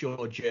helped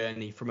your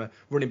journey from a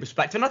running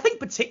perspective? And I think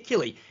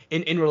particularly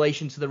in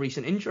relation to the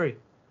recent injury.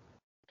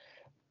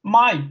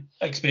 My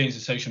experience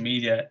of social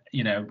media,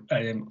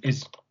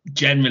 is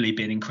generally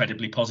been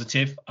incredibly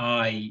positive.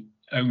 I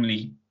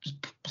only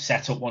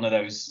set up one of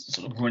those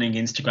sort of running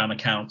Instagram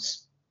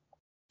accounts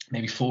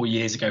maybe 4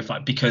 years ago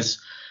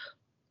because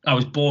I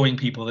was boring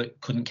people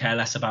that couldn't care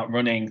less about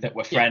running, that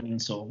were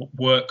friends or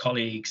work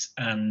colleagues.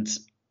 And,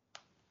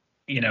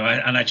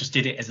 and I just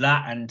did it as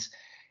that. And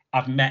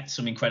I've met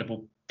some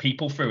incredible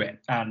people through it.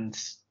 And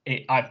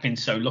I've been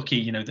so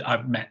lucky, that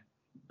I've met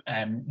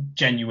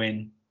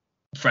genuine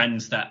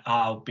friends that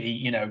I'll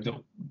be,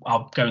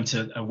 I'll go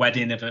into a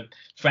wedding of a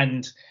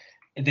friend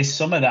this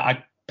summer that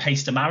I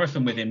paced a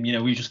marathon with him.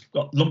 We just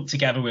got lumped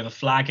together with a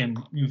flag and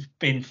we've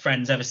been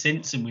friends ever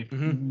since. And we've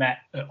met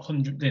at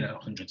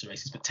hundreds of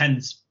races, but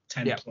 10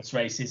 plus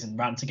races and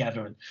ran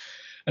together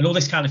and all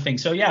this kind of thing.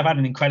 So yeah, I've had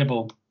an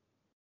incredible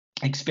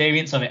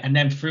experience of it. And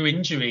then through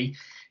injury,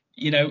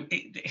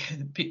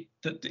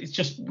 it's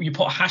just you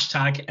put a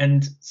hashtag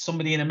and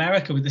somebody in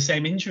America with the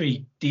same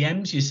injury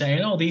DMs you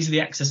saying, oh, these are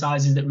the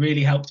exercises that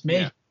really helped me.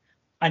 Yeah.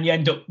 And you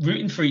end up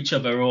rooting for each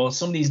other, or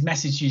somebody's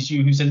messages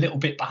you who's a little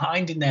bit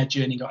behind in their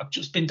journey. Go, I've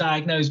just been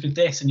diagnosed with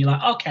this. And you're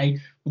like, okay,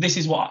 well, this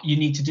is what you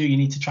need to do. You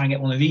need to try and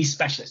get one of these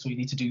specialists, or you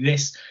need to do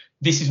this.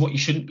 This is what you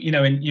shouldn't,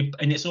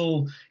 and it's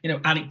all,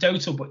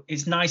 anecdotal, but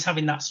it's nice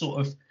having that sort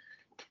of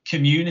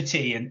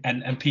community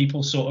and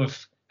people sort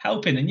of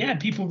helping and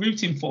people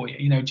rooting for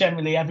you.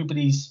 Generally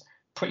everybody's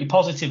pretty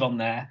positive on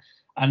there,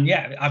 and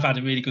I've had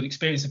a really good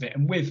experience of it.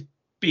 And with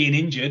being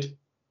injured,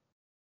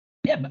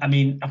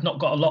 I've not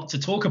got a lot to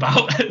talk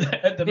about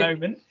at the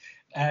moment.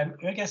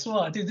 Guess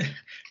what? I did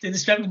the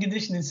strength and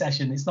conditioning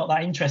session. It's not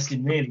that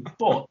interesting really,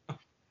 but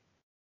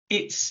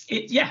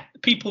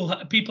people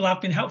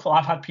have been helpful.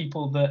 I've had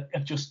people that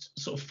have just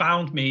sort of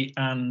found me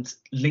and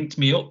linked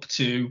me up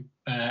to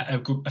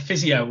a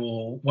physio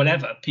or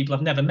whatever, people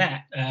I've never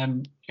met,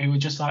 who were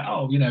just like,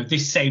 oh,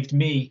 this saved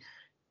me.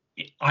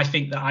 I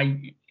think that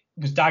I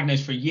was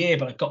diagnosed for a year,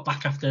 but I got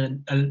back after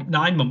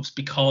 9 months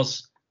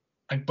because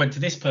I went to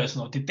this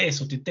person or did this.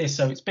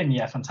 So it's been,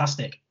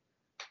 fantastic.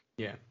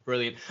 Yeah,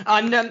 brilliant.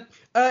 And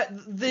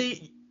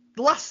the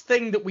last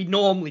thing that we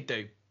normally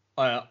do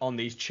on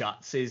these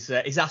chats is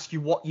ask you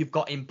what you've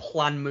got in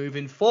plan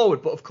moving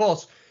forward. But of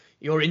course,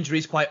 your injury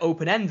is quite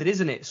open-ended,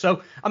 isn't it?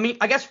 So,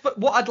 I guess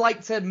what I'd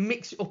like to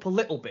mix it up a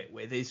little bit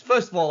with is,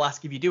 first of all,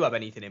 ask if you do have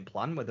anything in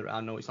plan, whether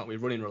I know it's not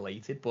really running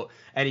related, but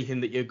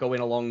anything that you're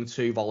going along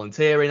to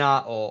volunteering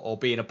at or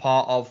being a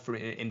part of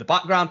in the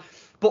background.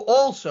 But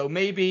also,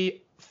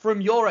 maybe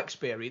from your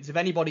experience, if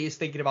anybody is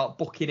thinking about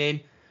booking in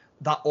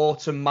that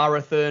autumn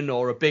marathon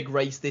or a big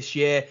race this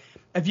year,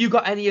 have you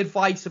got any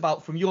advice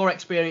about, from your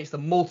experience, the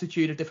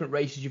multitude of different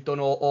races you've done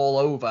all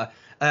over,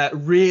 a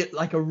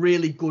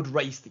really good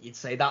race that you'd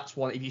say that's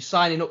one, if you're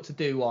signing up to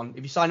do one,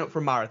 if you sign up for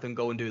a marathon,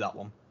 go and do that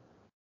one?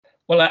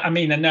 Well, I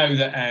know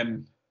that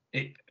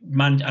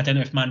I don't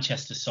know if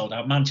Manchester's sold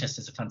out.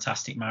 Manchester's a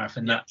fantastic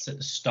marathon. Yep. That's at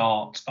the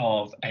start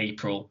of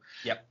April.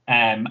 Yep.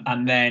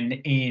 And then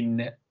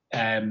in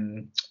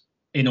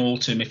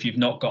autumn, if you've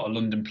not got a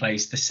London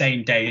place, the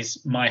same day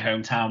as my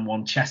hometown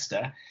one,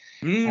 Chester.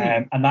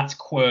 And that's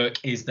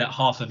quirk is that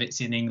half of it's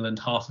in England,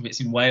 half of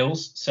it's in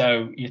Wales.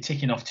 So you're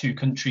ticking off two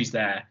countries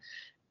there.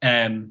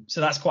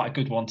 So that's quite a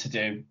good one to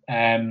do.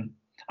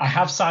 I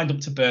have signed up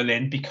to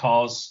Berlin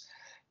because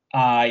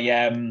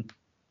I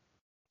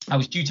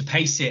was due to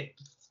pace it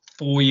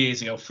 3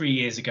 years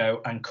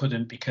ago, and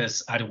couldn't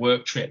because I had a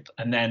work trip,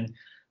 and then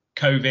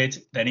COVID,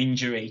 then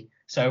injury.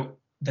 So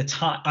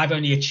I've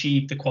only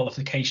achieved the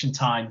qualification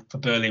time for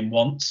Berlin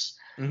once.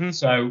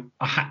 So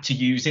I had to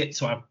use it.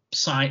 So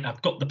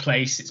I've got the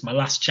place. It's my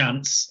last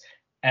chance.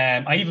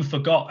 I even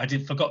forgot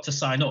to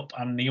sign up,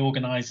 and the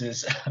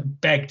organisers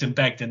begged, and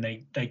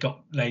they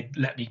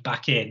let me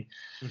back in.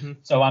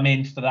 So I'm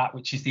in for that,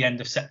 which is the end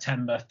of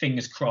September.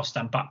 Fingers crossed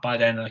I'm back by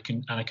then, and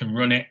I can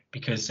run it,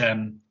 because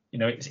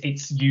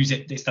it's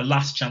the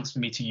last chance for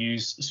me to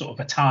use sort of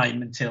a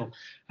time until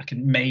I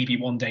can maybe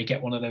one day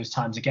get one of those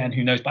times again.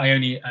 Who knows? But I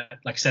only,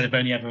 like I said, I've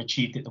only ever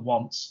achieved it the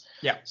once.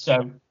 Yeah.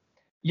 So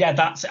yeah,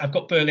 that's it. I've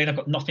got Berlin. I've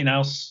got nothing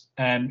else.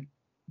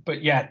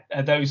 But yeah,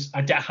 those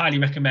I highly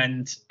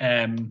recommend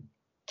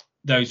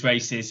those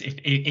races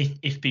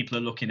if people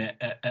are looking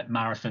at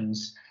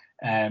marathons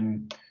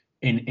in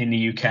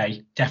the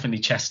UK. Definitely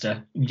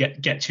Chester.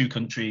 Get 2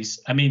 countries.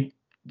 I mean,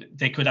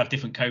 they could have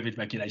different COVID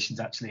regulations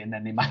actually, and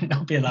then they might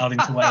not be allowed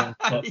into Wales.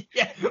 But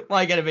yeah,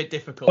 might get a bit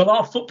difficult. But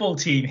our football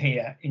team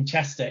here in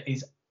Chester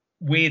is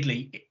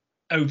weirdly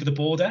over the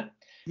border.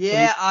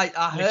 Yeah, so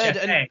I heard,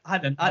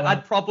 and I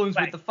had problems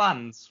with the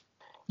fans.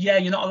 Yeah,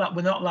 we're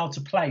not allowed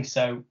to play.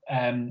 So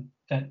I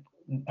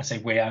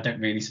say I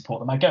don't really support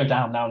them. I go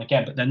down now and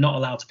again, but they're not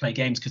allowed to play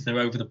games because they're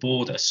over the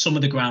border. Some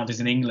of the ground is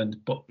in England,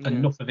 but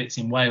enough of it's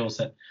in Wales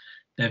that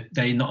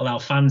they're not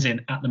allowed fans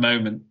in at the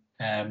moment.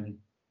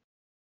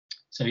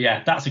 So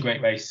yeah, that's a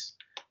great race,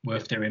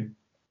 worth doing.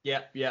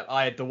 Yeah,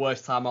 I had the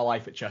worst time of my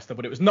life at Chester,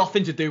 but it was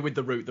nothing to do with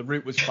the route. The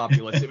route was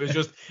fabulous. It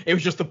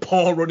was just a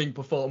poor running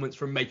performance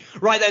from me.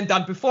 Right then,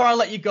 Dan, before I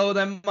let you go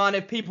then, man,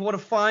 if people want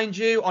to find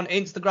you on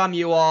Instagram,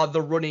 you are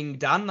The Running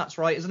Dan. That's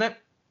right, isn't it?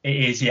 It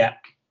is, yeah.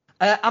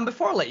 And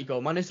before I let you go,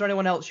 man, is there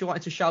anyone else you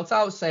wanted to shout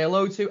out, say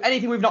hello to?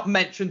 Anything we've not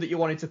mentioned that you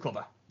wanted to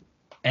cover?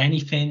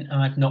 Anything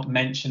I've not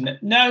mentioned?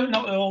 No,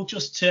 not at all.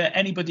 Just to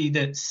anybody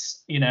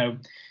that's,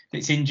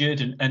 that's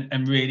injured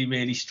and really,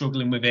 really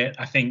struggling with it.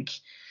 I think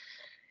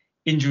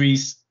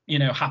injuries,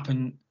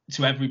 happen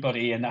to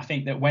everybody. And I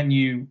think that when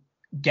you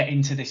get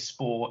into this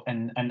sport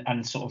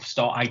and sort of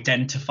start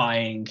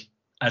identifying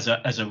as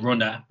a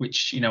runner,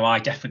 which, I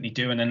definitely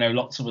do, and I know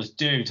lots of us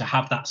do, to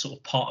have that sort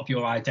of part of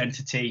your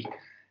identity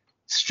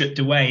stripped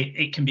away,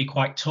 it can be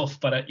quite tough.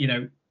 But,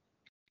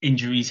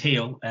 injuries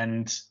heal,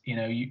 and,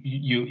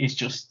 you it's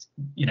just,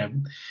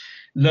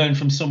 learn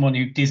from someone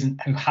who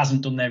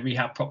hasn't done their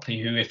rehab properly,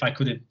 who if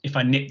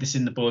I nipped this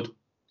in the bud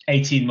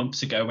 18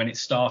 months ago when it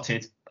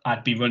started,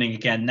 I'd be running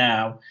again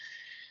now.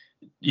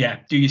 Yeah,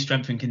 do your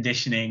strength and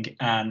conditioning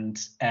and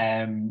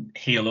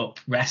heal up,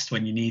 rest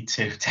when you need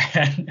to.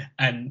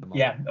 And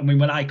yeah, I mean,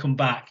 when I come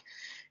back,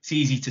 it's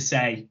easy to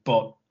say,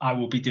 but I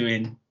will be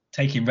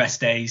taking rest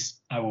days.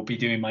 I will be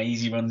doing my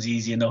easy runs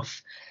easy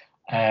enough.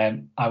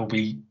 I will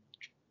be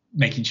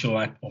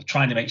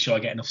trying to make sure I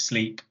get enough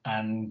sleep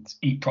and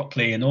eat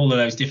properly and all of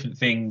those different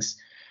things.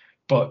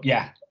 But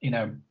yeah,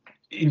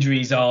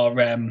 injuries are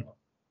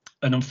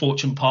an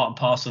unfortunate part and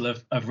parcel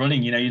of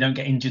running. You don't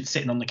get injured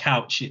sitting on the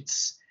couch.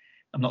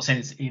 I'm not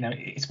saying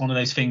it's one of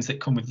those things that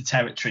come with the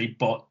territory,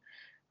 but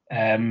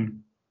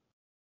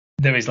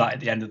there is light at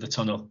the end of the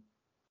tunnel.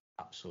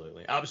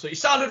 Absolutely.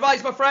 Sound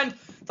advice, my friend.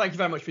 Thank you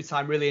very much for your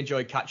time. Really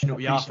enjoyed catching up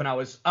with you. Half an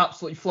hour's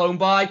absolutely flown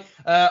by.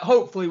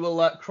 Hopefully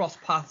we'll cross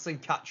paths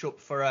and catch up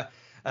for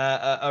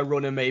a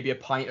run and maybe a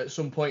pint at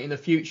some point in the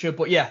future.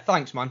 But yeah,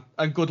 thanks, man,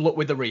 and good luck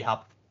with the rehab.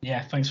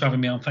 Yeah, thanks for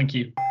having me on. Thank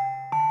you.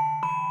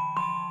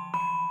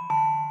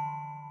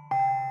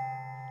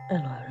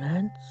 Hello,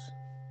 lads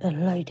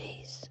and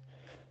ladies.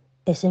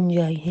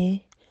 SMJ here,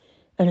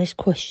 and it's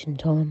question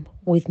time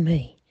with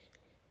me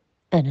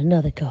and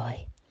another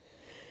guy.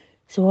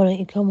 So why don't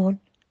you come on,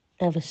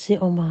 have a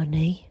sit on my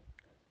knee,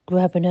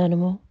 grab an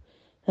animal,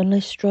 and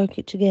let's stroke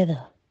it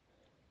together.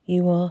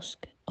 You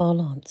ask,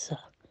 I'll answer.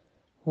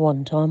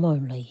 One time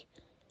only.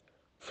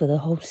 For the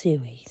whole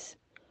series.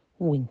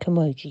 Wink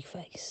emoji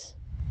face.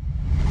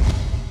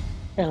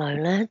 Hello,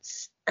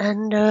 lads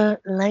and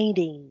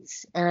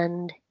ladies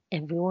and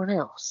everyone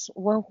else.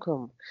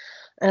 Welcome.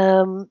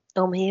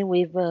 I'm here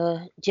with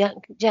Jack.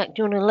 Jack, do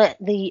you want to let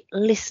the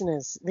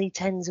listeners, the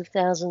tens of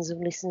thousands of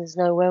listeners,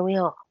 know where we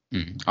are?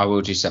 I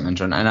will do something,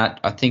 John. And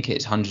I think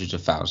it's hundreds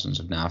of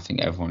thousands of now. I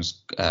think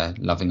everyone's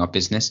loving our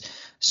business.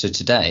 So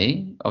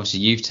today,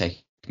 obviously, you've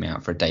taken me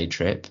out for a day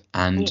trip,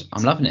 and yes.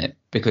 I'm loving it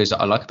because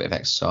I like a bit of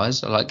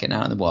exercise. I like getting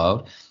out in the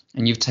wild.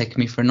 And you've taken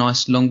me for a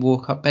nice long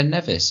walk up Ben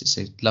Nevis. It's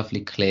a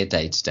lovely clear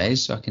day today,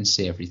 so I can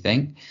see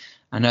everything.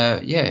 And I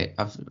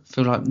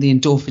feel like the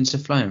endorphins are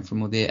flowing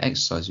from all the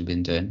exercise we've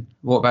been doing.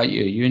 What about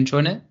you? Are you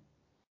enjoying it?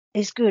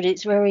 It's good.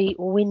 It's very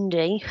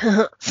windy,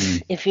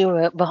 if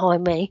you're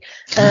behind me,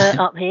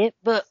 up here.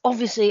 But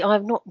obviously,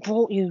 I've not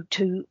brought you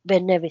to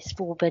Ben Nevis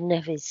for Ben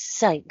Nevis'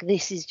 sake.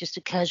 This is just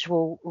a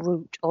casual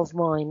route of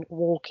mine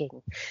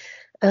walking.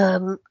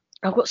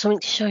 I've got something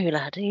to show you,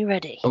 lad. Are you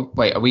ready? Oh,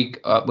 wait, are we?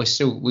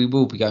 We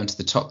will be going to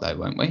the top though,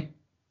 won't we?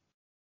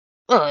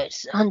 Well,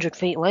 it's 100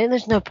 feet away.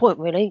 There's no point,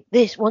 really.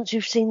 Once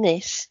you've seen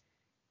this,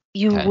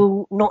 you Okay.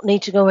 will not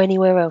need to go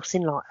anywhere else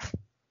in life.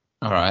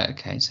 All right.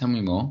 Okay. Tell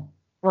me more.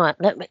 Right,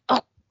 let me...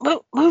 Oh,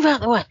 move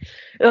out the way.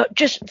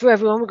 Just for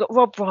everyone, we've got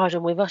Rob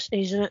Brydon with us.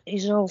 He's an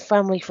old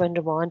family friend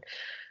of mine.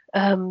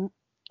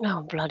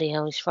 Oh, bloody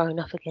hell, he's thrown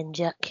up again,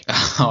 Jack.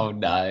 Oh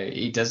no,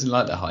 he doesn't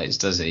like the heights,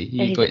 does he? He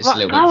Right, gets a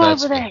little go bit over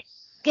vertical. there.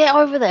 Get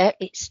over there.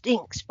 It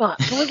stinks. Right,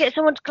 can we get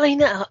someone to clean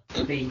that up?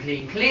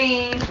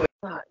 Clean.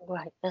 Right,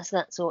 great. That's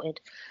that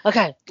sorted.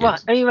 Okay, Good.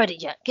 right. Are you ready,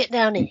 Jack? Get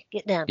down here.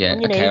 Get down. Yeah.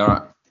 On your Okay. knees. All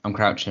right. I'm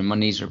crouching. My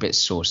knees are a bit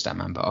sore,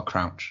 Statman, but I'll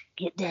crouch.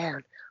 Get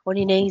down. On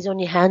your knees, on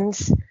your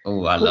hands.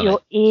 Oh, I Put love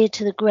your it. ear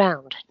to the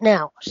ground.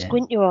 Now, Yeah.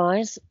 squint your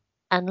eyes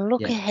and look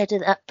Yeah. ahead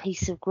of that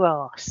piece of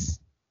grass.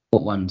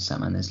 What one,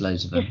 Statman? There's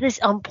loads of them. Just this,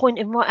 I'm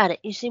pointing right at it.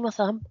 You see my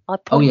thumb? I Oh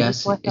point yeah,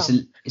 with my it's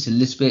thumb. a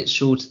little bit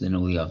shorter than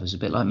all the others, a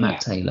bit like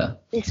Matt Taylor.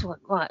 This one,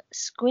 right.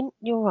 Squint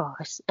your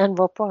eyes, and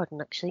Rob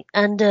Brydon, actually.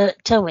 And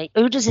tell me,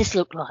 who does this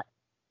look like?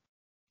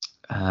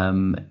 A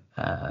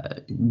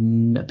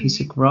piece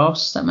of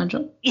grass, Statman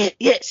John. Yeah,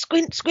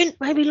 squint.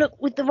 Maybe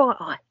look with the right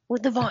eye.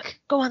 With the right.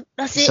 Go on,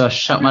 that's it. So I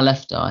shut my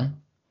left eye.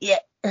 Yeah,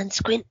 and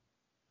squint.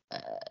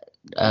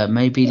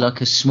 Maybe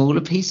like a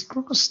smaller piece of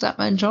grass,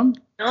 Statman John.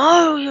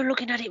 No, you're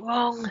looking at it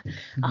wrong.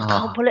 I Oh,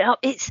 can't pull it up.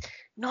 It's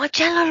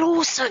Nigella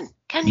Lawson.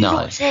 Can you No.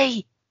 not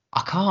see?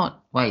 I can't.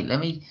 Wait, let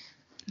me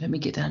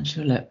get down to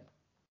your lip.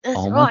 That's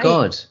Oh my right.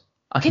 god,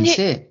 I Can can you-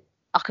 see it.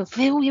 I can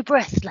feel your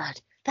breath, lad.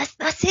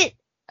 That's it.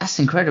 That's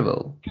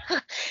incredible.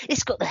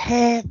 It's got the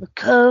hair, the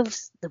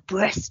curves, the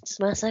breasts.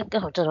 Massive.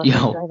 God, I don't know if I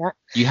Yo. can say that.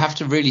 You have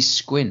to really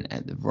squint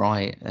at the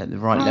right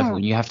level,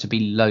 and you have to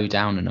be low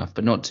down enough,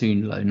 but not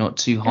too low, not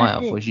too high, That's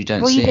it. otherwise you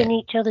don't see Breathing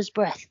it. each other's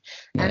breath.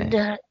 Yeah.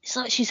 And it's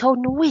like she's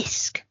holding a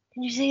whisk.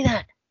 Can you see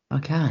that? I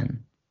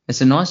can.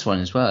 It's a nice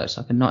one as well. It's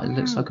like it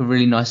looks like a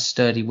really nice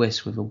sturdy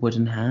whisk with a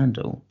wooden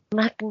handle.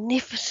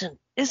 Magnificent,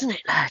 isn't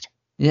it, lad?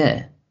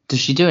 Yeah. Does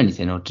she do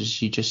anything, or does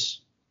she just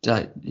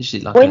is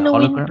she like When a the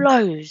wind hologram?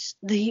 blows,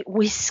 the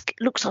whisk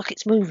looks like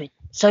it's moving.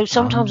 So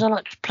sometimes I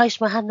like to place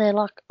my hand there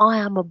like I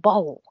am a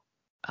bowl.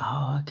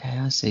 Oh, okay,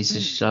 I see. So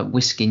she's like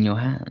whisking your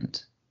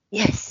hand.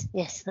 Yes,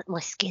 that's my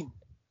skin.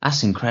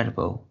 That's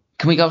incredible.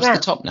 Can we go up to Now-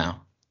 the top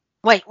now?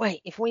 Wait,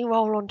 if we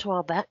roll onto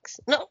our backs.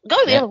 No,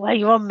 go the Yeah. other way,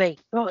 you're on me.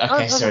 Right,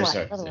 Okay, other sorry.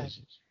 way, other way.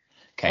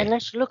 Okay. And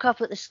let's look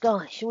up at the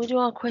sky. Shall we do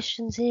our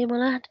questions here, my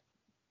lad?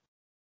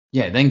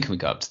 Yeah, then can we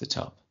go up to the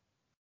top?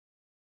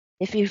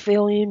 If you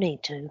feel you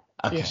need to.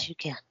 Okay. Yes, you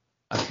can.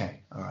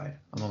 Okay, all right.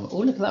 Oh,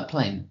 look at that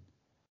plane.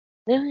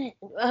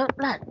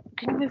 Lad,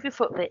 can you move your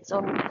foot a bit? It's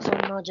on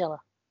Nigella.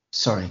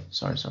 Sorry.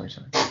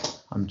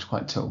 I'm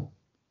quite tall.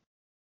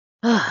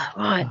 Ah,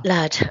 right,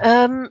 lad.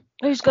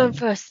 Who's going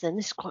first then?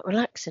 This is quite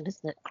relaxing,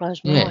 isn't it?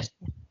 Close my Yeah. eyes.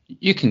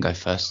 You can go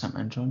first,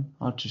 Statman John.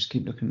 I'll just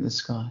keep looking at the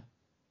sky.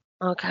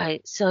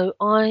 Okay, so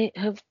I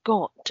have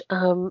got.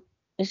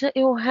 Is that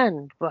your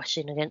hand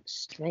brushing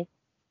against me?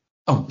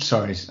 Oh,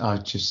 sorry. It's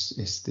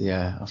the.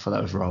 I thought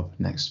that was Rob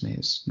next to me.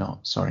 It's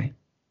not. Sorry.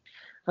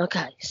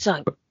 Okay,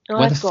 so Where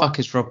I've the got. fuck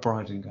is Rob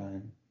Brydon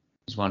going?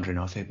 I was wondering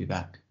if he'll be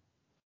back.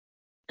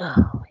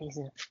 Oh, he's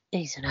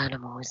an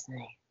animal, isn't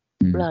he?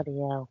 Hmm. Bloody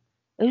hell!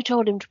 Who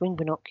told him to bring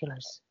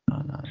binoculars?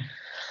 Oh,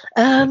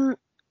 no.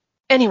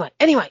 Anyway,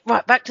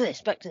 right, back to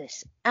this.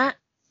 At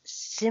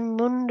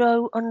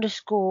Simundo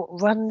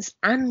 _ runs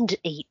and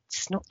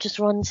eats, not just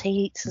runs, he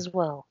eats as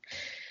well.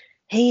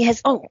 He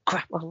has, oh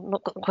crap, I've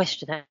not got the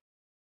question out,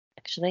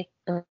 actually.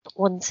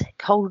 One sec,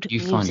 hold You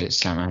music. find it,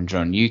 Statman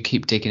John. You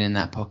keep digging in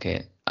that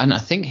pocket. And I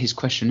think his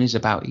question is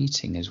about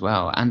eating as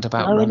well, and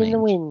about Blowing running. in the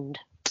wind.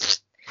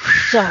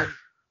 So,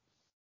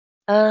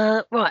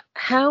 right,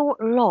 how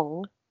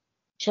long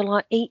shall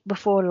I eat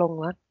before a long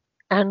run?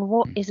 And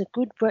what is a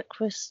good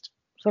breakfast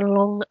for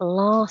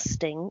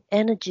long-lasting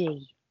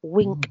energy?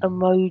 Wink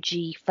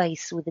emoji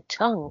face with a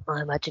tongue,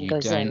 I imagine,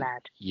 goes there,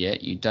 lad. Yeah,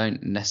 you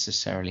don't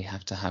necessarily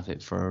have to have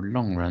it for a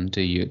long run,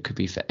 do you? It could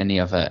be for any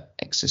other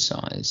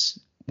exercise.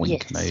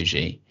 Wink Yes.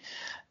 emoji.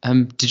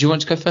 Did you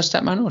want to go first,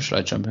 Statman, or should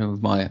I jump in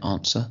with my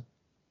answer?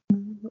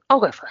 I'll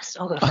go first.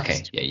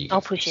 Okay, yeah, you go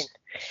I'll push in. first.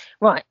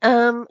 Right,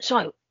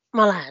 so,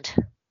 my lad,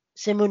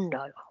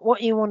 Simundo,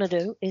 what you want to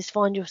do is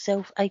find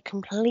yourself a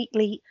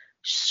completely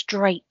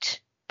straight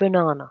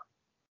banana,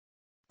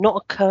 not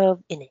a curve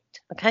in it,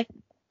 okay?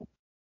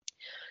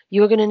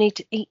 You're going to need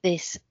to eat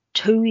this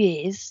 2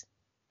 years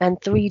and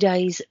 3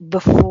 days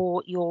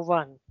before your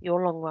long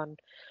run,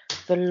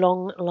 for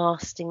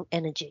long-lasting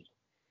energy.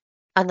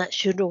 And that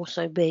should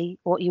also be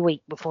what you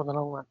eat before the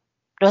long run.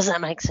 Does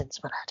that make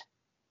sense, my lad?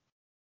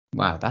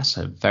 Wow, that's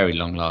a very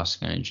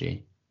long-lasting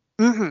energy.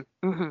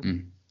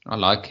 I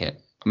like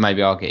it.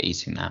 Maybe I'll get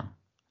eating now,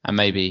 and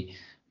maybe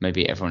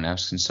everyone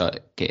else can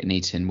start getting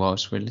eating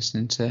whilst we're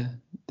listening to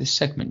this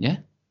segment. Yeah.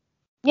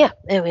 Yeah,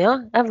 there we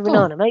are. Have a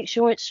banana. Make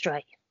sure it's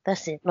straight.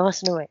 That's it.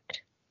 Nice and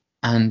erect.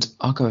 And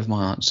I'll go with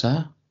my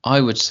answer. I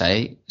would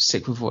say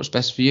stick with what's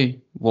best for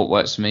you. What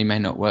works for me may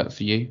not work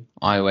for you.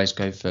 I always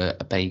go for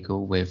a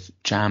bagel with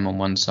jam on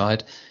one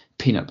side,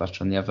 peanut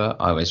butter on the other.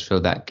 I always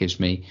feel that gives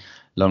me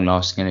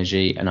long-lasting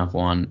energy. Another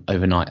one,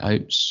 overnight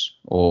oats,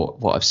 or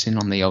what I've seen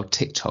on the old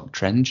TikTok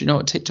trend. Do you know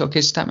what TikTok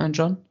is, Statman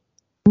John?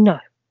 No.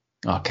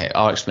 Okay,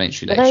 I'll explain it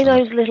to you Are later. they on.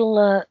 those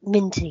little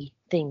minty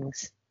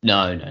things?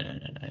 No.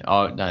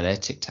 No, they're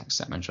Tic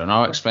Tacs, Statman John.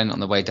 I'll explain it on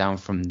the way down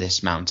from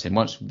this mountain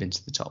once we've been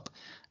to the top.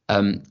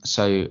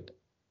 So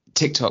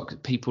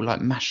TikTok, people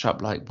like mash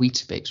up like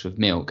Weetabix with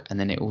milk, and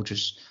then it all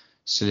just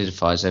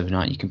solidifies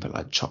overnight. You can put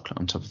like chocolate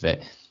on top of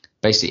it.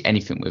 Basically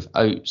anything with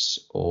oats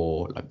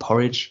or like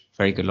porridge,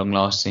 very good long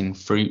lasting.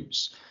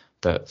 Fruits,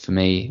 but for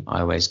me,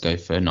 I always go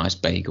for a nice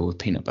bagel with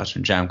peanut butter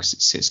and jam because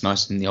it sits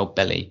nice in the old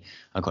belly.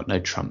 I got no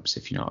trumps,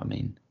 if you know what I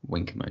mean.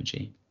 Wink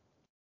emoji.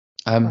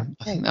 I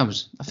think that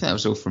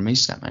was all from me,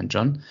 Statman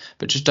John.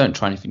 But just don't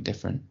try anything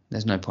different.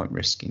 There's no point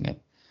risking it.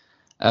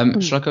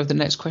 Shall I go with the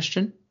next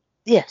question?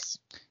 Yes.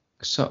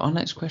 So our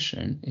next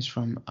question is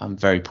from, I'm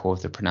very poor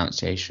with the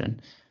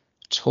pronunciation,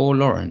 Tor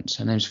Lawrence.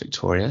 Her name's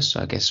Victoria,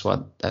 so I guess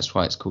that's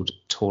why it's called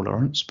Tor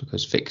Lawrence,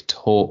 because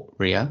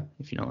Victoria,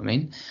 if you know what I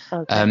mean.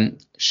 Okay.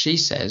 She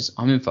says,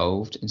 I'm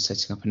involved in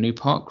setting up a new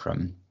park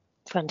run.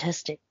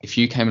 Fantastic. If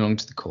you came along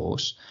to the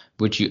course,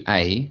 would you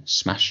A,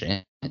 smash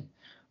it,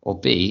 or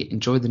B,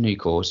 enjoy the new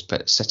course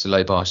but set a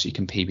low bar so you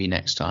can PB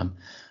next time?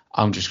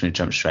 I'm just going to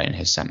jump straight in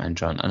here, Statman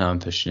John. I know I'm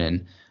pushing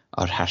in.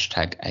 I'd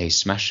hashtag A,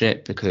 smash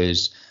it,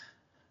 because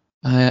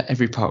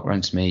every park run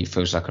to me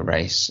feels like a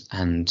race,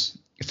 and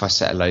if I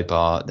set a low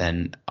bar,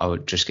 then I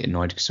would just get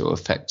annoyed because it will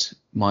affect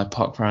my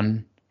park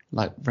run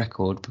like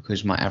record,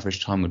 because my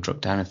average time would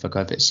drop down if I go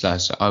a bit slow.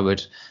 So I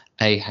would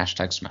A,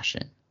 hashtag smash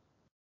it.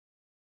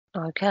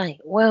 Okay.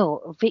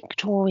 Well, Vic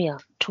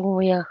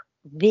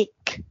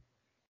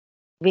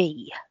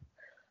V.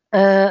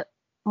 My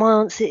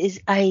answer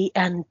is A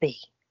and B.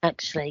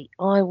 Actually,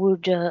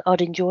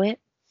 I'd enjoy it.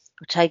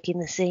 I'd take in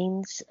the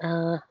scenes.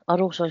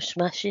 I'd also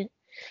smash it.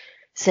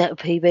 Set a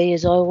PB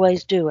as I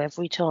always do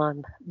every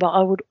time, but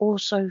I would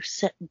also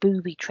set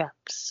booby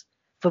traps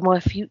for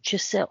my future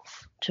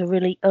self to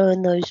really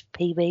earn those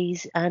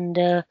PBs,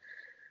 and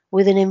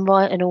with an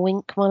invite and a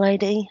wink, my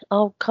lady,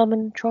 I'll come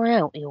and try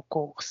out your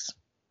course.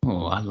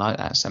 Oh, I like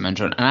that, Statman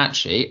John. And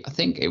actually, I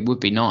think it would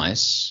be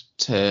nice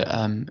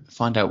to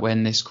find out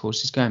when this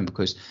course is going,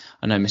 because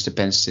I know Mr.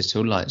 Ben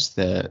Stittle likes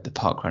the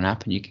Parkrun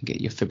app, and you can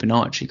get your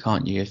Fibonacci,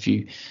 can't you? If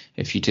you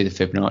do the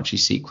Fibonacci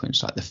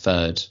sequence, like the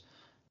third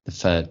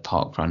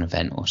Parkrun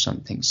event or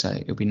something. So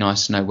it'll be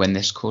nice to know when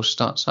this course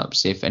starts up.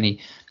 See if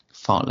any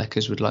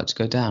fartleckers would like to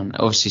go down.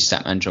 Obviously,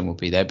 Statman John will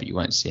be there, but you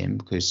won't see him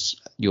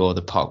because you're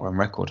the Parkrun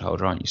record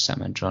holder, aren't you,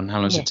 Statman John? How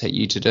long does it take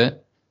you to do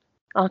it?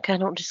 I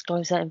cannot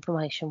disclose that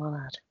information, my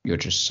lad. You're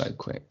just so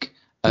quick.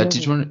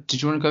 Did you want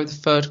to go with the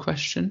third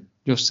question?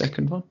 Your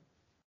second one?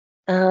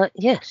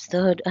 Yes,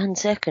 third and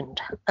second.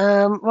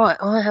 Right,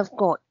 I have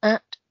got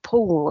at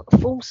Paul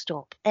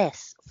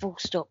 _S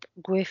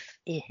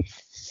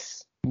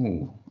Griffiths.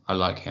 Ooh, I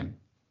like him.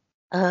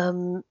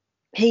 Oh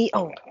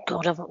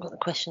God, I've not got the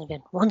question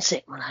again. One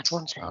sec, my lad,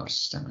 one sec. Oh,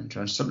 Statman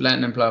John, stop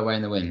letting them blow away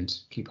in the wind.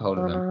 Keep hold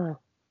of them.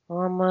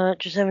 I'm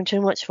just having too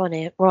much fun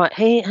here. Right,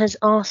 he has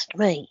asked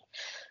me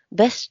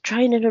best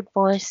training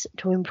advice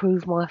to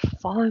improve my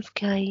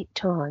 5k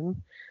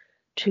time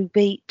to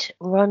beat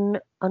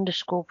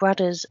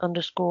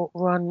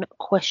run_Bradders_run ?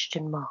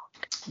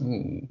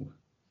 Ooh,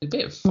 a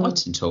bit of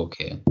fighting talk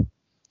here.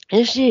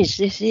 This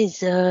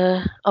is.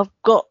 I've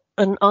got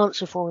an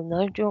answer for him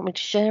though. Do you want me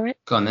to share it?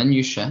 Go on then,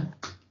 you share.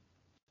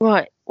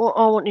 Right. What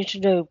I want you to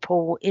do,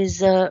 Paul,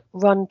 is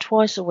run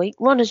twice a week.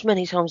 Run as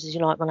many times as you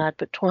like, my lad,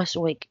 but twice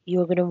a week.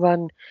 You're going to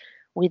run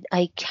with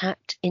a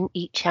cat in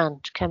each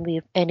hand. Can be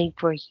of any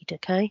breed,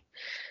 okay?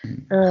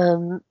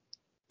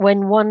 When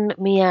one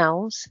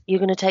meows, you're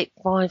going to take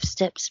 5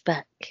 steps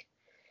back.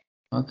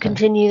 Okay.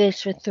 Continue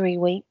this for 3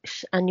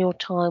 weeks and your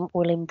time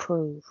will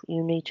improve.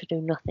 You need to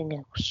do nothing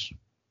else.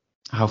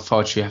 How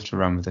far do you have to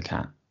run with the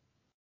cat?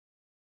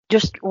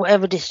 Just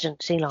whatever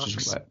distance he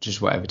likes.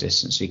 Just whatever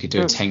distance. So you could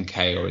do a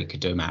 10k or you could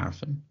do a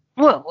marathon.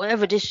 Well,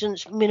 whatever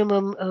distance,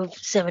 minimum of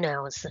 7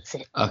 hours. That's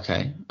it.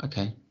 Okay. I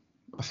think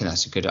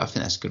that's a good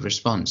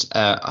response.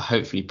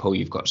 Hopefully, Paul,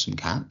 you've got some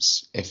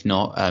cats. If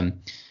not,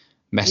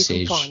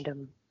 message. You can find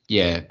them.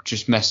 Yeah,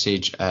 just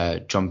message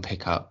John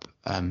Pickup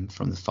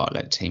from the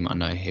Fartlek team. I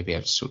know he'll be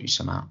able to sort you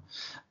some out.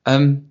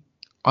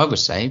 I would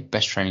say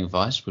best training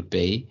advice would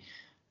be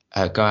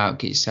go out,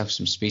 get yourself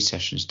some speed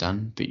sessions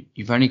done. But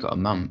you've only got a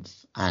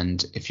month,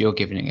 and if you're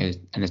giving it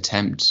an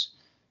attempt,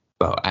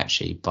 well,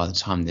 actually, by the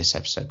time this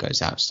episode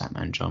goes out,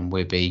 Statman John,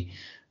 we'll be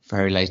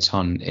very late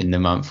on in the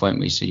month, won't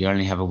we? So you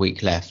only have a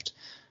week left.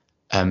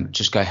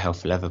 Just go hell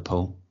for leather,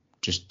 Paul.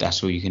 Just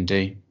that's all you can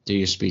do. Do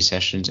your speed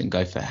sessions and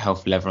go for hell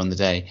for leather on the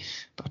day.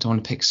 But I don't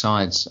want to pick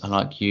sides. I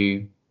like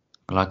you.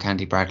 I like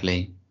Andy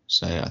Bradley.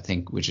 So I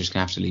think we're just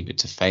going to have to leave it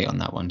to fate on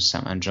that one,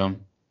 Statman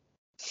John.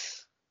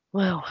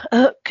 Well,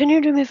 can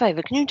you do me a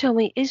favour? Can you tell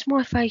me, is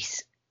my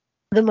face,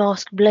 the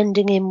mask,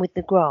 blending in with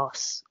the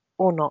grass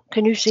or not?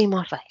 Can you see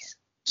my face?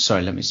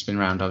 Sorry, let me spin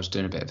around. I was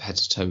doing a bit of head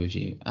to toe with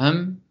you.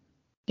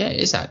 Yeah,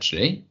 it is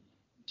actually.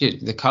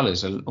 The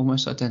colours are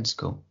almost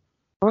identical.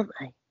 Aren't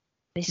they?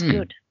 It's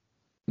good.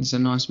 It's a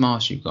nice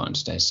mask you've got on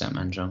today,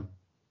 Statman John.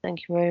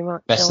 Thank you very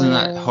much. Better than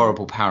that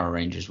horrible Power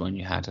Rangers one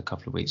you had a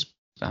couple of weeks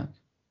back.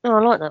 No,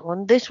 I like that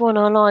one. This one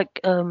I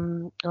like. I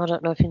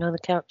don't know if you know the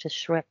character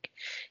Shrek.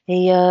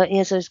 He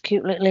has those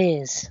cute little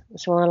ears.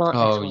 That's why I like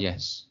this one.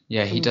 Yes.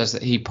 Yeah, he does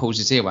that. He pulls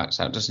his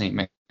earwax out, doesn't he?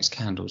 Makes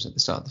candles at the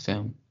start of the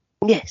film.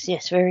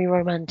 Yes, very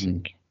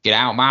romantic. Get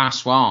out my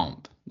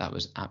swamp. That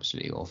was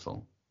absolutely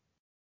awful.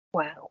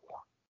 Wow.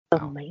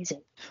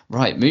 Amazing.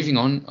 Right, moving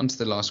on to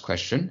the last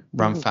question.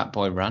 Run Fat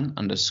Boy Run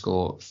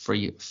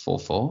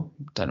 _344.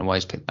 Don't know why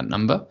he's picked that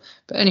number.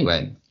 But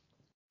anyway,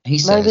 he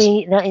says...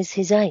 Maybe that is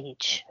his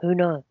age. Who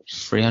knows?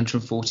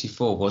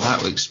 344. Well,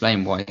 that would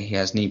explain why he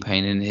has knee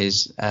pain in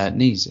his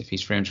knees if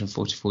he's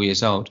 344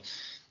 years old.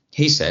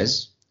 He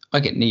says,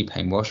 I get knee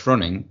pain whilst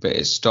running, but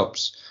it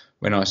stops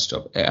when I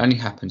stop. It only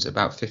happens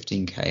about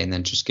 15k and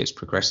then just gets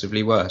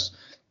progressively worse.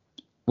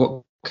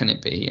 What can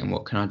it be and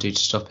what can I do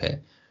to stop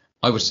it?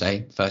 I would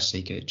say,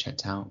 firstly, get it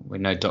checked out. We're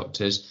no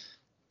doctors,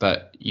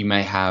 but you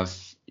may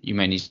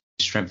need to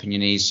strengthen your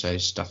knees, so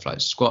stuff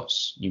like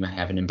squats. You may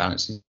have an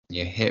imbalance in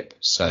your hip,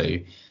 so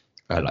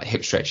like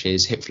hip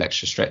stretches, hip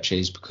flexor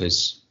stretches,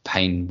 because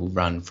pain will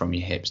run from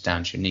your hips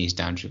down to your knees,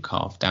 down to your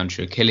calf, down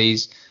to your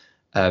Achilles.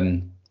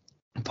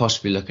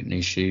 Possibly look at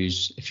new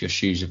shoes if your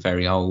shoes are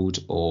very old,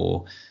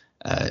 or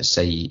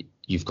say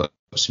you've got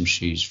some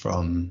shoes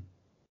from...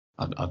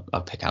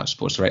 I'll pick out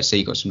Sports Direct. So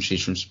you got some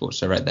shoes from Sports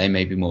Direct. They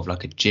may be more of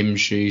like a gym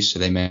shoe, so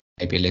they may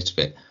be a little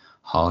bit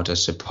harder.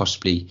 So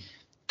possibly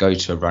go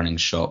to a running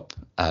shop,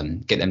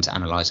 get them to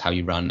analyse how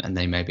you run, and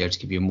they may be able to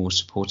give you a more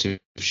supportive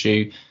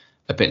shoe.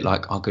 A bit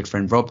like our good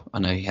friend Rob. I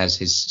know he has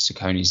his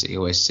Sauconys that he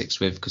always sticks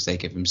with because they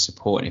give him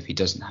support, and if he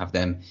doesn't have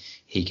them,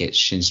 he gets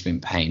shin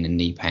splint pain and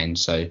knee pain.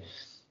 So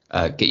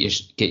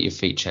get your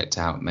feet checked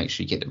out. Make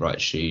sure you get the right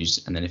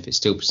shoes, and then if it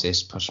still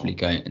persists, possibly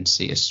go and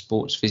see a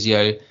sports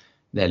physio.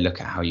 They'll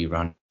look at how you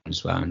run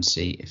as well and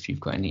see if you've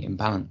got any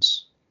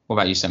imbalance. What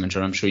about you, Sam and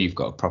John? I'm sure you've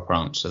got a proper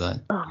answer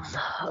there.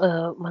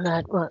 My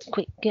lad, right,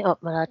 quick, get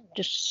up, my lad.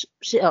 Just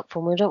sit up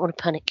for me. I don't want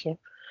to panic you.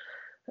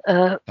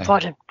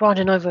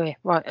 Bryden over here.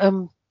 Right, I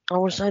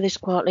want to say this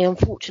quietly.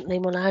 Unfortunately,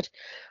 my lad,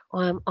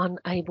 I am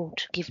unable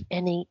to give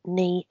any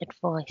knee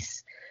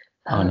advice.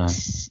 No.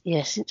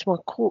 Since my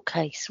court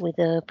case with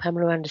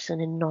Pamela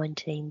Anderson in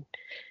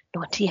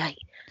 1998.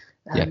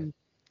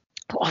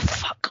 Oh,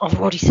 fuck, I've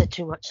already said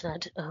too much,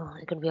 lad. Oh,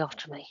 they're going to be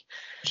after me.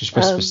 Just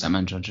whisper, Sam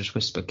and John. Just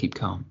whisper. Keep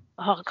calm.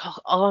 Right,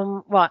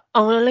 I'm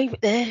going to leave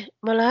it there,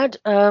 my lad.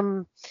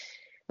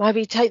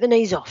 Maybe take the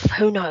knees off.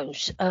 Who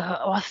knows?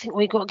 I think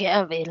we've got to get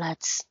out of here,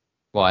 lads.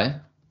 Why?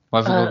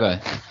 Why have we got to go?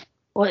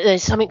 Well,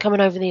 there's something coming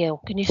over the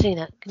hill. Can you see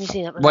that?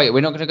 Wait,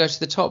 we're not going to go to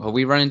the top. Are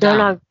we running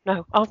down?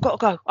 No. I've got to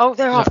go. Oh,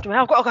 they're after me.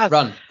 I've got to go.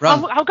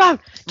 Run. I'll go.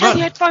 Take the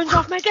headphones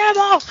off me. Get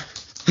them off.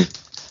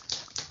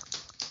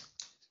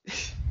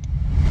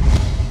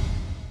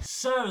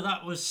 So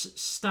that was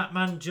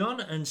Statman John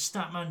and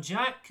Statman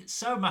Jack.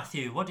 So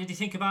Matthew, what did you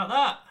think about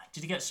that?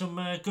 Did you get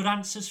some good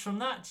answers from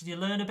that? Did you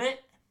learn a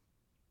bit?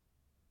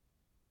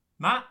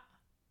 Matty?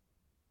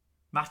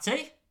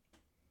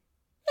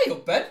 Hey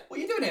up, Ben. What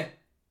are you doing here?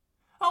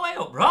 Oh, hey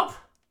up, Rob.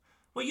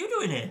 What are you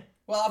doing here?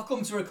 Well, I've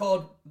come to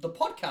record the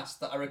podcast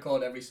that I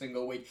record every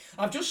single week.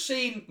 I've just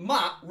seen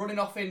Matt running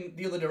off in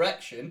the other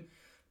direction.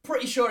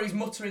 Pretty sure he's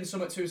muttering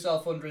something to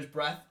himself under his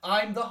breath.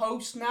 I'm the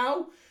host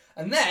now.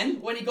 And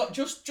then, when he got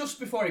just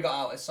before he got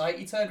out of sight,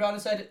 he turned around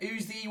and said,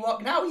 "Who's the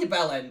Ewok now, you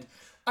bellend?"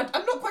 I'm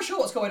not quite sure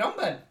what's going on,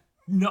 Ben.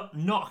 Not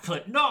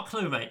a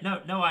clue, mate.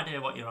 No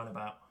idea what you're on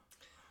about.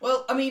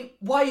 Well, I mean,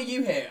 why are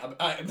you here?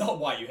 Not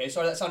why are you here.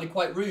 Sorry, that sounded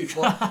quite rude.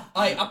 But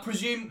I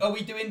presume, are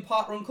we doing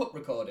Park Run Cup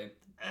recording?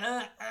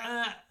 Yeah,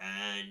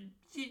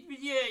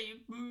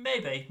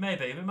 maybe.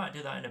 We might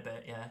do that in a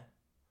bit, yeah.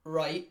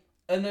 Right.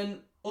 And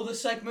then other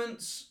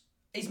segments,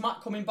 is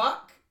Matt coming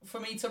back for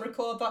me to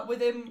record that with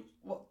him?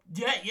 What?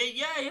 Yeah,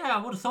 I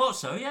would have thought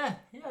so, yeah.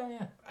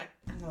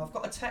 I've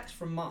got a text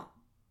from Matt.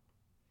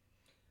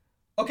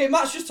 Okay,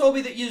 Matt's just told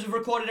me that you've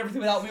recorded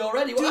everything without me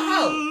already. What the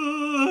hell?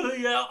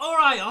 Yeah, all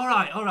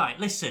right.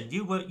 Listen,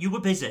 you were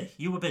busy.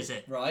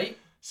 Right.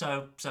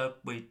 So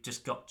we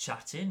just got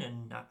chatting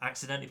and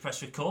accidentally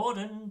pressed record,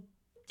 and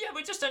yeah,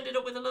 we just ended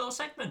up with a little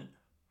segment.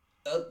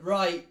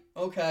 Right.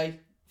 Okay.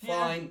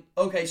 Fine.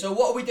 Yeah. Okay. So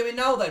what are we doing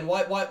now then?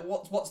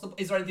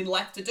 Is there anything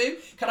left to do?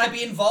 Can I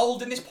be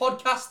involved in this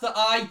podcast that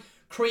I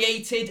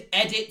created,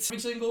 edit every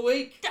single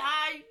week?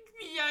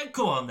 Yeah.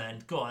 Go on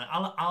then. Go on.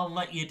 I'll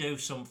let you do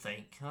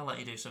something.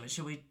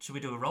 Should we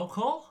do a roll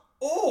call?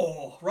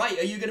 Oh, right.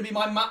 Are you going to be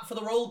my Matt for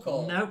the roll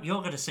call? No,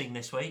 you're going to sing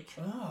this week.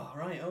 Oh,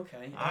 right.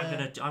 Okay.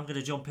 I'm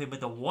gonna jump in with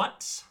the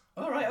what?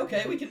 All right.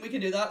 Okay. We can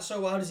do that.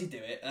 So how does he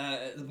do it?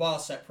 The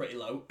bar's set pretty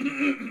low.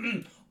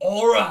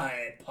 All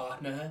right,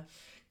 partner.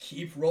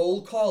 Keep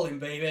roll calling,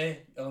 baby.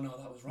 Oh, no,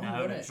 that was wrong,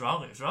 wasn't it?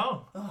 It was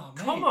wrong. Oh,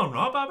 mate. Come on,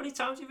 Rob. How many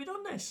times have you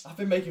done this? I've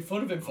been making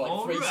fun of him for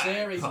like 3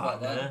 series about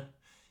that.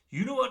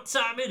 You know what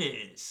time it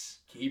is.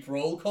 Keep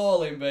roll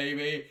calling,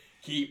 baby.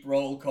 Keep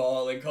roll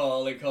calling.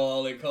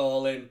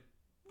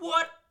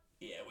 What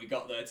Yeah, we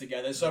got there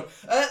together. So,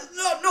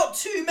 not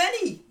too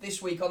many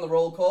this week on the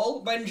roll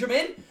call.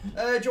 Benjamin,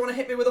 do you want to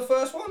hit me with the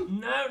first one?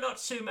 No, not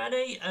too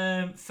many.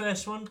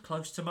 First one,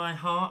 close to my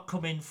heart,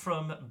 coming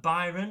from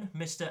Byron,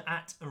 Mr.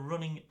 at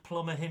Running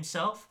Plumber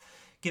himself,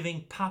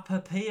 giving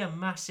Papa P a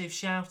massive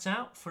shout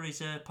out for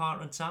his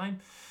parkrun time.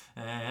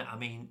 I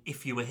mean,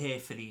 if you were here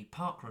for the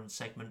parkrun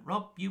segment,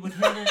 Rob, you would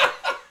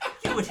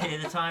hear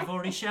that I've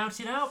already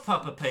shouted out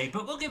Papa P,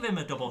 but we'll give him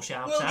a double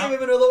shout out. We'll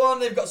give him another one.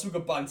 They've got some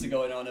good banter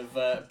going on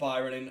of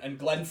Byron and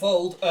Glenn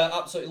Fold.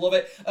 Absolutely love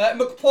it.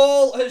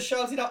 McPaul has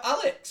shouted out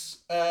Alex,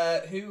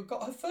 who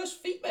got her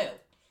first female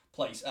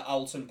place at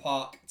Alton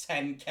Park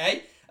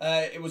 10K.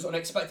 It was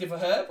unexpected for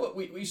her, but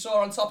we saw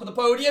her on top of the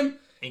podium.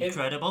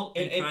 Incredible.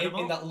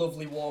 In that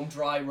lovely, warm,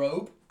 dry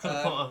robe. Could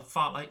have put a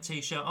Fartlek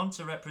t-shirt on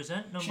to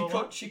represent number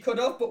one. She could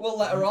have, but we'll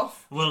let her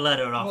off. We'll let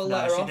her off. She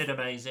off. did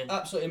amazing.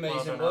 Absolutely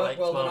amazing well work.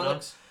 Well done,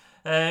 Alex.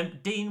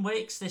 Dean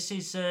Wicks, this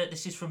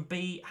is from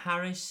B.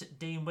 Harris.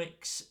 Dean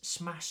Wicks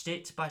smashed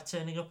it by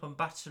turning up and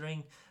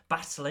battling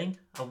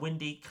a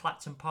windy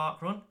Clacton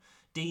Park run.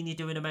 Dean, you're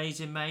doing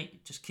amazing,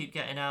 mate. Just keep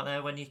getting out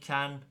there when you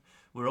can.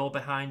 We're all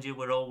behind you.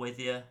 We're all with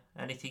you.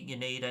 Anything you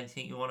need,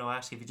 anything you want to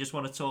ask. If you just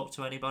want to talk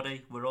to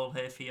anybody, we're all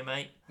here for you,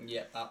 mate.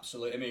 Yeah,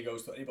 absolutely. I mean, it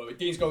goes to anybody.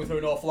 Dean's going through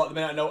an awful lot at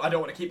the minute. I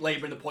don't want to keep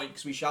labouring the point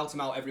because we shout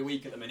him out every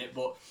week at the minute,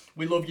 but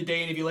we love you,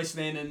 Dean, if you're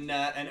listening,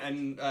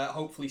 and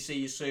hopefully see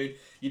you soon.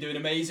 You're doing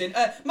amazing.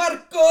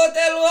 Marco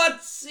Del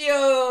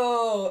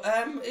Wazio!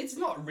 It's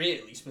not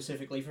really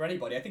specifically for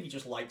anybody. I think he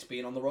just likes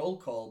being on the roll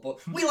call, but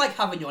we like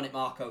having you on it,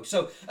 Marco.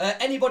 So,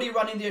 anybody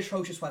running the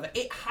atrocious weather,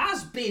 it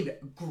has been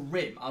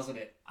grim, hasn't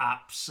it?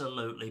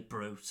 Absolutely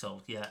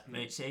brutal, yeah.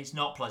 It's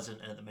not pleasant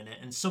at the minute,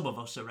 and some of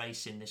us are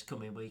racing this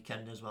coming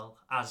weekend as well,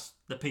 as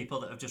the people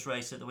that have just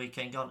raced at the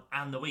weekend gone,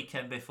 and the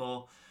weekend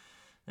before.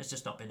 There's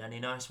just not been any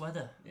nice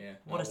weather. Yeah.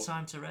 What a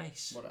time to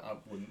race. I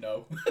wouldn't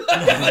know.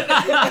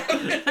 I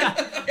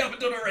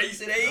haven't done a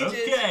race in ages.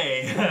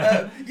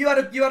 Okay. You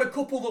had a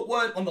couple that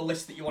weren't on the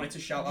list that you wanted to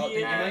shout out,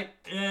 didn't you,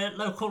 mate?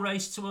 Local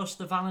race to us,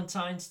 the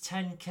Valentine's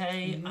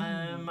 10K.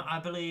 I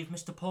believe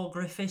Mr. Paul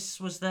Griffiths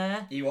was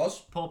there. He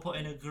was. Paul put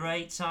in a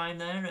great time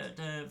there at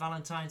the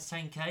Valentine's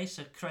 10K,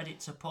 so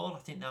credit to Paul. I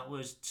think that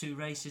was 2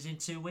 races in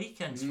 2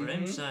 weekends for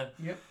him, so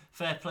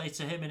fair play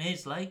to him and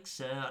his legs.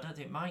 I don't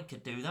think mine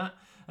could do that.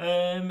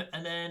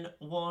 And then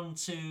one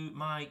to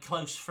my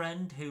close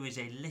friend who is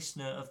a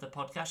listener of the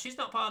podcast. She's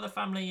not part of the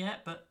family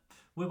yet, but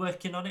we're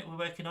working on it.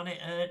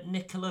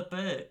 Nicola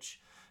Birch,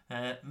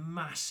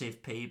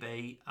 massive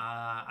PB.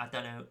 I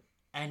don't know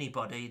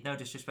anybody, no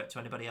disrespect to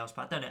anybody else,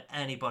 but I don't know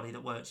anybody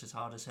that works as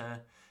hard as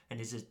her and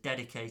is as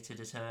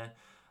dedicated as her.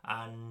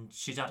 And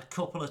she's had a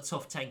couple of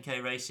tough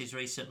 10K races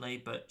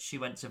recently, but she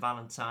went to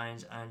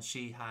Valentine's and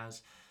she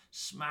has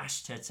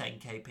smashed her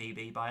 10K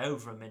PB by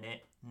over a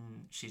minute.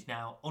 She's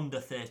now under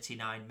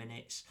 39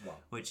 minutes,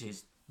 which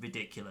is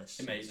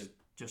ridiculous. Amazing.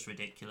 Just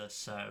ridiculous.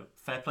 So,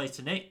 fair play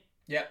to Nick.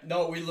 Yeah,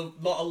 no, we love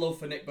a lot of love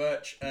for Nick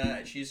Birch.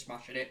 She's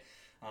smashing it.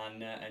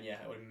 And yeah,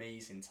 an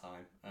amazing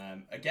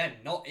time. Again,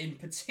 not in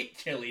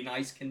particularly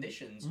nice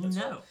conditions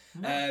at all.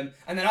 No.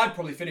 And then I'd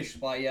probably finish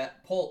by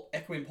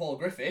echoing Paul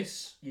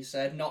Griffiths. You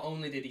said not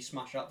only did he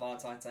smash out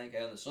Valentine's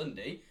 10K on the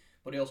Sunday,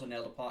 but he also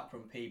nailed a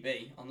parkrun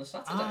PB on the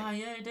Saturday. Ah,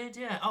 yeah, he did,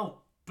 yeah. Oh,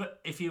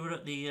 but if you were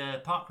at the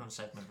parkrun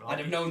segment, right? I'd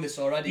have known this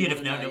already. You'd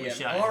have known it was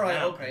shouting. All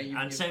right, okay.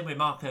 And same with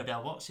Marco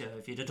Del Wazio.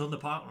 If you'd have done the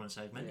parkrun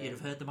segment, you'd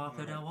have heard the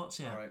Marco Del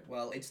Wazio. All right,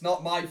 well, it's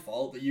not my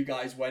fault that you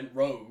guys went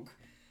rogue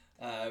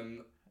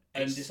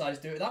and decided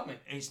to do it without me.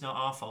 It's not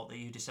our fault that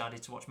you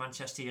decided to watch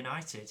Manchester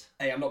United.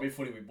 Hey, I'm not being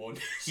funny with one.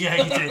 Yeah,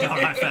 you did. All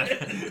right,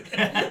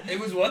 fair. It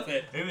was worth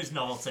it. It was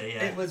novelty,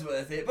 yeah. It was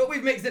worth it. But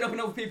we've mixed it up and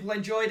other people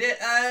enjoyed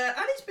it.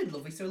 And it's been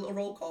lovely to do a little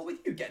roll call with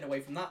you, getting away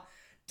from that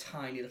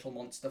tiny little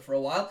monster for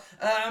a while.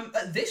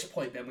 At this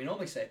point, then, we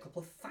normally say a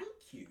couple of thank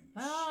yous.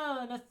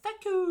 The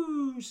thank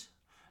yous.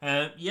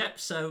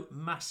 So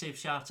massive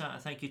shout out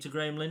and thank you to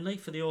Graham Lindley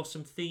for the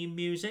awesome theme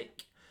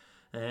music.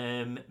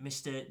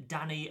 Mr.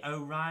 Danny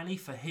O'Reilly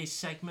for his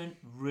segment.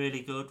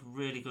 Really good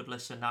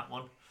listen, that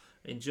one.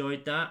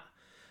 Enjoyed that.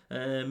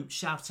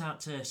 Shout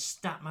out to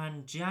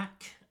Statman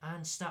Jack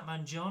and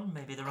Statman John.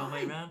 Maybe the wrong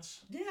way round.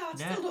 Yeah, I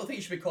still don't think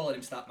you should be calling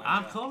him Statman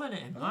I'm Jack. calling it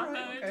him.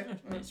 Okay.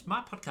 It's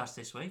my podcast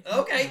this week.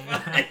 Okay.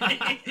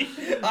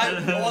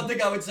 One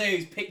thing I would say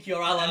is pick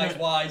your allies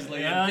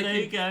wisely. Yeah, and there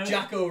you go.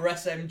 Jack or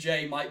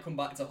SMJ might come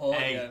back to haunt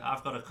you. Hey,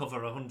 I've got to cover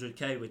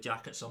 100k with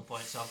Jack at some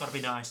point, so I've got to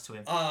be nice to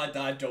him.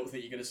 I don't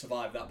think you're going to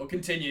survive that, but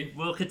continue.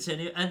 We'll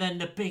continue. And then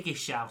the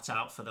biggest shout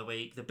out for the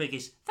week, the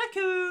biggest thank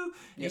you,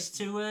 is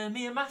to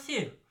me and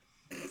Matthew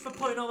for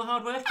putting all the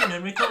hard work in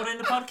and recording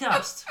the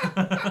podcast.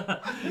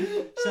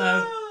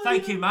 So,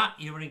 thank you, Matt.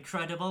 You were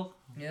incredible.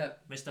 Yeah.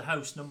 Mr.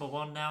 Host number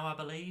 1 now, I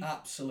believe.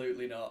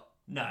 Absolutely not.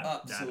 No.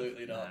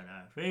 Absolutely not.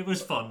 No. It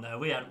was fun, though.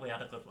 We had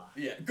a good laugh.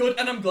 Yeah, good,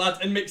 and I'm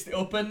glad, and mixed it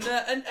up, and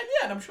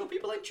I'm sure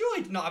people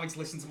enjoyed not having to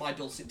listen to my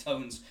dulcet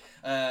tones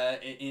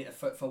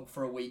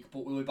for a week,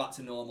 but we'll be back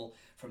to normal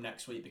from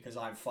next week because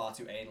I'm far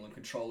too anal and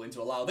controlling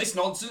to allow this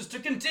nonsense to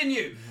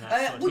continue.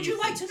 Would you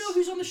like to know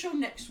who's on the show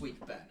next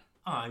week, Ben?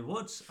 I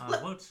would.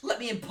 Let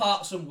me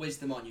impart some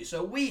wisdom on you.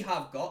 So we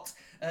have got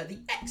the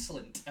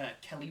excellent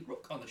Kelly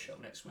Rook on the show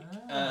next week.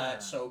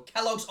 So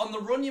Kellogg's on the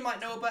Run, you might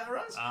know about her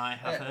as. I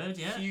have heard,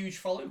 yeah. Huge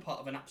following, part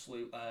of an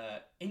absolute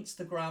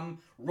Instagram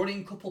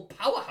running couple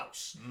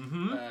powerhouse.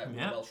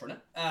 Welsh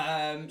runner.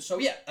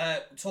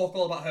 Talk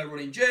all about her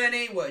running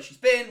journey, where she's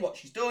been, what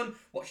she's done,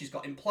 what she's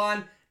got in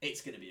plan.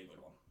 It's going to be a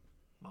good one.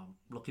 I'm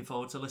looking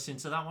forward to listening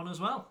to that one as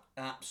well.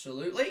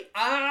 Absolutely.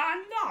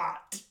 And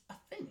that, I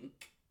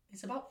think,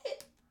 is about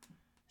it.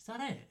 Is that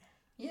it?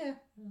 Yeah.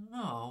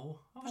 No.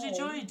 I was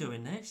enjoying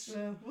doing this.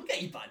 We'll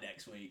get you back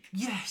next week.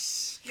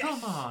 Yes.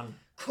 Come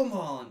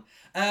on.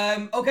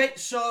 Okay,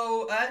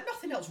 so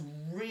nothing else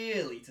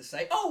really to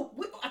say. Oh,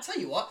 I tell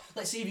you what.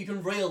 Let's see if you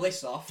can reel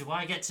this off. Do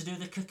I get to do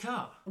the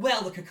caca?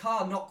 Well, the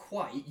caca, not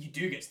quite. You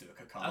do get to do a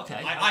caca.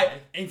 Okay.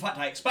 In fact,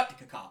 I expect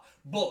a caca.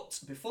 But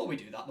before we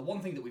do that, the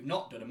one thing that we've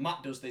not done, and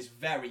Matt does this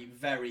very,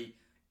 very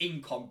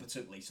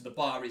incompetently, so the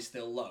bar is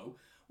still low.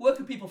 Where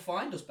can people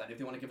find us, Ben, if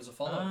they want to give us a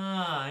follow?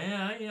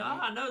 Yeah.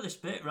 I know this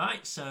bit,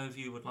 right? So if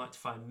you would like to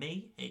find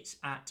me, it's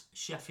at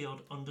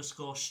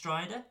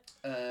Sheffield_Strider.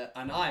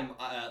 And I'm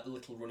the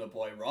little runner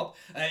boy, Rob.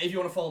 If you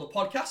want to follow the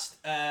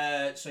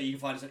podcast, so you can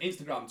find us on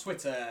Instagram,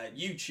 Twitter,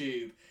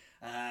 YouTube.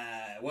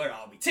 Where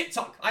are we?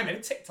 TikTok. I'm in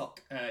a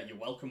TikTok. You're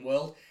welcome,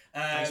 world.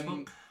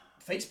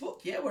 Facebook,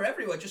 yeah, we're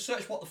everywhere. Just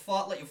search What the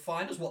Fartlek, you'll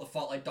find us,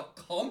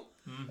 whatthefartlek.com.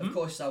 Of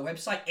course, it's our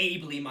website,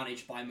 ably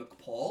managed by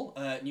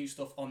McPaul. New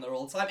stuff on there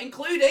all the time,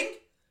 including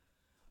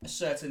a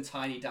certain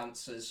Tiny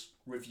Dancers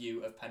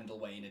review of Pendle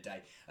Way in a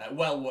Day.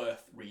 Well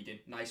worth reading.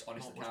 Nice,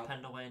 honest account. What's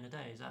Pendle Way in a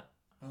Day, is that?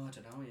 Oh, I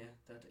don't know,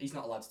 yeah. He's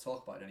not allowed to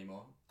talk about it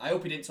anymore. I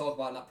hope he didn't talk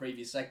about it in that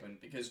previous segment,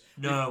 because...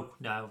 No,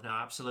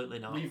 absolutely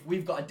not.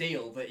 We've got a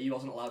deal that he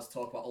wasn't allowed to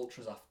talk about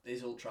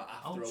his Ultra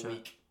after a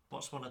week.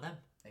 What's one of them?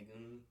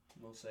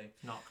 We'll see.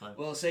 Not clear.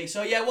 We'll see.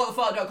 So yeah,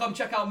 whatthefartlek.com.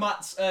 Check out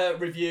Matt's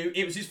review.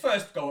 It was his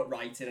first go at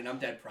writing, and I'm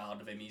dead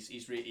proud of him.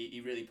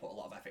 He really put a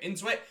lot of effort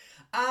into it.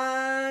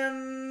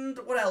 And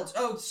what else?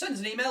 Oh, send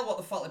us an email,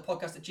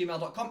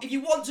 whatthefartlekpodcast@gmail.com. If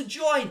you want to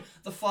join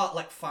the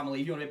Fartlek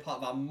family, if you want to be part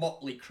of our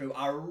motley crew,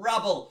 our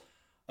rabble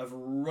of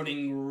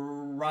running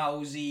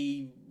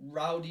rowdy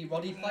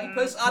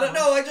pipers. I don't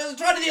know, I just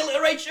tried the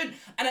alliteration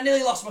and I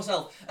nearly lost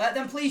myself.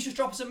 Then please just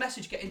drop us a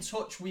message, get in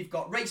touch. We've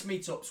got race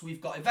meetups, we've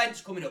got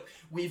events coming up,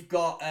 we've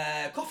got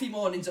coffee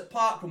mornings at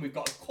Parkrun, we've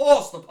got, of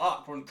course, the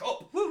Parkrun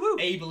Cup,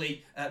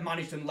 ably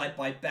managed and led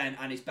by Ben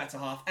and his better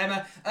half,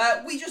 Emma.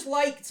 We just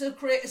like to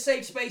create a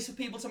safe space for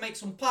people to make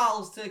some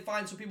pals, to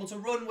find some people to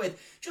run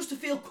with, just to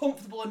feel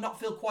comfortable and not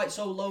feel quite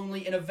so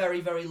lonely in a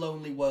very, very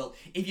lonely world.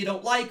 If you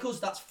don't like us,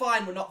 that's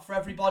fine, we're not for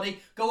everybody.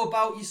 Go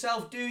about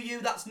yourself, do you?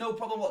 That's no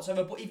problem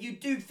whatsoever. But if you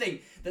do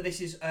think that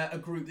this is a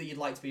group that you'd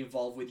like to be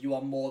involved with, you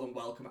are more than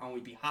welcome, and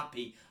we'd be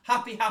happy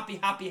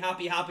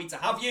to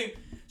have you.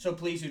 So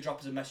please do drop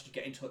us a message,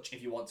 get in touch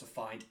if you want to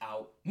find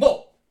out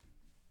more.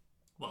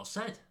 Well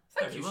said.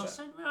 Thank you, well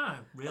sir. said. Yeah,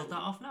 reeled that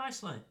off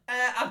nicely.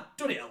 I've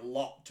done it a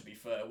lot, to be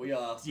fair. We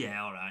are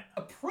all right.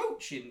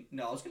 approaching.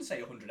 No, I was going to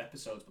say 100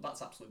 episodes, but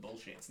that's absolute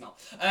bullshit. It's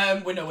not.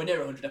 We're nowhere near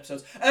 100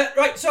 episodes.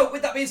 Right. So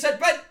with that being said,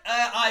 Ben,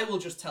 I will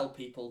just tell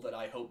people that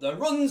I hope their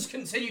runs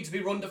continue to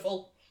be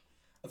wonderful.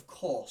 Of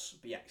course,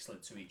 be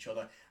excellent to each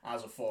other.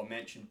 As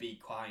aforementioned, be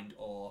kind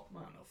or,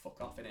 I don't know,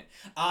 fuck off, innit?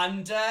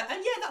 And yeah,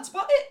 that's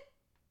about it.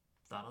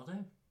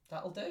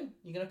 That'll do.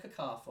 You gonna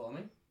caca for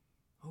me?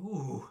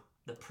 Ooh,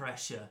 the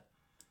pressure.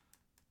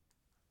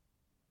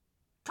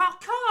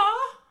 Caca!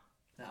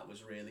 That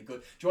was really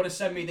good. Do you want to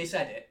send me this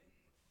edit?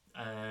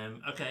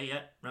 Okay,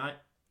 yeah, right.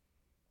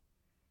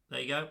 There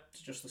you go.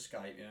 It's just the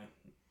Skype, yeah.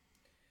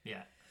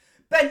 Yeah.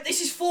 Ben,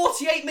 this is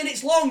 48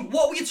 minutes long.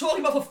 What were you talking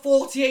about for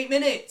 48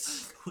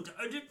 minutes?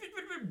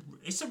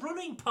 It's a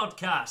running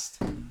podcast.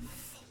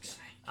 Fuck's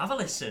sake. Have a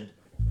listen.